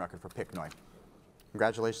an auction record for Piquenoy.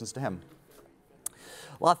 Congratulations to him.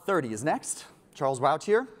 Lot 30 is next. Charles Wout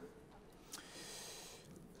here.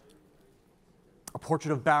 A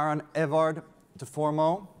portrait of Baron Evard de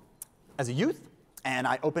Fourmont as a youth. And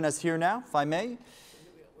I open us here now, if I may,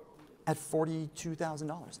 at $42,000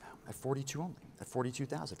 now. At 42 only. At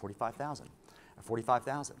 42,000, 45,000. At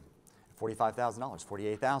 45,000. At $45,000,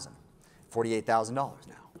 $48,000. $48,000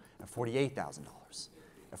 now. At $48,000.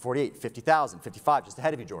 At 48, 50,000. 55, just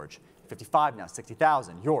ahead of you, George. 55 now,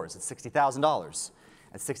 60,000. Yours at $60,000.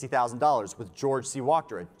 At $60,000 with George C.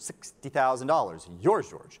 Wachter at $60,000. Yours,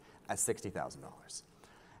 George, at $60,000.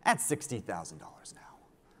 At $60,000 now.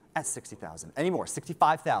 At $60,000. Any more?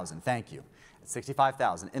 65,000. Thank you. At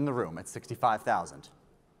 65,000 in the room. At 65,000.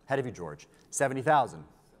 Ahead of you, George. 70,000.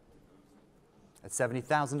 At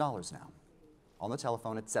 $70,000 now. On the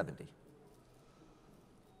telephone at 70.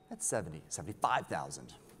 At 70.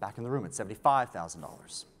 75,000. Back in the room at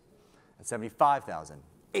 $75,000. At 75,000.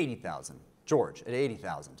 80,000. George at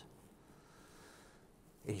 80,000.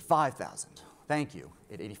 85,000. Thank you.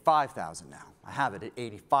 At 85,000 now. I have it at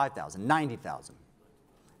 85,000. 90,000.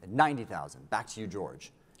 At 90,000. Back to you,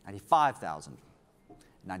 George. 95,000.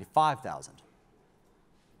 95,000.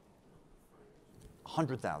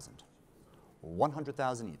 100,000.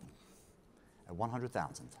 100,000 even. At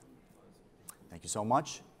 100,000. Thank you so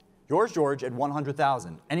much. Yours, George, at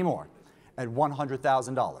 100,000. Any more? At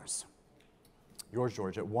 $100,000. Yours,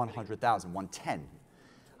 George, at 100,000. 110.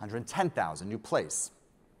 110,000. New place.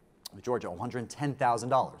 George, at $110,000.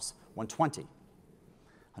 120.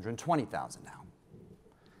 120,000 now.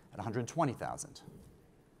 At 120,000.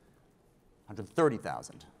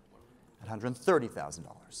 130,000. At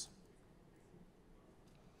 $130,000.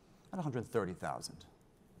 At 130,000.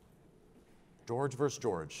 George versus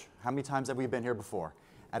George. How many times have we been here before?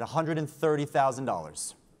 At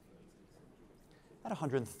 $130,000. At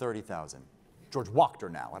 130,000. George Wachter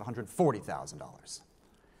now at $140,000. At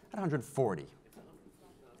 140.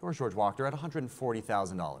 Yours, George Wachter, at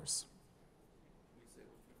 $140,000.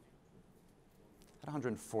 At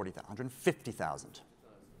 140,000. 150,000.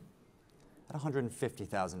 At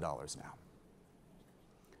 $150,000 now.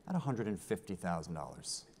 At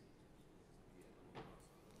 $150,000.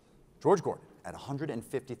 George Gordon at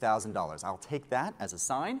 $150,000. I'll take that as a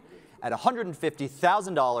sign. At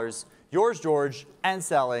 $150,000, yours, George, and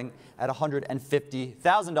selling at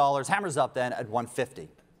 $150,000. Hammers up then at $150,000.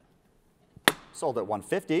 Sold at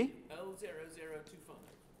 $150,000.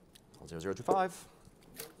 L0025. L0025.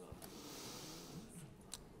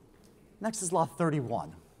 Next is Lot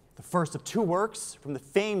 31, the first of two works from the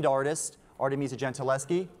famed artist Artemisia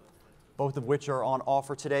Gentileschi, both of which are on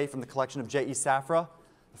offer today from the collection of J.E. Safra.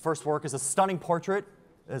 The first work is a stunning portrait.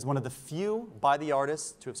 It is one of the few by the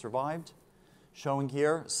artist to have survived. Showing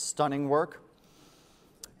here, stunning work.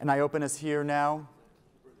 And I open us here now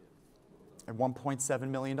at $1.7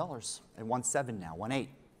 million. At 1.7 now, 1.8.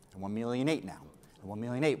 And 1,000,008 now. And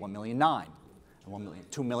 1,000,008, 1,000,009. And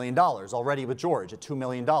 $2 million already with George at $2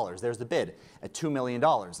 million. There's the bid at $2 million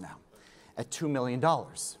now. At $2 million.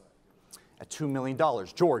 At $2 million.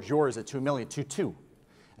 George, yours at $2 million. 2.2.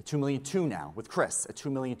 At $2,200,000 now with Chris at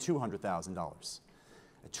 $2,200,000.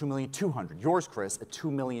 At $2,200,000. Yours, Chris, at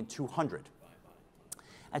 $2,200,000.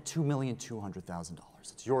 At $2,200,000.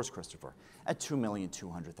 It's yours, Christopher, at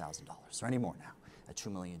 $2,200,000. Or any more now? At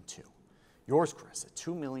 $2,200,000. Yours, Chris, at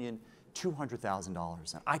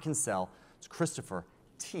 $2,200,000. And I can sell to Christopher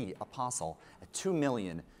T. Apostle at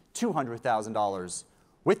 $2,200,000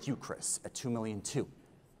 with you, Chris, at $2,200,000.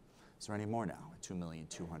 Is there any more now? At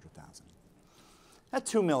 $2,200,000. At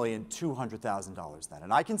 $2,200,000 then.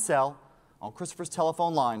 And I can sell on Christopher's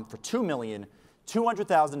telephone line for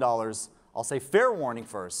 $2,200,000. I'll say fair warning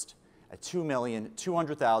first at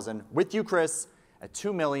 $2,200,000 with you, Chris, at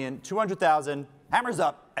 $2,200,000. Hammers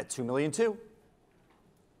up at $2,200,000.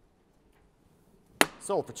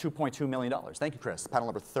 Sold for $2.2 million. Thank you, Chris. Panel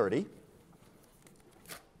number 30.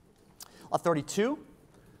 Lot 32.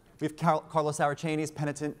 We have Carlos Araceni's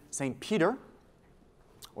Penitent St. Peter,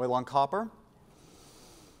 oil on copper.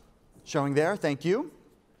 Showing there, thank you.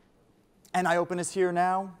 And I open us here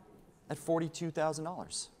now at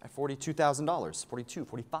 $42,000. At $42,000. 42,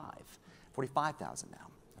 45. 45,000 now.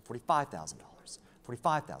 At $45,000.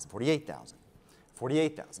 45,000. 48,000.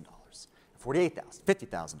 $48,000. 48,000.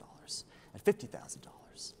 $50,000. At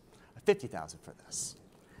 $50,000. At $50,000 for this.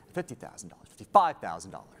 At $50,000.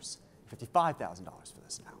 $55,000. $55,000 for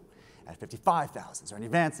this now. At $55,000. Is there any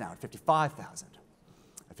advance now? At $55,000.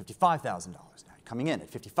 At $55,000 now. Coming in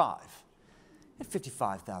at $55,000. At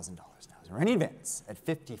 $55,000 now. Is there any advance? At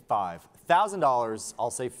 $55,000.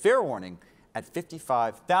 I'll say fair warning at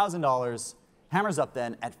 $55,000. Hammers up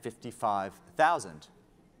then at $55,000.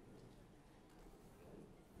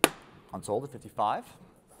 Unsold at $55,000.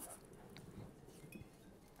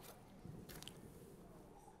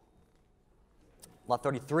 Lot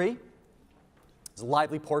 33 is a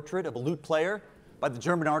lively portrait of a lute player by the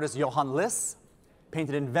German artist Johann Liss,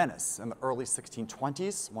 painted in Venice in the early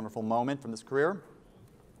 1620s. Wonderful moment from this career.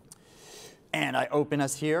 And I open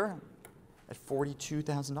us here at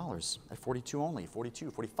 $42,000, at 42 only,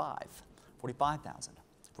 42, 45, 45,000,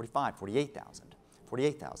 45, 48,000,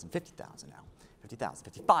 48,000, 50,000 now, 50,000,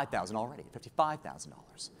 55,000 already, $55,000,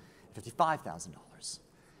 $55,000,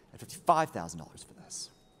 at $55,000 for this,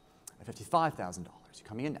 at $55,000, you're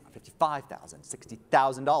coming in now, $55,000,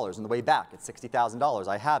 $60,000 on the way back, at $60,000,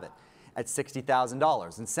 I have it, at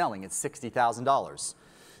 $60,000, and selling at $60,000.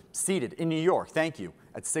 Seated in New York, thank you,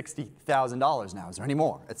 at $60,000 now. Is there any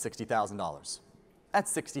more? At $60,000. At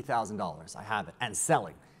 $60,000, I have it, and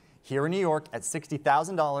selling. Here in New York at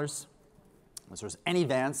 $60,000, unless there's any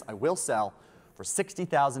advance, I will sell for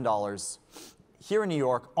 $60,000. Here in New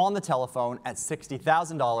York, on the telephone at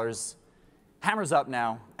 $60,000. Hammers up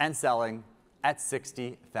now, and selling at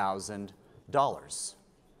 $60,000.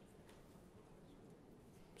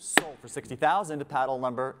 Sold for $60,000 to paddle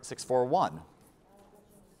number 641.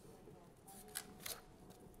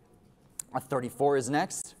 34 is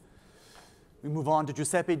next. We move on to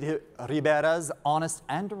Giuseppe di Ribera's honest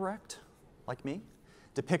and direct, like me,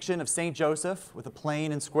 depiction of St. Joseph with a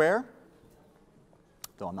plain and square,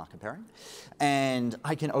 though I'm not comparing. And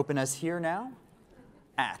I can open us here now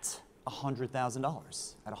at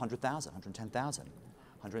 $100,000, at $100,000, $110,000,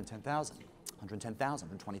 $110,000, $110,000,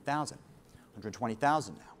 $120,000,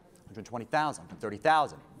 $120,000 now, $120,000,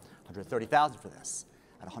 $130,000, $130,000 for this,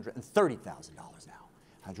 at $130,000 now.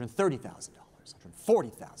 $130,000,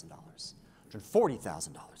 $140,000,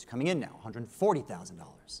 $140,000, coming in now,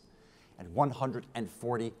 $140,000, and $140,000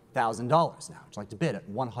 now. Would you like to bid at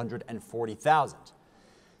 $140,000?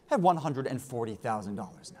 At $140,000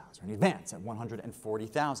 now. Is there any advance at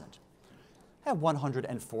 $140,000? At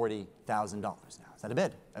 $140,000 now. Is that a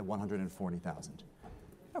bid? At $140,000.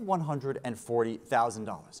 At $140,000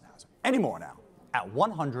 now. Is there any more now? At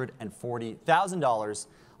 $140,000.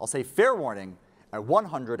 I'll say fair warning. At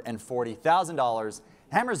 $140,000,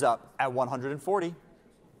 hammers up at $140.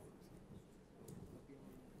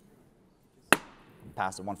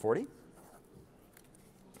 Pass at $140.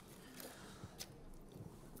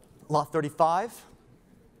 Lot 35.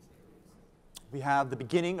 We have the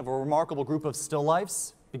beginning of a remarkable group of still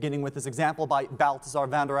lifes, beginning with this example by Balthasar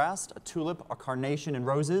van der Ast, a tulip, a carnation, and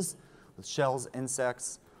roses with shells,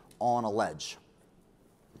 insects on a ledge.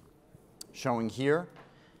 Showing here.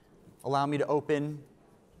 Allow me to open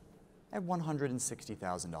at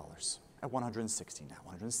 $160,000. At $160 now,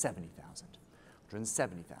 $170,000,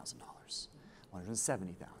 $170,000,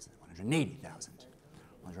 $170,000, $180,000,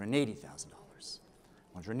 $180,000,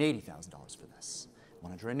 $180,000 for this,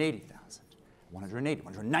 $180,000, $180,000,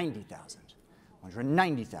 $190,000,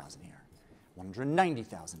 $190,000 here,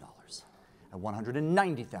 $190,000, at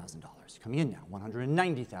 $190,000. Coming in now,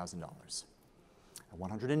 $190,000. At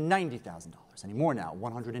 $190,000. Any more now?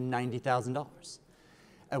 $190,000.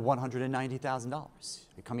 At $190,000.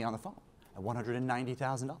 You're coming on the phone. At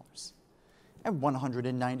 $190,000. At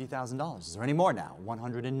 $190,000. Is there any more now?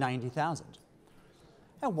 $190,000.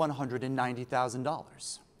 At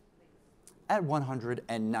 $190,000. At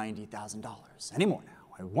 $190,000. Any more now?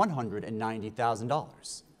 At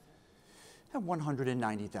 $190,000. At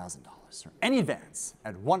 $190,000. Any advance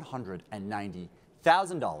at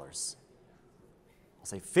 $190,000. I'll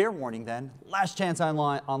say fair warning then. Last chance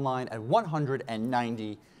online at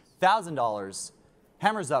 $190,000.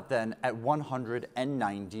 Hammers up then at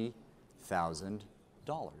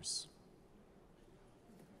 $190,000.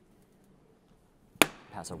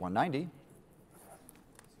 Pass at $190,000.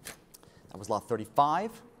 That was lot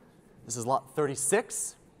 35. This is lot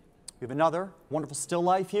 36. We have another wonderful still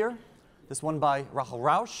life here. This one by Rachel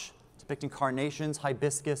Rausch, depicting carnations,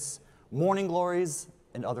 hibiscus, morning glories,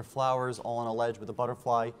 and other flowers all on a ledge with a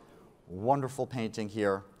butterfly. Wonderful painting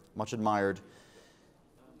here, much admired.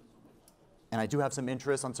 And I do have some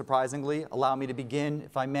interest, unsurprisingly. Allow me to begin,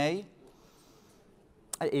 if I may,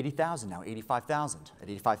 at $80,000 now, $85,000, at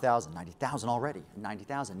 $85,000, $90,000 already,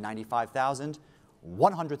 $90,000, $95,000,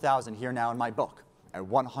 $100,000 here now in my book, at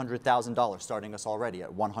 $100,000, starting us already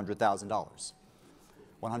at $100,000.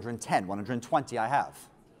 110, 120 I have.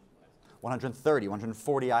 130,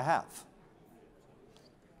 140 I have.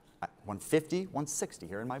 150, 160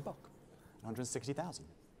 here in my book. 160,000.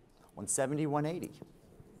 170, 180.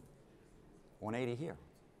 180 here.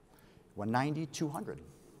 190, 200.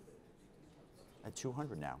 At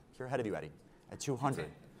 200 now. Here ahead of you, Eddie. At 200.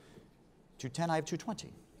 210, I have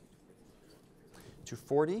 220.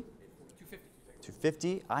 240.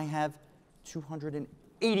 250, I have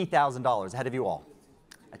 $280,000 ahead of you all.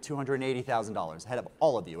 At $280,000, ahead of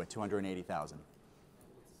all of you at $280,000.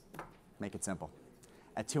 Make it simple.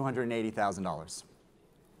 At $280,000.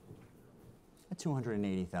 At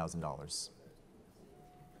 $280,000.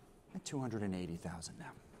 At $280,000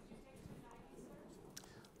 now.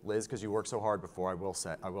 Liz, because you worked so hard before, I will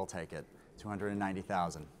take it.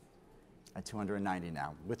 290,000. At 290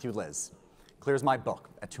 now. With you, Liz. Clears my book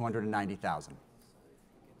at 290,000.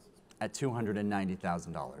 At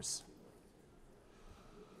 $290,000.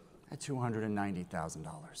 At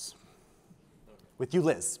 $290,000. With you,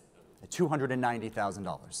 Liz, at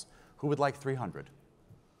 $290,000. Who would like 300?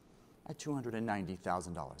 At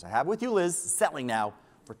 $290,000. I have with you, Liz, selling now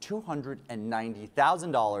for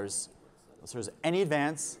 $290,000. Unless there's any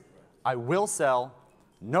advance, I will sell,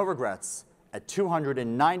 no regrets, at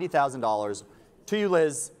 $290,000. To you,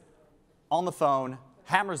 Liz, on the phone,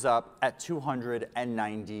 hammers up at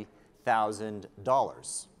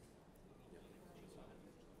 $290,000.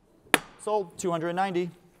 Sold,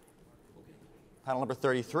 290. Panel number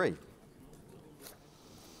 33.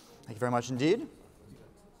 Thank you very much indeed.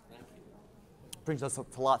 Brings us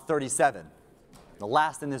up to lot 37. The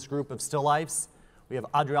last in this group of still lifes, we have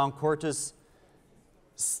Adriaen Coorte's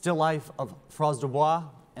still life of Fras de Bois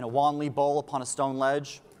in a Wanley bowl upon a stone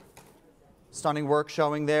ledge. Stunning work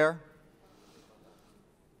showing there.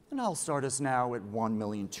 And I'll start us now at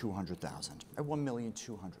 $1,200,000. At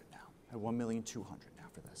 $1,200,000 now. At $1,200,000 now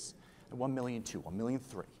for this. At $1,200,000,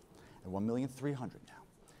 $1,300,000. At $1,300,000 now.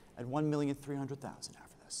 At $1,300,000 now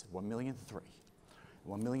for this. At $1,300,000.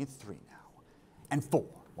 $1,300,000 now. And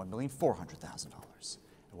 $4,400,000. At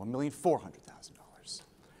 $1,400,000.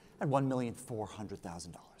 At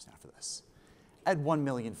 $1,400,000 now for this. At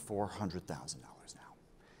 $1,400,000 now.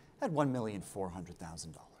 At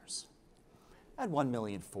 $1,400,000. At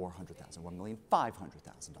 $1,400,000.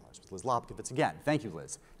 $1,500,000 with Liz Lobkowitz again. Thank you,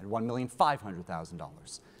 Liz. At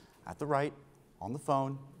 $1,500,000. At the right, on the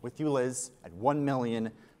phone, with you, Liz, at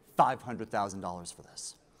 $1,500,000 for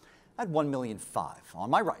this. At $1,500,000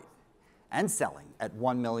 on my right, and selling at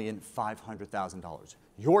 $1,500,000.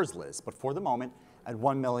 Yours, Liz, but for the moment, at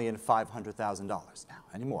 $1,500,000. Now,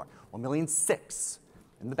 any more? $1,600,000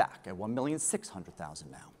 in the back at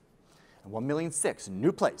 $1,600,000 now. And $1,600,000,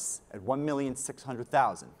 new place at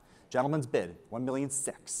 $1,600,000. Gentleman's bid,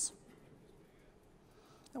 $1,600,000.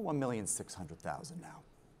 At $1,600,000 now.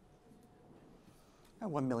 At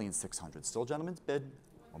 $1,600,000, still gentleman's bid,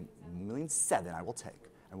 $1,700,000 I will take.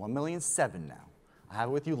 At $1,700,000 now. I have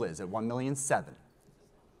it with you, Liz, at $1,700,000.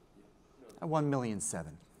 At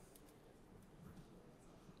 $1,700,000.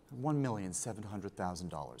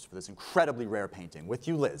 $1,700,000 for this incredibly rare painting. With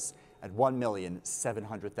you, Liz, at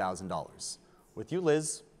 $1,700,000. With you,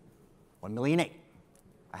 Liz, $1,800,000.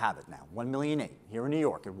 I have it now, $1,800,000 here in New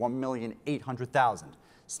York at $1,800,000.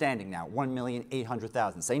 Standing now,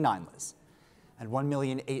 $1,800,000. Say 9, Liz. At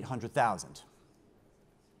 $1,800,000.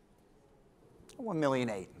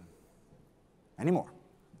 $1,800,000. Any more?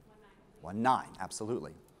 1,900,000,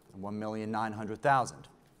 absolutely. And $1,900,000.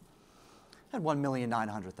 At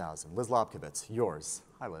 $1,900,000. Liz Lobkowitz, yours.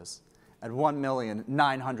 Hi, Liz. At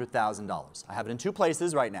 $1,900,000. I have it in 2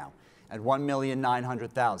 places right now. At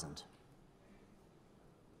 $1,900,000.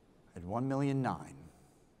 At $1,900,000.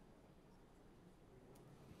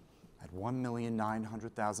 At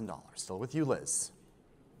 $1,900,000. Still with you, Liz.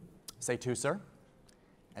 Say 2, sir.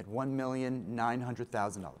 At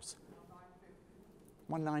 $1,900,000.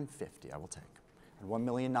 $1,950,000 I will take. At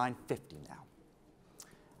 $1,950,000 now.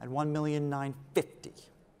 At $1,950,000.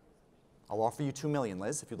 I'll offer you $2 million,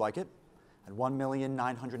 Liz, if you'd like it. At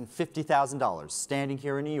 $1,950,000, standing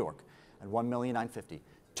here in New York. At $1,950,000.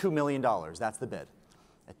 $2 million, that's the bid.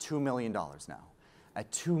 At $2 million now.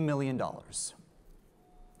 At $2 million.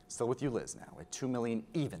 Still with you, Liz, now. At $2 million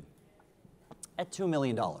even. At $2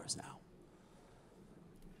 million now.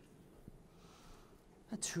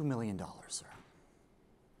 At $2 million, sir.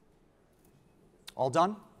 All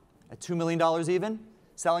done? At $2 million even?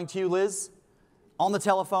 Selling to you, Liz, on the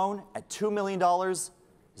telephone at $2 million. Is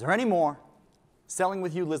there any more? Selling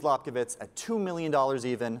with you, Liz Lobkowitz, at $2 million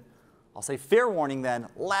even. I'll say fair warning then,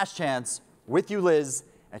 last chance, with you, Liz,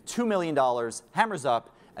 at $2 million. Hammers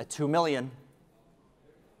up at $2 million.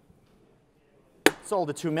 Sold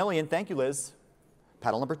at $2 million. Thank you, Liz.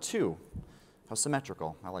 Paddle number 2. How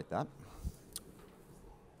symmetrical. I like that.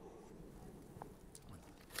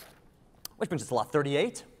 Which brings us to lot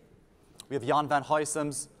 38. We have Jan van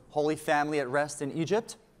Huysum's Holy Family at Rest in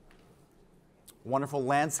Egypt. Wonderful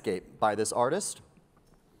landscape by this artist.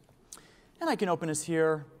 And I can open us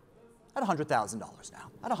here at $100,000 now.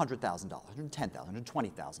 At $100,000, $110,000,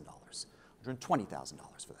 $120,000,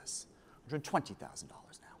 $120,000 for this. $120,000 now.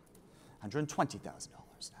 $120,000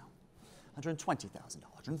 now. $120,000,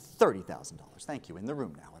 $130,000. Thank you. In the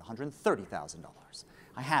room now at $130,000.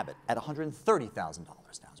 I have it at $130,000 now.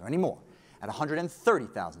 Is there any more? At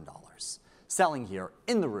 $130,000. Selling here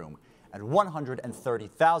in the room at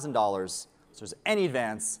 $130,000. So there's any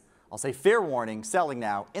advance, I'll say fair warning, selling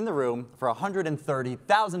now in the room for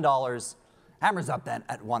 $130,000. Hammers up then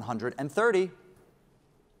at 130.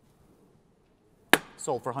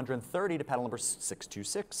 Sold for 130 to panel number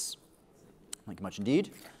 626. Thank you much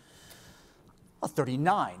indeed.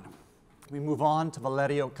 39. We move on to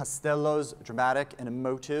Valerio Castello's dramatic and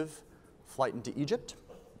emotive Flight into Egypt.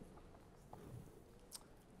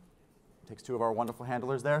 Takes two of our wonderful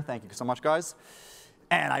handlers there. Thank you so much, guys.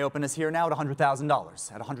 And I open this here now at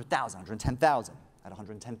 $100,000, at 100,000, 110,000, at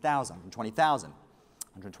 110,000, 120,000,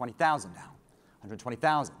 120,000 now,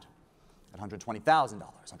 120,000, at $120,000,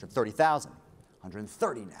 130,000,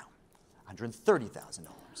 130 now,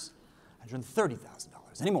 $130,000,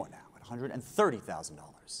 $130,000. Any more now, at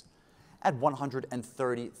 $130,000, at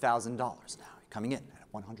 $130,000 now, coming in at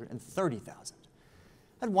 130,000,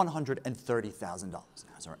 at $130,000 now.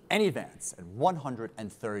 Is there any advance at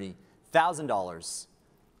 $130,000?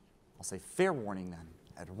 I'll say fair warning then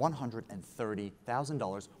at $130,000,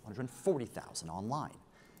 $140,000 online.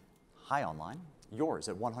 High online, yours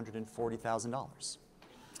at $140,000.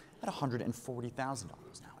 At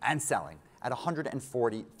 $140,000 now, and selling at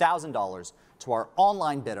 $140,000 to our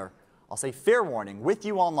online bidder. I'll say fair warning with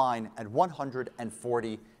you online at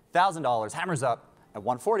 $140,000. Hammers up at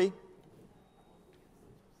 140.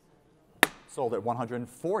 Sold at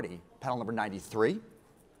 140. Panel number 93.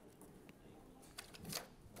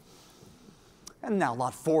 And now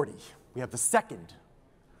lot 40. We have the second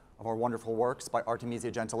of our wonderful works by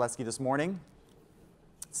Artemisia Gentileschi this morning.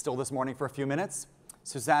 Still this morning for a few minutes.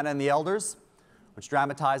 Susanna and the Elders, which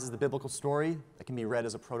dramatizes the biblical story that can be read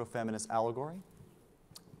as a proto-feminist allegory.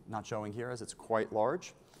 Not showing here as it's quite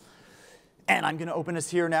large. And I'm going to open us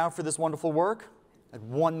here now for this wonderful work at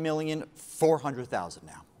 $1,400,000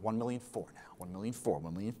 now. $1,000,004 now. $1,000,004,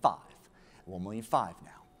 $1,000,005, $1,000,005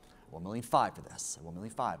 now. $1,000,005 for this.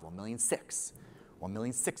 $1,000,005, $1,000,006,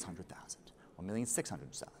 $1,600,000,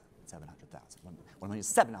 $1,600,000,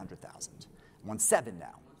 $1,700,000, $1,700,000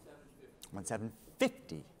 now.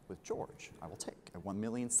 $1,750,000 with George, I will take at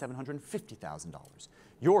 $1,750,000.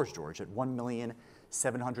 Yours, George, at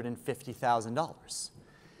 $1,750,000.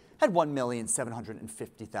 At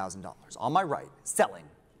 $1,750,000. On my right, selling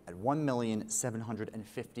at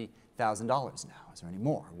 $1,750,000 now. Is there any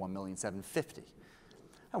more? $1,750,000.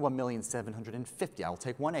 At $1,750,000, I will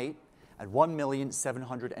take 1.8 at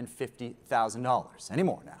 $1,750,000. Any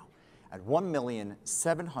more now? At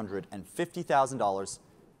 $1,750,000.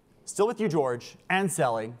 Still with you, George, and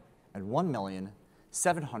selling at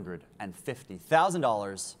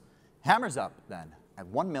 $1,750,000. Hammers up then at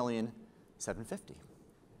 $1,750,000.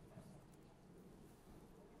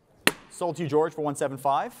 Sold to you, George, for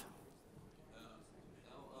 $175,000.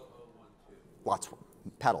 Lot 12,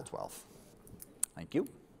 paddle 12. Thank you.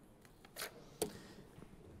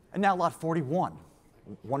 And now lot 41.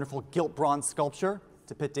 Wonderful gilt bronze sculpture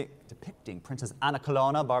depicting Princess Anna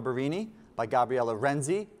Colonna Barberini by Gabriele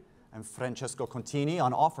Renzi and Francesco Contini,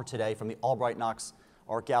 on offer today from the Albright Knox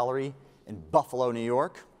Art Gallery in Buffalo, New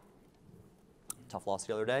York. Tough loss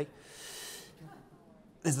the other day.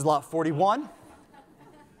 This is lot 41.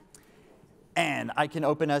 And I can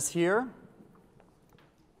open us here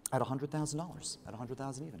at $100,000, at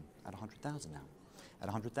 $100,000 even, at $100,000 now, at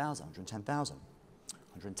 $100,000, $110,000,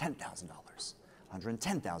 $110,000,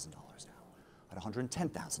 $110,000 now, at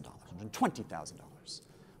 $110,000, $120,000,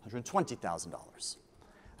 $120,000.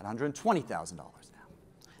 At $120,000 now,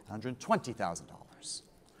 at $120,000,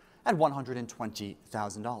 at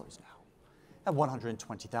 $120,000 now, at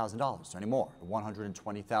 $120,000. Any more? At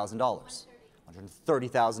 $120,000.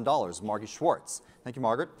 $130,000. Margie Schwartz. Thank you,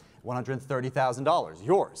 Margaret. $130,000.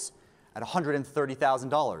 Yours at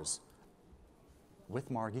 $130,000. With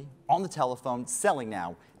Margie on the telephone, selling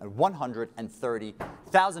now at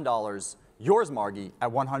 $130,000. Yours, Margie, at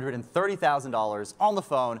 $130,000 on the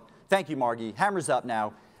phone. Thank you, Margie. Hammers up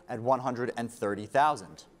now at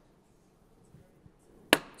 $130,000.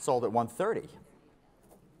 Sold at $130,000.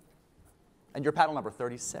 And your paddle number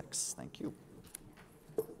 36. Thank you.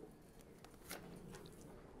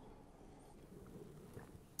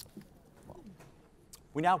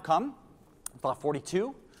 We now come to lot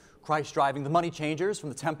 42, Christ driving the money changers from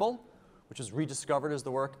the temple, which was rediscovered as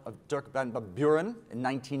the work of Dirk van Buren in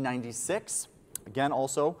 1996. Again,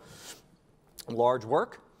 also a large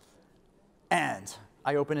work. And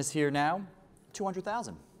I open us here now,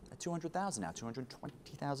 $200,000. At $200,000 now,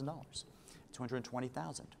 $220,000.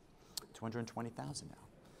 $220,000. $220,000 now.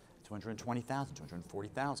 $220,000,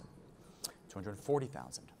 $240,000.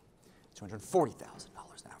 $240,000.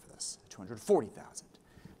 $240,000 now for this. $240,000.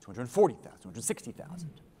 $240,000. $260,000.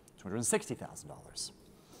 $260,000.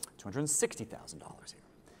 $260,000 here.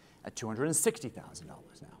 at $260,000 now.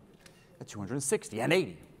 At $260,000 and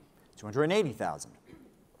 $80,000. $280,000.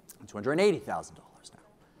 $280,000 now.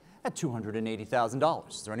 At $280,000.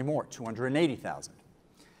 Is there any more? $280,000.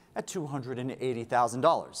 At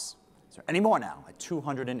 $280,000. Is there any more now? At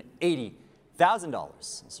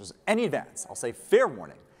 $280,000. If there's any advance, I'll say fair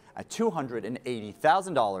warning. At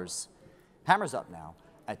 $280,000. Hammers up now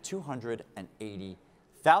at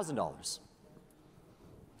 $280,000.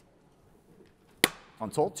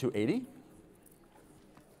 Unsold, $280,000.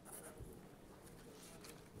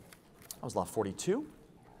 That was lot 42.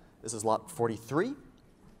 This is lot 43.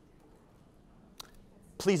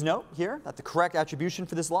 Please note here that the correct attribution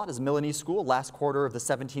for this lot is Milanese school, last quarter of the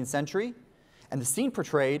 17th century. And the scene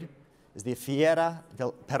portrayed is the Fiera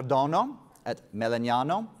del Perdono at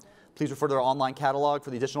Melegnano. Please refer to our online catalog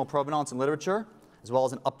for the additional provenance and literature, as well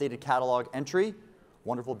as an updated catalog entry.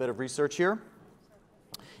 Wonderful bit of research here.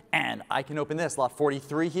 And I can open this, lot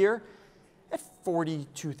 43 here, at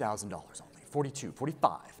 $42,000 only. 42,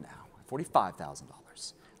 45 now. $45,000.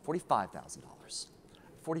 $45,000.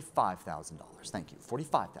 $45,000. Thank you.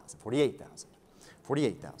 $45,000. $48,000.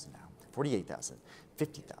 $48,000 now. $48,000.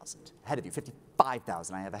 $50,000. Ahead of you.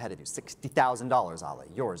 $55,000. I have ahead of you. $60,000, Ale.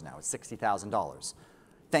 Yours now. It's $60,000.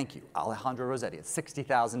 Thank you. Alejandro Rossetti at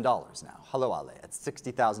 $60,000 now. Hello, Ale. At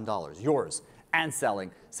 $60,000. Yours. And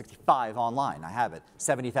selling. 65 online. I have it.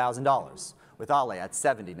 $70,000. With Ale at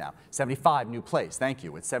 70 now. 75 new place. Thank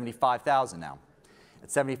you. It's 75,000 now. At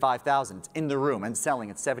 75,000, it's in the room and selling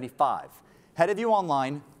at 75. Head of you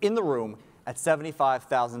online, in the room at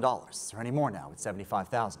 $75,000. Is there any more now at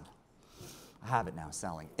 75,000? I have it now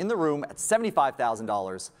selling. In the room at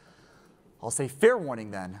 $75,000. I'll say fair warning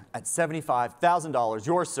then at $75,000.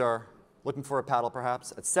 Yours, sir. Looking for a paddle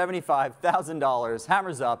perhaps? At $75,000.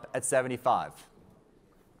 Hammers up at 75.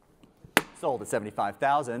 Sold at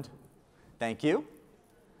 75,000. Thank you.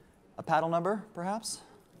 A paddle number perhaps?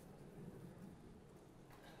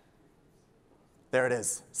 There it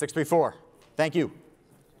is, 634. Thank you.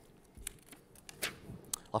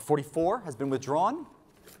 Lot 44 has been withdrawn,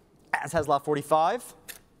 as has lot 45.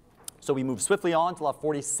 So we move swiftly on to lot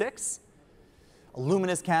 46, a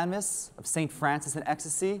luminous canvas of St. Francis in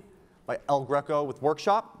Ecstasy by El Greco with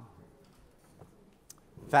Workshop.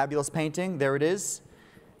 Fabulous painting, there it is.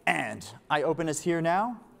 And I open this here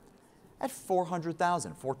now at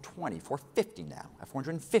 $400,000, $420,000, $450,000 now, at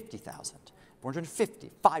 $450,000, $450,000,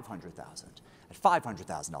 $500,000. At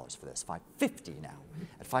 $500,000 for this, $550,000 now.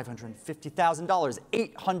 At $550,000,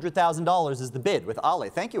 $800,000 is the bid with Ale.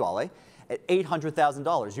 Thank you, Ale. At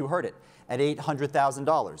 $800,000, you heard it. At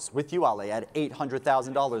 $800,000 with you, Ale. At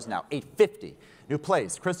 $800,000 now. $850,000. New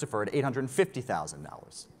place, Christopher at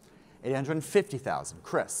 $850,000. $850,000.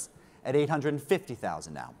 Chris at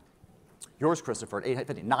 $850,000 now. Yours, Christopher, at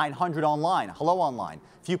 $850,000. $900,000 online. Hello, online.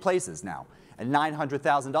 Few places now. At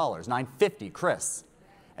 $900,000. $950,000. Chris.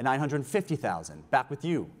 At $950,000. Back with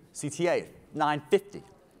you. CTA, $950,000.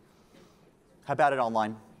 How about it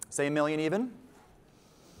online? Say $1 million even?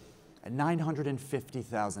 At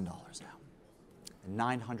 $950,000 now. At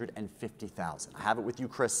 $950,000. I have it with you,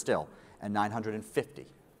 Chris, still. At $950,000.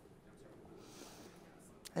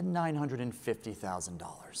 At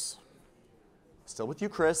 $950,000. Still with you,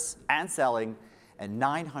 Chris, and selling at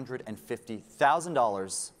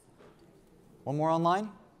 $950,000. One more online?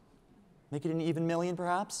 Make it an even million,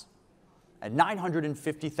 perhaps? At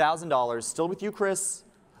 $950,000, still with you, Chris.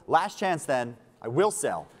 Last chance, then. I will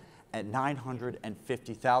sell at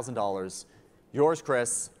 $950,000. Yours,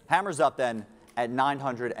 Chris. Hammers up, then, at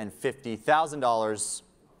 $950,000.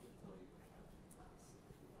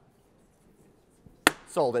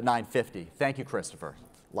 Sold at $950,000. Thank you, Christopher.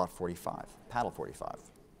 Lot 45. Paddle 45.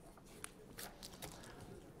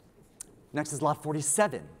 Next is lot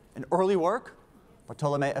 47, an early work.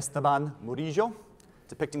 Bartolome Esteban Murillo,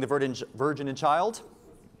 depicting the Virgin and Child.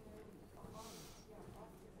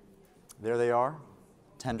 There they are,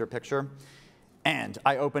 tender picture. And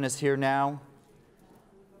I open us here now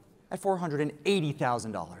at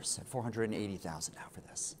 $480,000. At $480,000 now for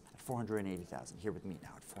this. At $480,000. Here with me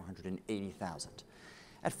now at $480,000.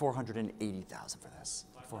 At $480,000 for this.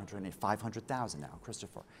 $500,000 now,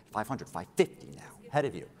 Christopher. $500,000, $550,000 now, ahead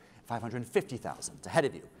of you. $550,000, ahead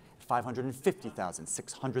of you. $550,000,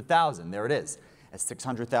 $600,000, there it is, at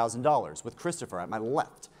 $600,000 with Christopher at my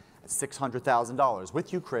left, at $600,000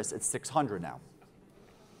 with you, Chris, at $600,000 now.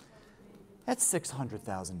 At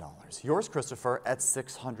 $600,000. Yours, Christopher, at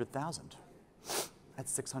 $600,000. At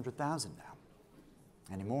 $600,000 now.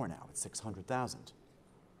 Any more now at $600,000.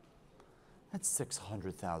 At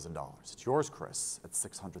 $600,000. It's yours, Chris, at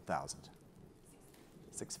 $600,000.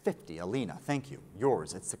 $650,000, Alina, thank you.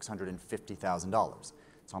 Yours at $650,000.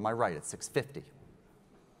 It's on my right at $650.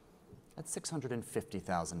 That's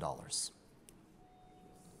 $650,000.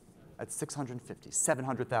 That's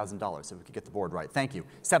 $700,000, if we could get the board right. Thank you.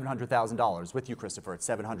 $700,000 with you, Christopher, at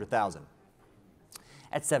 $700,000.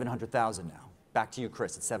 At $700,000 now. Back to you,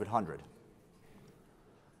 Chris, at $700,000.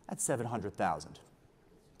 At $700,000.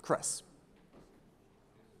 Chris.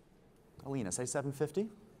 Alina, say $750,000.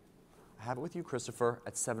 I have it with you, Christopher,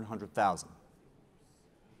 at $700,000.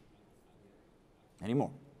 Any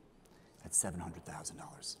more? At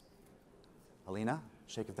 $700,000. Alina,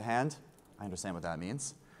 shake of the hand. I understand what that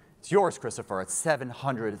means. It's yours, Christopher, at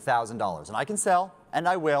 $700,000. And I can sell, and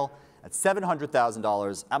I will, at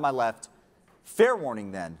 $700,000 at my left. Fair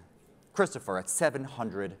warning then, Christopher at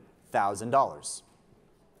 $700,000.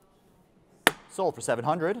 Sold for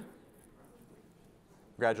 $700,000.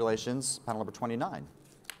 Congratulations, panel number 29.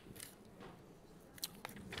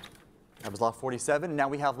 That was lot 47, and now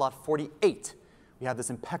we have lot 48. We have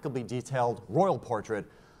this impeccably detailed royal portrait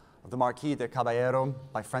of the Marquis de Caballero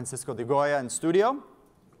by Francisco de Goya in studio.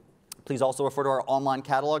 Please also refer to our online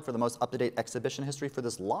catalog for the most up-to-date exhibition history for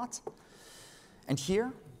this lot. And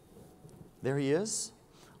here, there he is.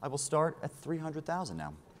 I will start at $300,000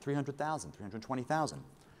 now. $300,000, $320,000,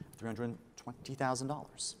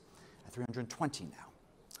 $320,000. At $320 now.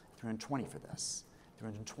 $320 for this.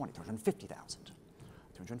 $320, $350,000.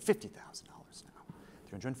 $350,000 now.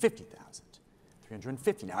 $350,000.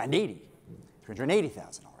 $350 now, and $80.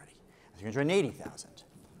 $380,000 already. $380,000.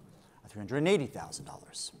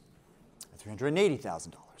 $380,000.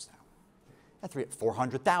 $380,000 now. At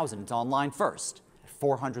 $400,000, it's online first. At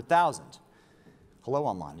 $400,000. Hello,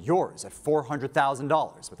 online. Yours at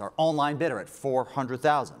 $400,000 with our online bidder at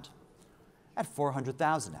 $400,000. At $400,000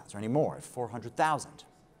 now. Is there any more? At $400,000.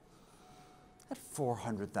 At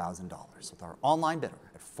 $400,000 with our online bidder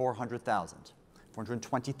at $400,000.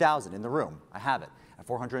 $420,000 in the room. I have it. At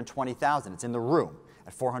 $420,000, it's in the room.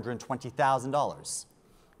 At $420,000.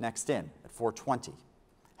 Next in at $420,000.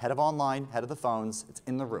 Head of online, head of the phones, it's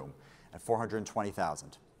in the room at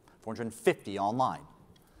 $420,000. $450,000 online.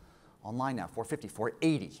 Online now, $450,000,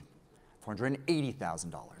 $480,000.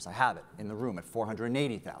 $480,000. I have it in the room at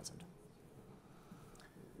 $480,000.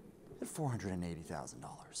 At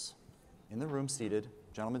 $480,000. In the room seated,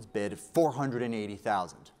 gentleman's bid,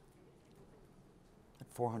 $480,000. At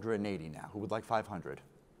 $480,000 now. Who would like $500,000?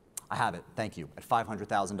 I have it, thank you, at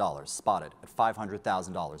 $500,000. Spotted at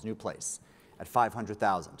 $500,000. New place at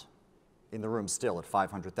 $500,000. In the room still at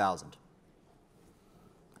 $500,000.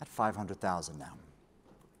 At $500,000 now.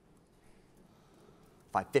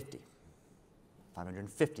 $550,000.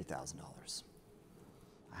 $550,000.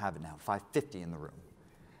 I have it now. $550,000 in the room.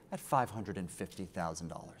 At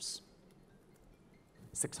 $550,000.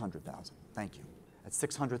 $600,000. Thank you. At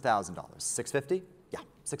 $600,000. $650,000? Yeah.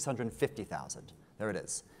 $650,000. There it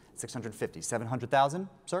is. $650,000. $700,000,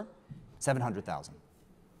 sir? $700,000.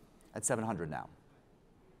 At $700,000 now.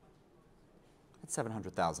 At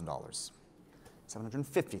 $700,000.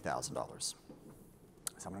 $750,000.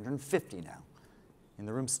 $750,000 now. In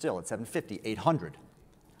the room still at $750,000. $800,000.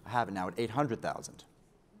 I have it now at $800,000.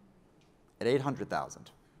 At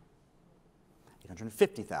 $800,000.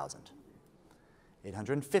 $850,000.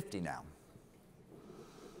 $850,000 now.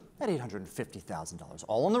 At $850,000.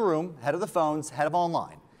 All in the room, head of the phones, head of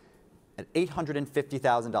online. At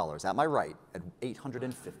 $850,000. At my right, at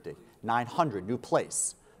 $850,000. $900,000, new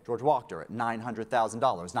place. George Wachter at $900,000.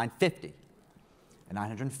 $950,000. At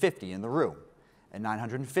 $950,000 in the room. At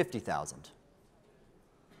 $950,000.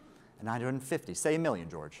 At $950,000. Say $1 million,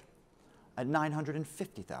 George. At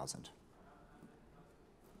 $950,000.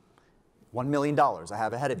 $1 million I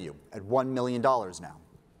have ahead of you at $1 million now.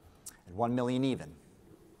 At $1 million even.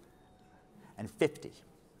 And 50.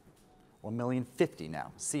 $1,050,000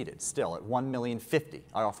 now, seated still at $1,050,000.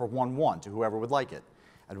 I offer 1-1 to whoever would like it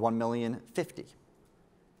at $1,050,000.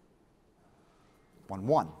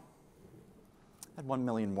 1-1 at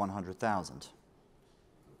 $1,100,000.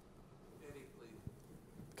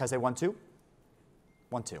 Can I say 1-2?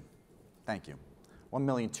 1-2. Thank you.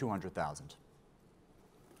 $1,200,000.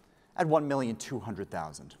 At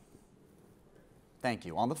 $1,200,000. Thank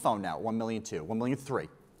you. On the phone now, $1,200,000.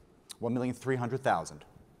 $1,300,000. $1,300,000.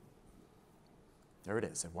 There it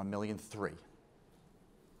is at $1,300,000.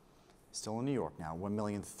 Still in New York now,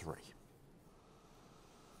 $1,300,000.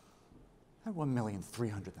 At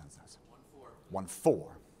 $1,300,000.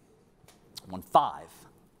 1-4. 1-5.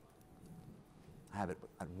 I have it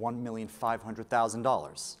at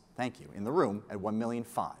 $1,500,000. Thank you. In the room at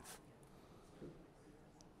 $1,500,000.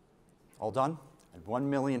 All done? At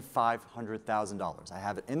 $1,500,000. I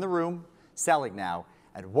have it in the room, selling now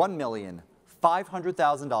at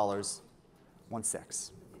 $1,500,000.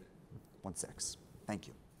 1-6. 1.6. Thank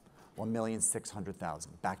you. 1,600,000.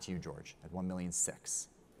 Back to you, George, at 1,600,000.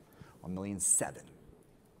 1,700,000.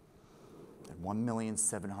 At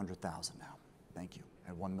 1,700,000 now. Thank you.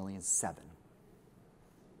 At 1,700,000.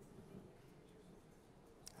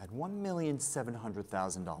 At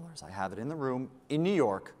 $1,700,000. I have it in the room in New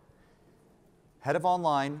York. Head of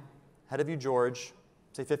online, head of you, George.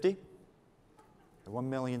 Say 50? At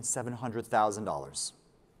 $1,700,000.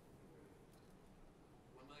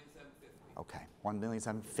 Okay,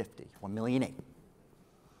 1,750,000. 1,800,000.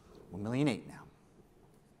 1,800,000 now.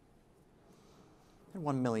 And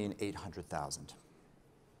 1,800,000.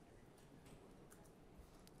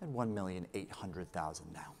 And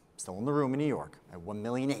 1,800,000 now. Still in the room in New York at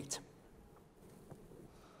 1,800,000.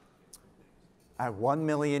 At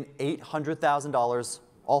 $1,800,000.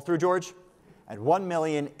 All through, George? At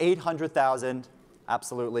 $1,800,000.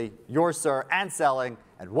 Absolutely. Yours, sir, and selling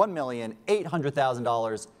at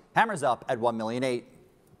 $1,800,000. Hammers up at $1,800,000.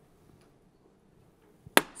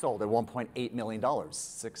 Sold at $1.8 million.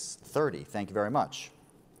 630. Thank you very much.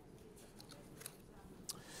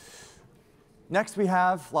 Next we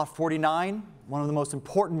have lot 49, one of the most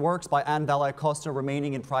important works by Anne Vallayer-Coster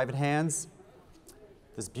remaining in private hands.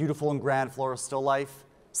 This beautiful and grand floral still life,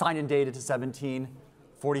 signed and dated to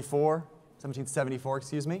 1774,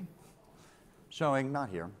 excuse me. Showing, not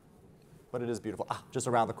here, but it is beautiful. Just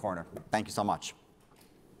around the corner. Thank you so much.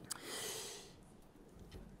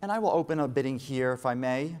 And I will open a bidding here, if I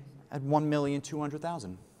may, at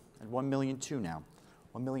 $1,200,000. At $1,200,000 now.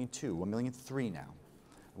 $1,200,000, $1,300,000 now.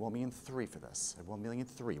 $1,300,000 for this. At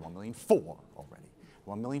 $1,300,000, $1,400,000 already.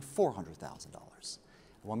 $1,400,000.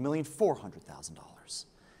 $1,400,000.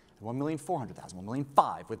 $1,400,000.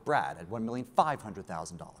 $1,500,000 with Brad at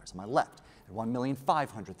 $1,500,000. On my left at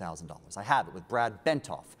 $1,500,000. I have it with Brad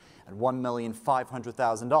Bentoff at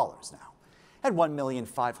 $1,500,000 now. At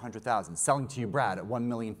 $1,500,000. Selling to you, Brad, at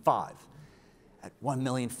 $1,500,000. At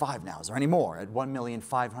 $1,500,000 now. Is there any more? At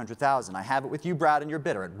 $1,500,000. I have it with you, Brad, and your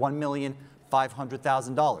bidder at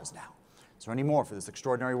 $1,500,000 now. Is there any more for this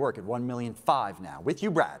extraordinary work at $1,500,000 now? With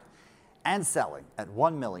you, Brad, and selling at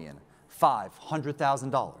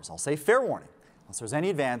 $1,500,000. I'll say fair warning, unless there's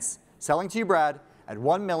any advance. Selling to you, Brad, at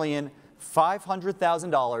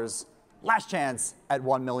 $1,500,000. Last chance at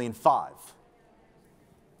 $1,500,000.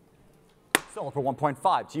 Sold for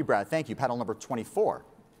 $1.5 to you, Brad. Thank you. Panel number 24.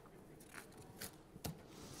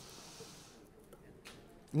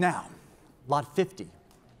 Now, lot 50.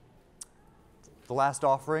 The last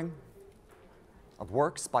offering of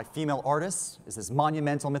works by female artists is this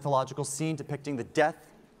monumental mythological scene depicting the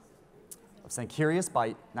death of St. Kyrios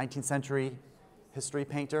by 19th century history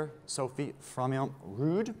painter Sophie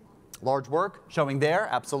Froment-Rude. Large work showing there,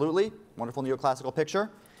 absolutely. Wonderful neoclassical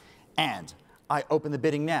picture. And I open the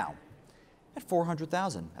bidding now at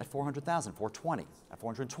 $400,000, at $400,000, $420,000, at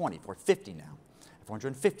 $420,000, $450,000 now, at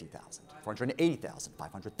 $450,000, $480,000,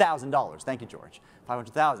 $500,000. Thank you, George.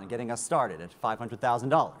 $500,000, getting us started at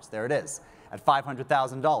 $500,000. There it is, at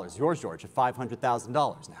 $500,000. Yours, George, at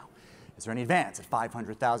 $500,000 now. Is there any advance at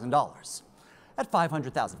 $500,000? At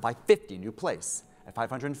 $500,000, $550,000, new place, at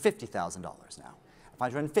 $550,000 now. At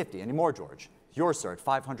 $550,000, any more, George? Yours, sir, at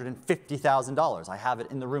 $550,000. I have it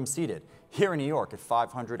in the room seated here in New York at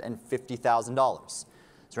 $550,000. Is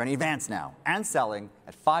there any advance now? And selling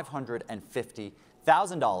at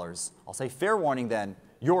 $550,000. I'll say fair warning then.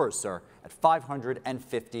 Yours, sir, at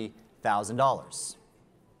 $550,000.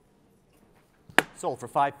 Sold for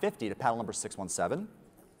 $550,000 to panel number 617.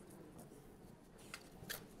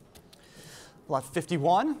 Lot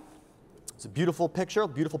 51. It's a beautiful picture, a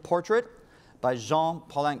beautiful portrait by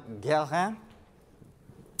Jean-Paulin Guérin.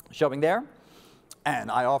 Showing there.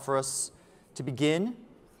 And I offer us to begin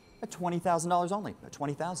at $20,000 only. At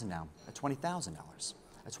 $20,000 now. At $20,000.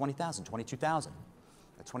 At $20,000. $22,000.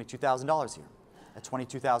 At $22,000 here. At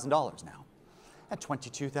 $22,000 now. At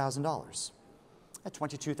 $22,000. At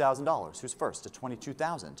 $22,000. Who's first? At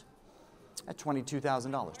 $22,000. At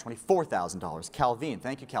 $22,000. $24,000. Calvin.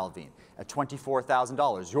 Thank you, Calvin. At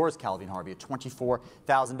 $24,000. Yours, Calvin Harvey, at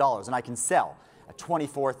 $24,000. And I can sell at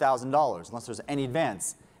 $24,000 unless there's any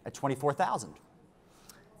advance at $24,000.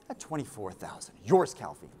 At $24,000. Yours,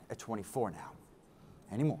 Calvin, at $24,000 now.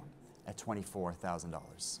 Any more? At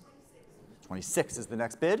 $24,000. 26 is the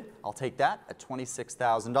next bid. I'll take that at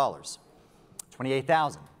 $26,000.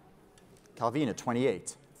 28,000. Calvin at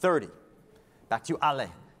 28. 30. Back to you, Ale,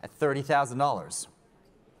 at $30,000.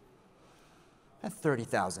 At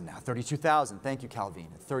 $30,000 now. 32,000. Thank you, Calvin.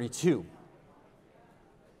 At 32.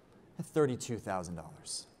 At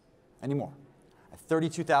 $32,000. Any more? At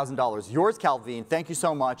 $32,000. Yours, Calvin. Thank you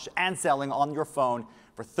so much. And selling on your phone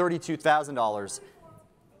for $32,000.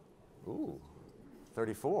 Ooh,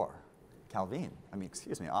 34.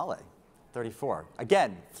 Excuse me, Ale. 34.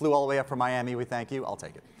 Again, flew all the way up from Miami, we thank you. I'll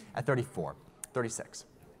take it. At 34. 36.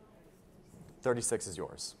 36 is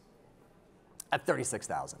yours. At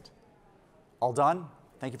 36,000. All done?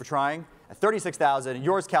 Thank you for trying. At 36,000,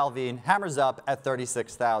 yours, Calvin, hammers up at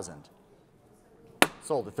 36,000.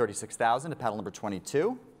 Sold at 36,000 at paddle number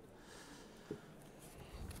 22.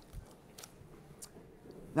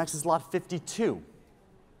 Next is lot 52.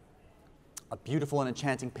 A beautiful and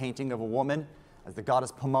enchanting painting of a woman as the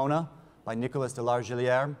goddess Pomona by Nicolas de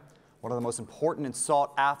Largilliere, one of the most important and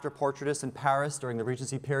sought-after portraitists in Paris during the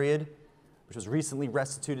Regency period, which was recently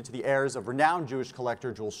restituted to the heirs of renowned Jewish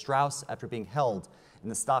collector Jules Strauss after being held in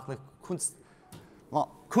the Staatliche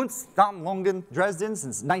Kunstsammlungen Dresden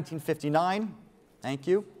since 1959. Thank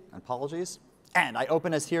you, and apologies. And I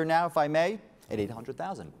open us here now, if I may, at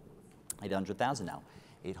 800,000. 800,000 now.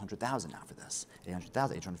 800,000 now for this.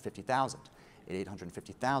 800,000, 850,000. At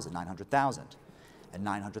 850,000, 900,000. At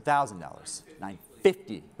 $900,000.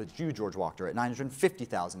 950 with you, George Wachter, at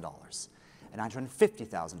 $950,000. At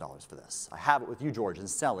 $950,000 for this. I have it with you, George, and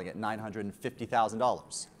selling at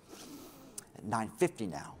 $950,000. At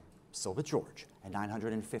 $950 now, sold with George at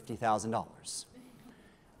 $950,000.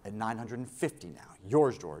 At $950 now,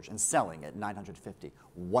 yours, George, and selling at $950.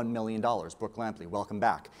 $1 million, Brooke Lampley, welcome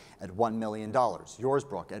back. At $1 million, yours,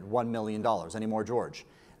 Brooke, at $1 million. Any more, George?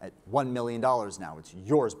 At $1 million now, it's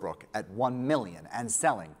yours, Brooke, at $1 million, and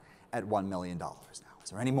selling at $1 million now. Is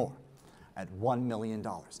there any more? At $1 million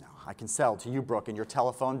now. I can sell to you, Brooke, and your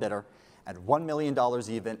telephone bidder at $1 million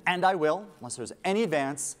even, and I will, unless there's any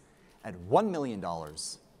advance, at $1 million.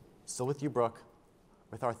 Still with you, Brooke,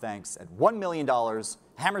 with our thanks, at $1 million,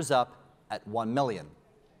 hammers up at $1 million.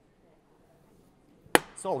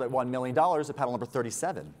 Sold at $1 million at paddle number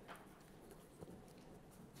 37.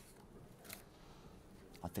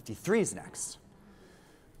 Lot 53 is next.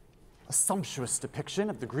 A sumptuous depiction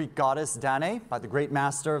of the Greek goddess Danae by the great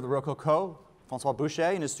master of the Rococo, François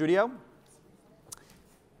Boucher, in his studio.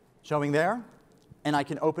 Showing there. And I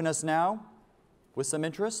can open us now with some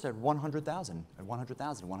interest at 100,000, at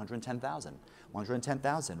 100,000, 110,000,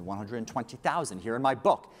 110,000, 120,000 here in my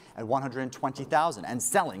book at 120,000 and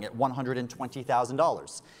selling at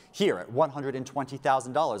 $120,000. Here at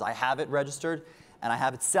 $120,000. I have it registered and I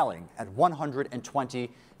have it selling at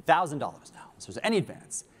 $120,000 now. So there's any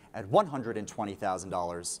advance at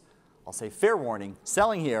 $120,000. I'll say fair warning,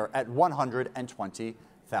 selling here at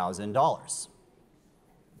 $120,000.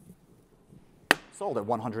 Sold at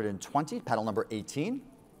 120, paddle number 18.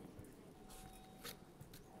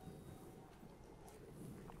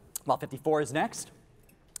 Lot 54 is next.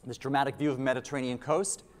 This dramatic view of the Mediterranean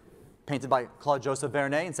coast, painted by Claude-Joseph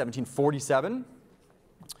Vernet in 1747.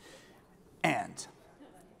 And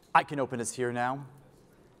I can open this here now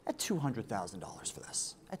at $200,000 for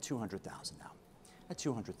this. At $200,000 now. At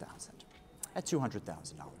 $200,000. At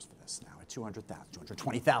 $200,000 for this now. At $200,000.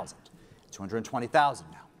 $220,000. $220,000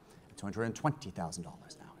 now. $220,000 now.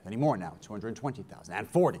 Any more now? $220,000 and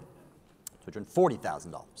 40.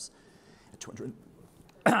 $240,000.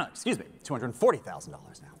 Excuse me. $240,000 now.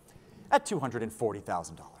 At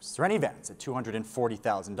 $240,000. Is there any advance at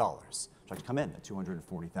 $240,000? Try to come in at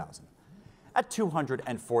 $240,000. At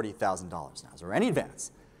 $240,000 now. Is there any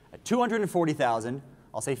advance at $240,000?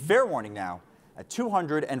 I'll say fair warning now. At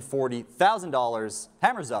 $240,000,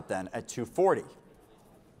 hammers up then at $240,000.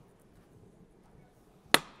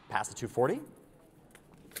 Past the $240,000.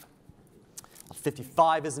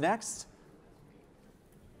 55 is next.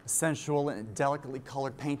 A sensual and delicately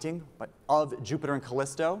colored painting of Jupiter and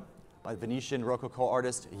Callisto by the Venetian Rococo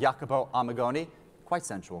artist Jacopo Amigoni. Quite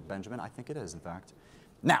sensual, Benjamin. I think it is, in fact.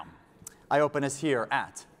 Now, I open us here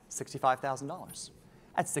at $65,000.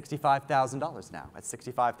 At $65,000 now. At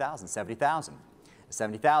 $65,000, 70,000. At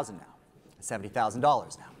 $70,000 now. At $70,000 now.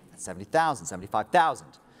 At $70,000,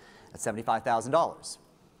 75,000. At $75,000.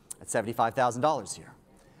 At $75,000 here.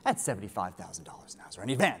 At $75,000 now. Is there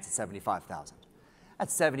any advance at $75,000? At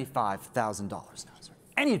 $75,000 now. Is there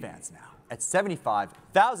any advance now? At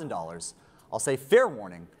 $75,000, I'll say fair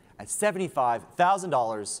warning. At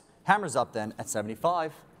 $75,000, hammers up then at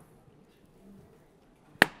 75.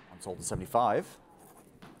 Unsold at 75.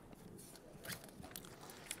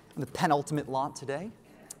 And the penultimate lot today,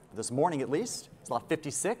 this morning at least, is lot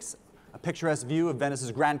 56, a picturesque view of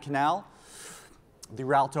Venice's Grand Canal, the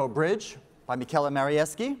Rialto Bridge by Michele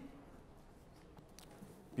Marieschi.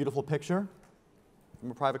 Beautiful picture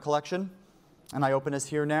from a private collection. And I open us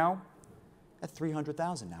here now at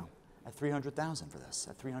 300,000 now. At 300,000 for this.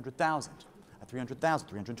 At 300,000. At 300,000.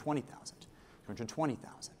 320,000.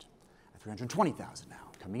 320,000. At 320,000 now.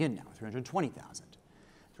 Coming in now. 320,000.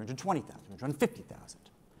 320,000, 350,000,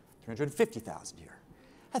 350,000 here.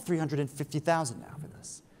 At 350,000 now for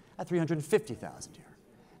this. At 350,000 here.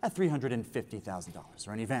 At $350,000. Is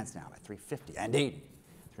there any advance now? At 350 and 80.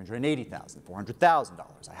 380,000,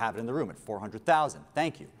 $400,000. I have it in the room at 400,000.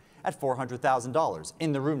 Thank you. At $400,000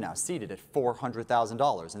 in the room now, seated at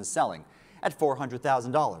 $400,000 and selling at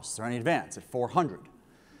 $400,000. Is there any advance? At 400.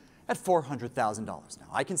 At $400,000 now.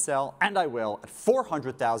 I can sell, and I will, at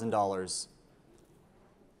 $400,000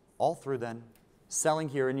 all through then, selling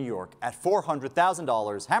here in New York at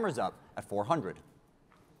 $400,000, hammers up at 400.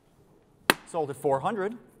 Sold at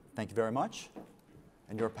 400. Thank you very much.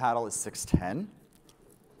 And your paddle is 610.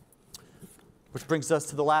 Which brings us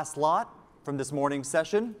to the last lot from this morning's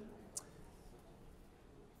session.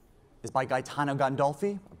 Is by Gaetano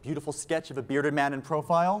Gandolfi, a beautiful sketch of a bearded man in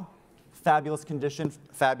profile. Fabulous condition,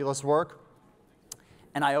 fabulous work.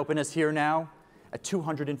 And I open us here now at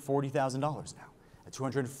 $240,000 now. At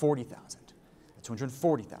 $240,000. At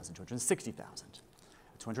 $240,000, $260,000.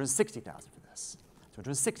 At $260,000 for this.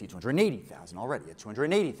 $260,000, $280,000 already. At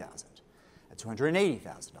 $280,000. At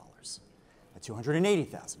 $280,000. At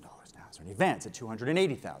 $280,000 now. Is there an advance at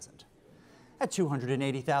 $280,000? At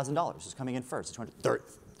 $280,000. Who's coming in first?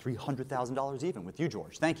 $300,000 even with you,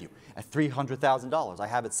 George. Thank you. At $300,000. I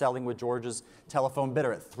have it selling with George's telephone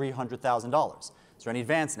bidder at $300,000. Is there any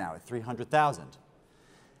advance now? At $300,000.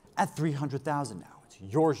 At $300,000 now. It's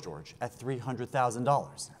yours, George, at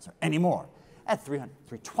 $300,000. Is there any more? At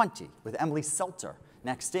 $320,000 with Emily Selter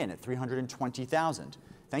next in at $320,000.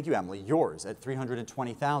 Thank you, Emily. Yours at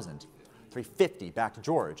 $320,000. $350,000 back to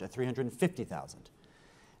George at $350,000.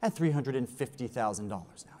 At $350,000 now.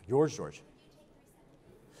 Yours, George.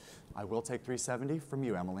 I will take $370,000 from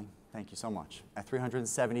you, Emily. Thank you so much. At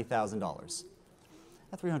 $370,000.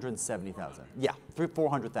 At $370,000. Yeah,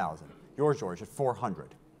 $400,000. Yours, George, at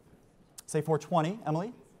 $400,000. Say $420,000,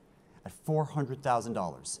 Emily. At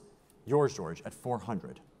 $400,000. Yours, George, at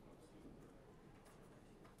 $400,000.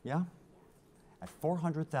 Yeah? At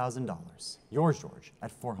 $400,000. Yours, George,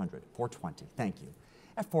 at $400,000. $420,000. Thank you.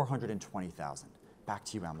 At $420,000. Back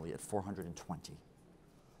to you, Emily, at $420,000.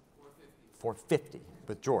 $450,000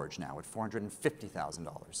 with George now at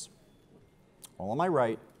 $450,000. All on my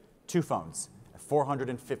right, two phones at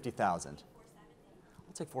 $450,000. I'll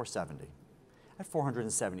take $470,000. At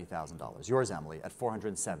 $470,000. Yours, Emily, at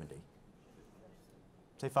 $470,000.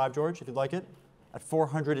 Say $5, George, if you'd like it. At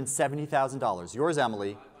 $470,000. Yours,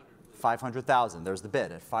 Emily, $500,000. There's the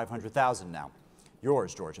bid at $500,000 now.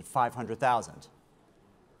 Yours, George, at $500,000.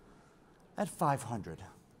 At $500,000.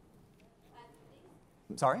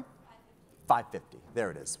 Sorry? $550,000. There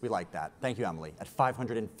it is. We like that. Thank you, Emily. At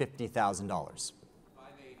 $550,000.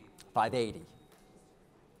 $580,000.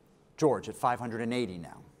 George at $580,000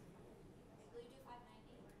 now.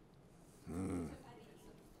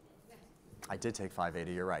 I did take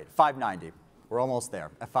 $580,000. You're right. $590,000. We're almost there.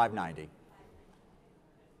 At $590,000.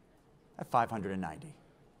 At $590,000.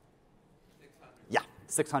 Yeah,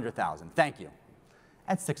 $600,000. Thank you.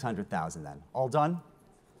 At $600,000 then. All done?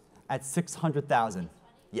 At $600,000.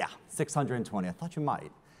 Yeah, $620,000. I thought you might.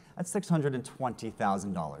 At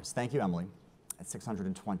 $620,000. Thank you, Emily. At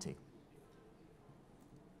 $620,000.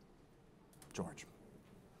 George.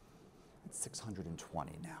 At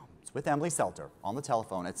 $620,000 now. It's with Emily Selter on the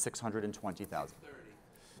telephone at $620,000.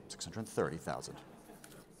 $630,000.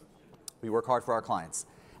 We work hard for our clients.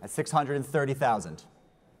 At $630,000.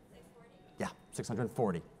 Yeah,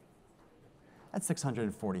 $640,000. At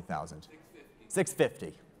 $640,000.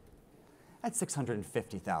 $650,000. At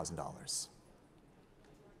 $650,000.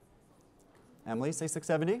 Emily, say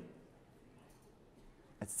 $670,000.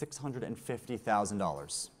 At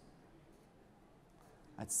 $650,000.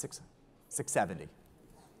 At $670,000.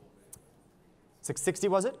 $660,000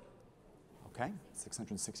 was it? Okay,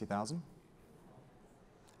 $660,000.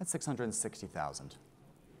 At $660,000.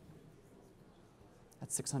 At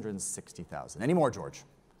 $660,000. Any more, George?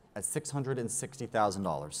 At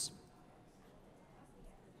 $660,000.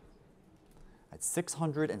 At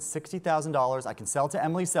 $660,000, I can sell to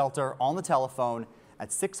Emily Selter on the telephone at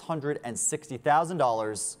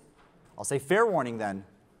 $660,000. I'll say fair warning then,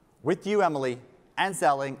 with you, Emily, and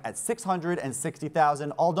selling at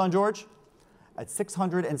 $660,000. All done, George? At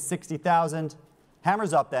 $660,000.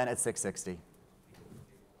 Hammers up then at $660,000.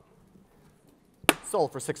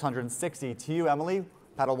 Sold for $660,000 to you, Emily.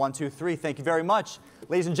 Paddle 1, 2, 3. Thank you very much.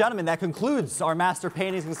 Ladies and gentlemen, that concludes our master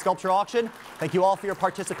paintings and sculpture auction. Thank you all for your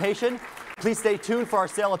participation. Please stay tuned for our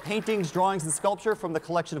sale of paintings, drawings, and sculpture from the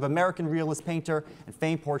collection of American realist painter and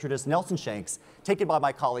famed portraitist Nelson Shanks, taken by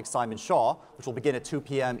my colleague Simon Shaw, which will begin at 2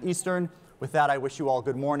 p.m. Eastern. With that, I wish you all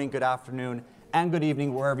good morning, good afternoon, and good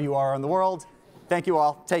evening wherever you are in the world. Thank you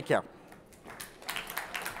all. Take care.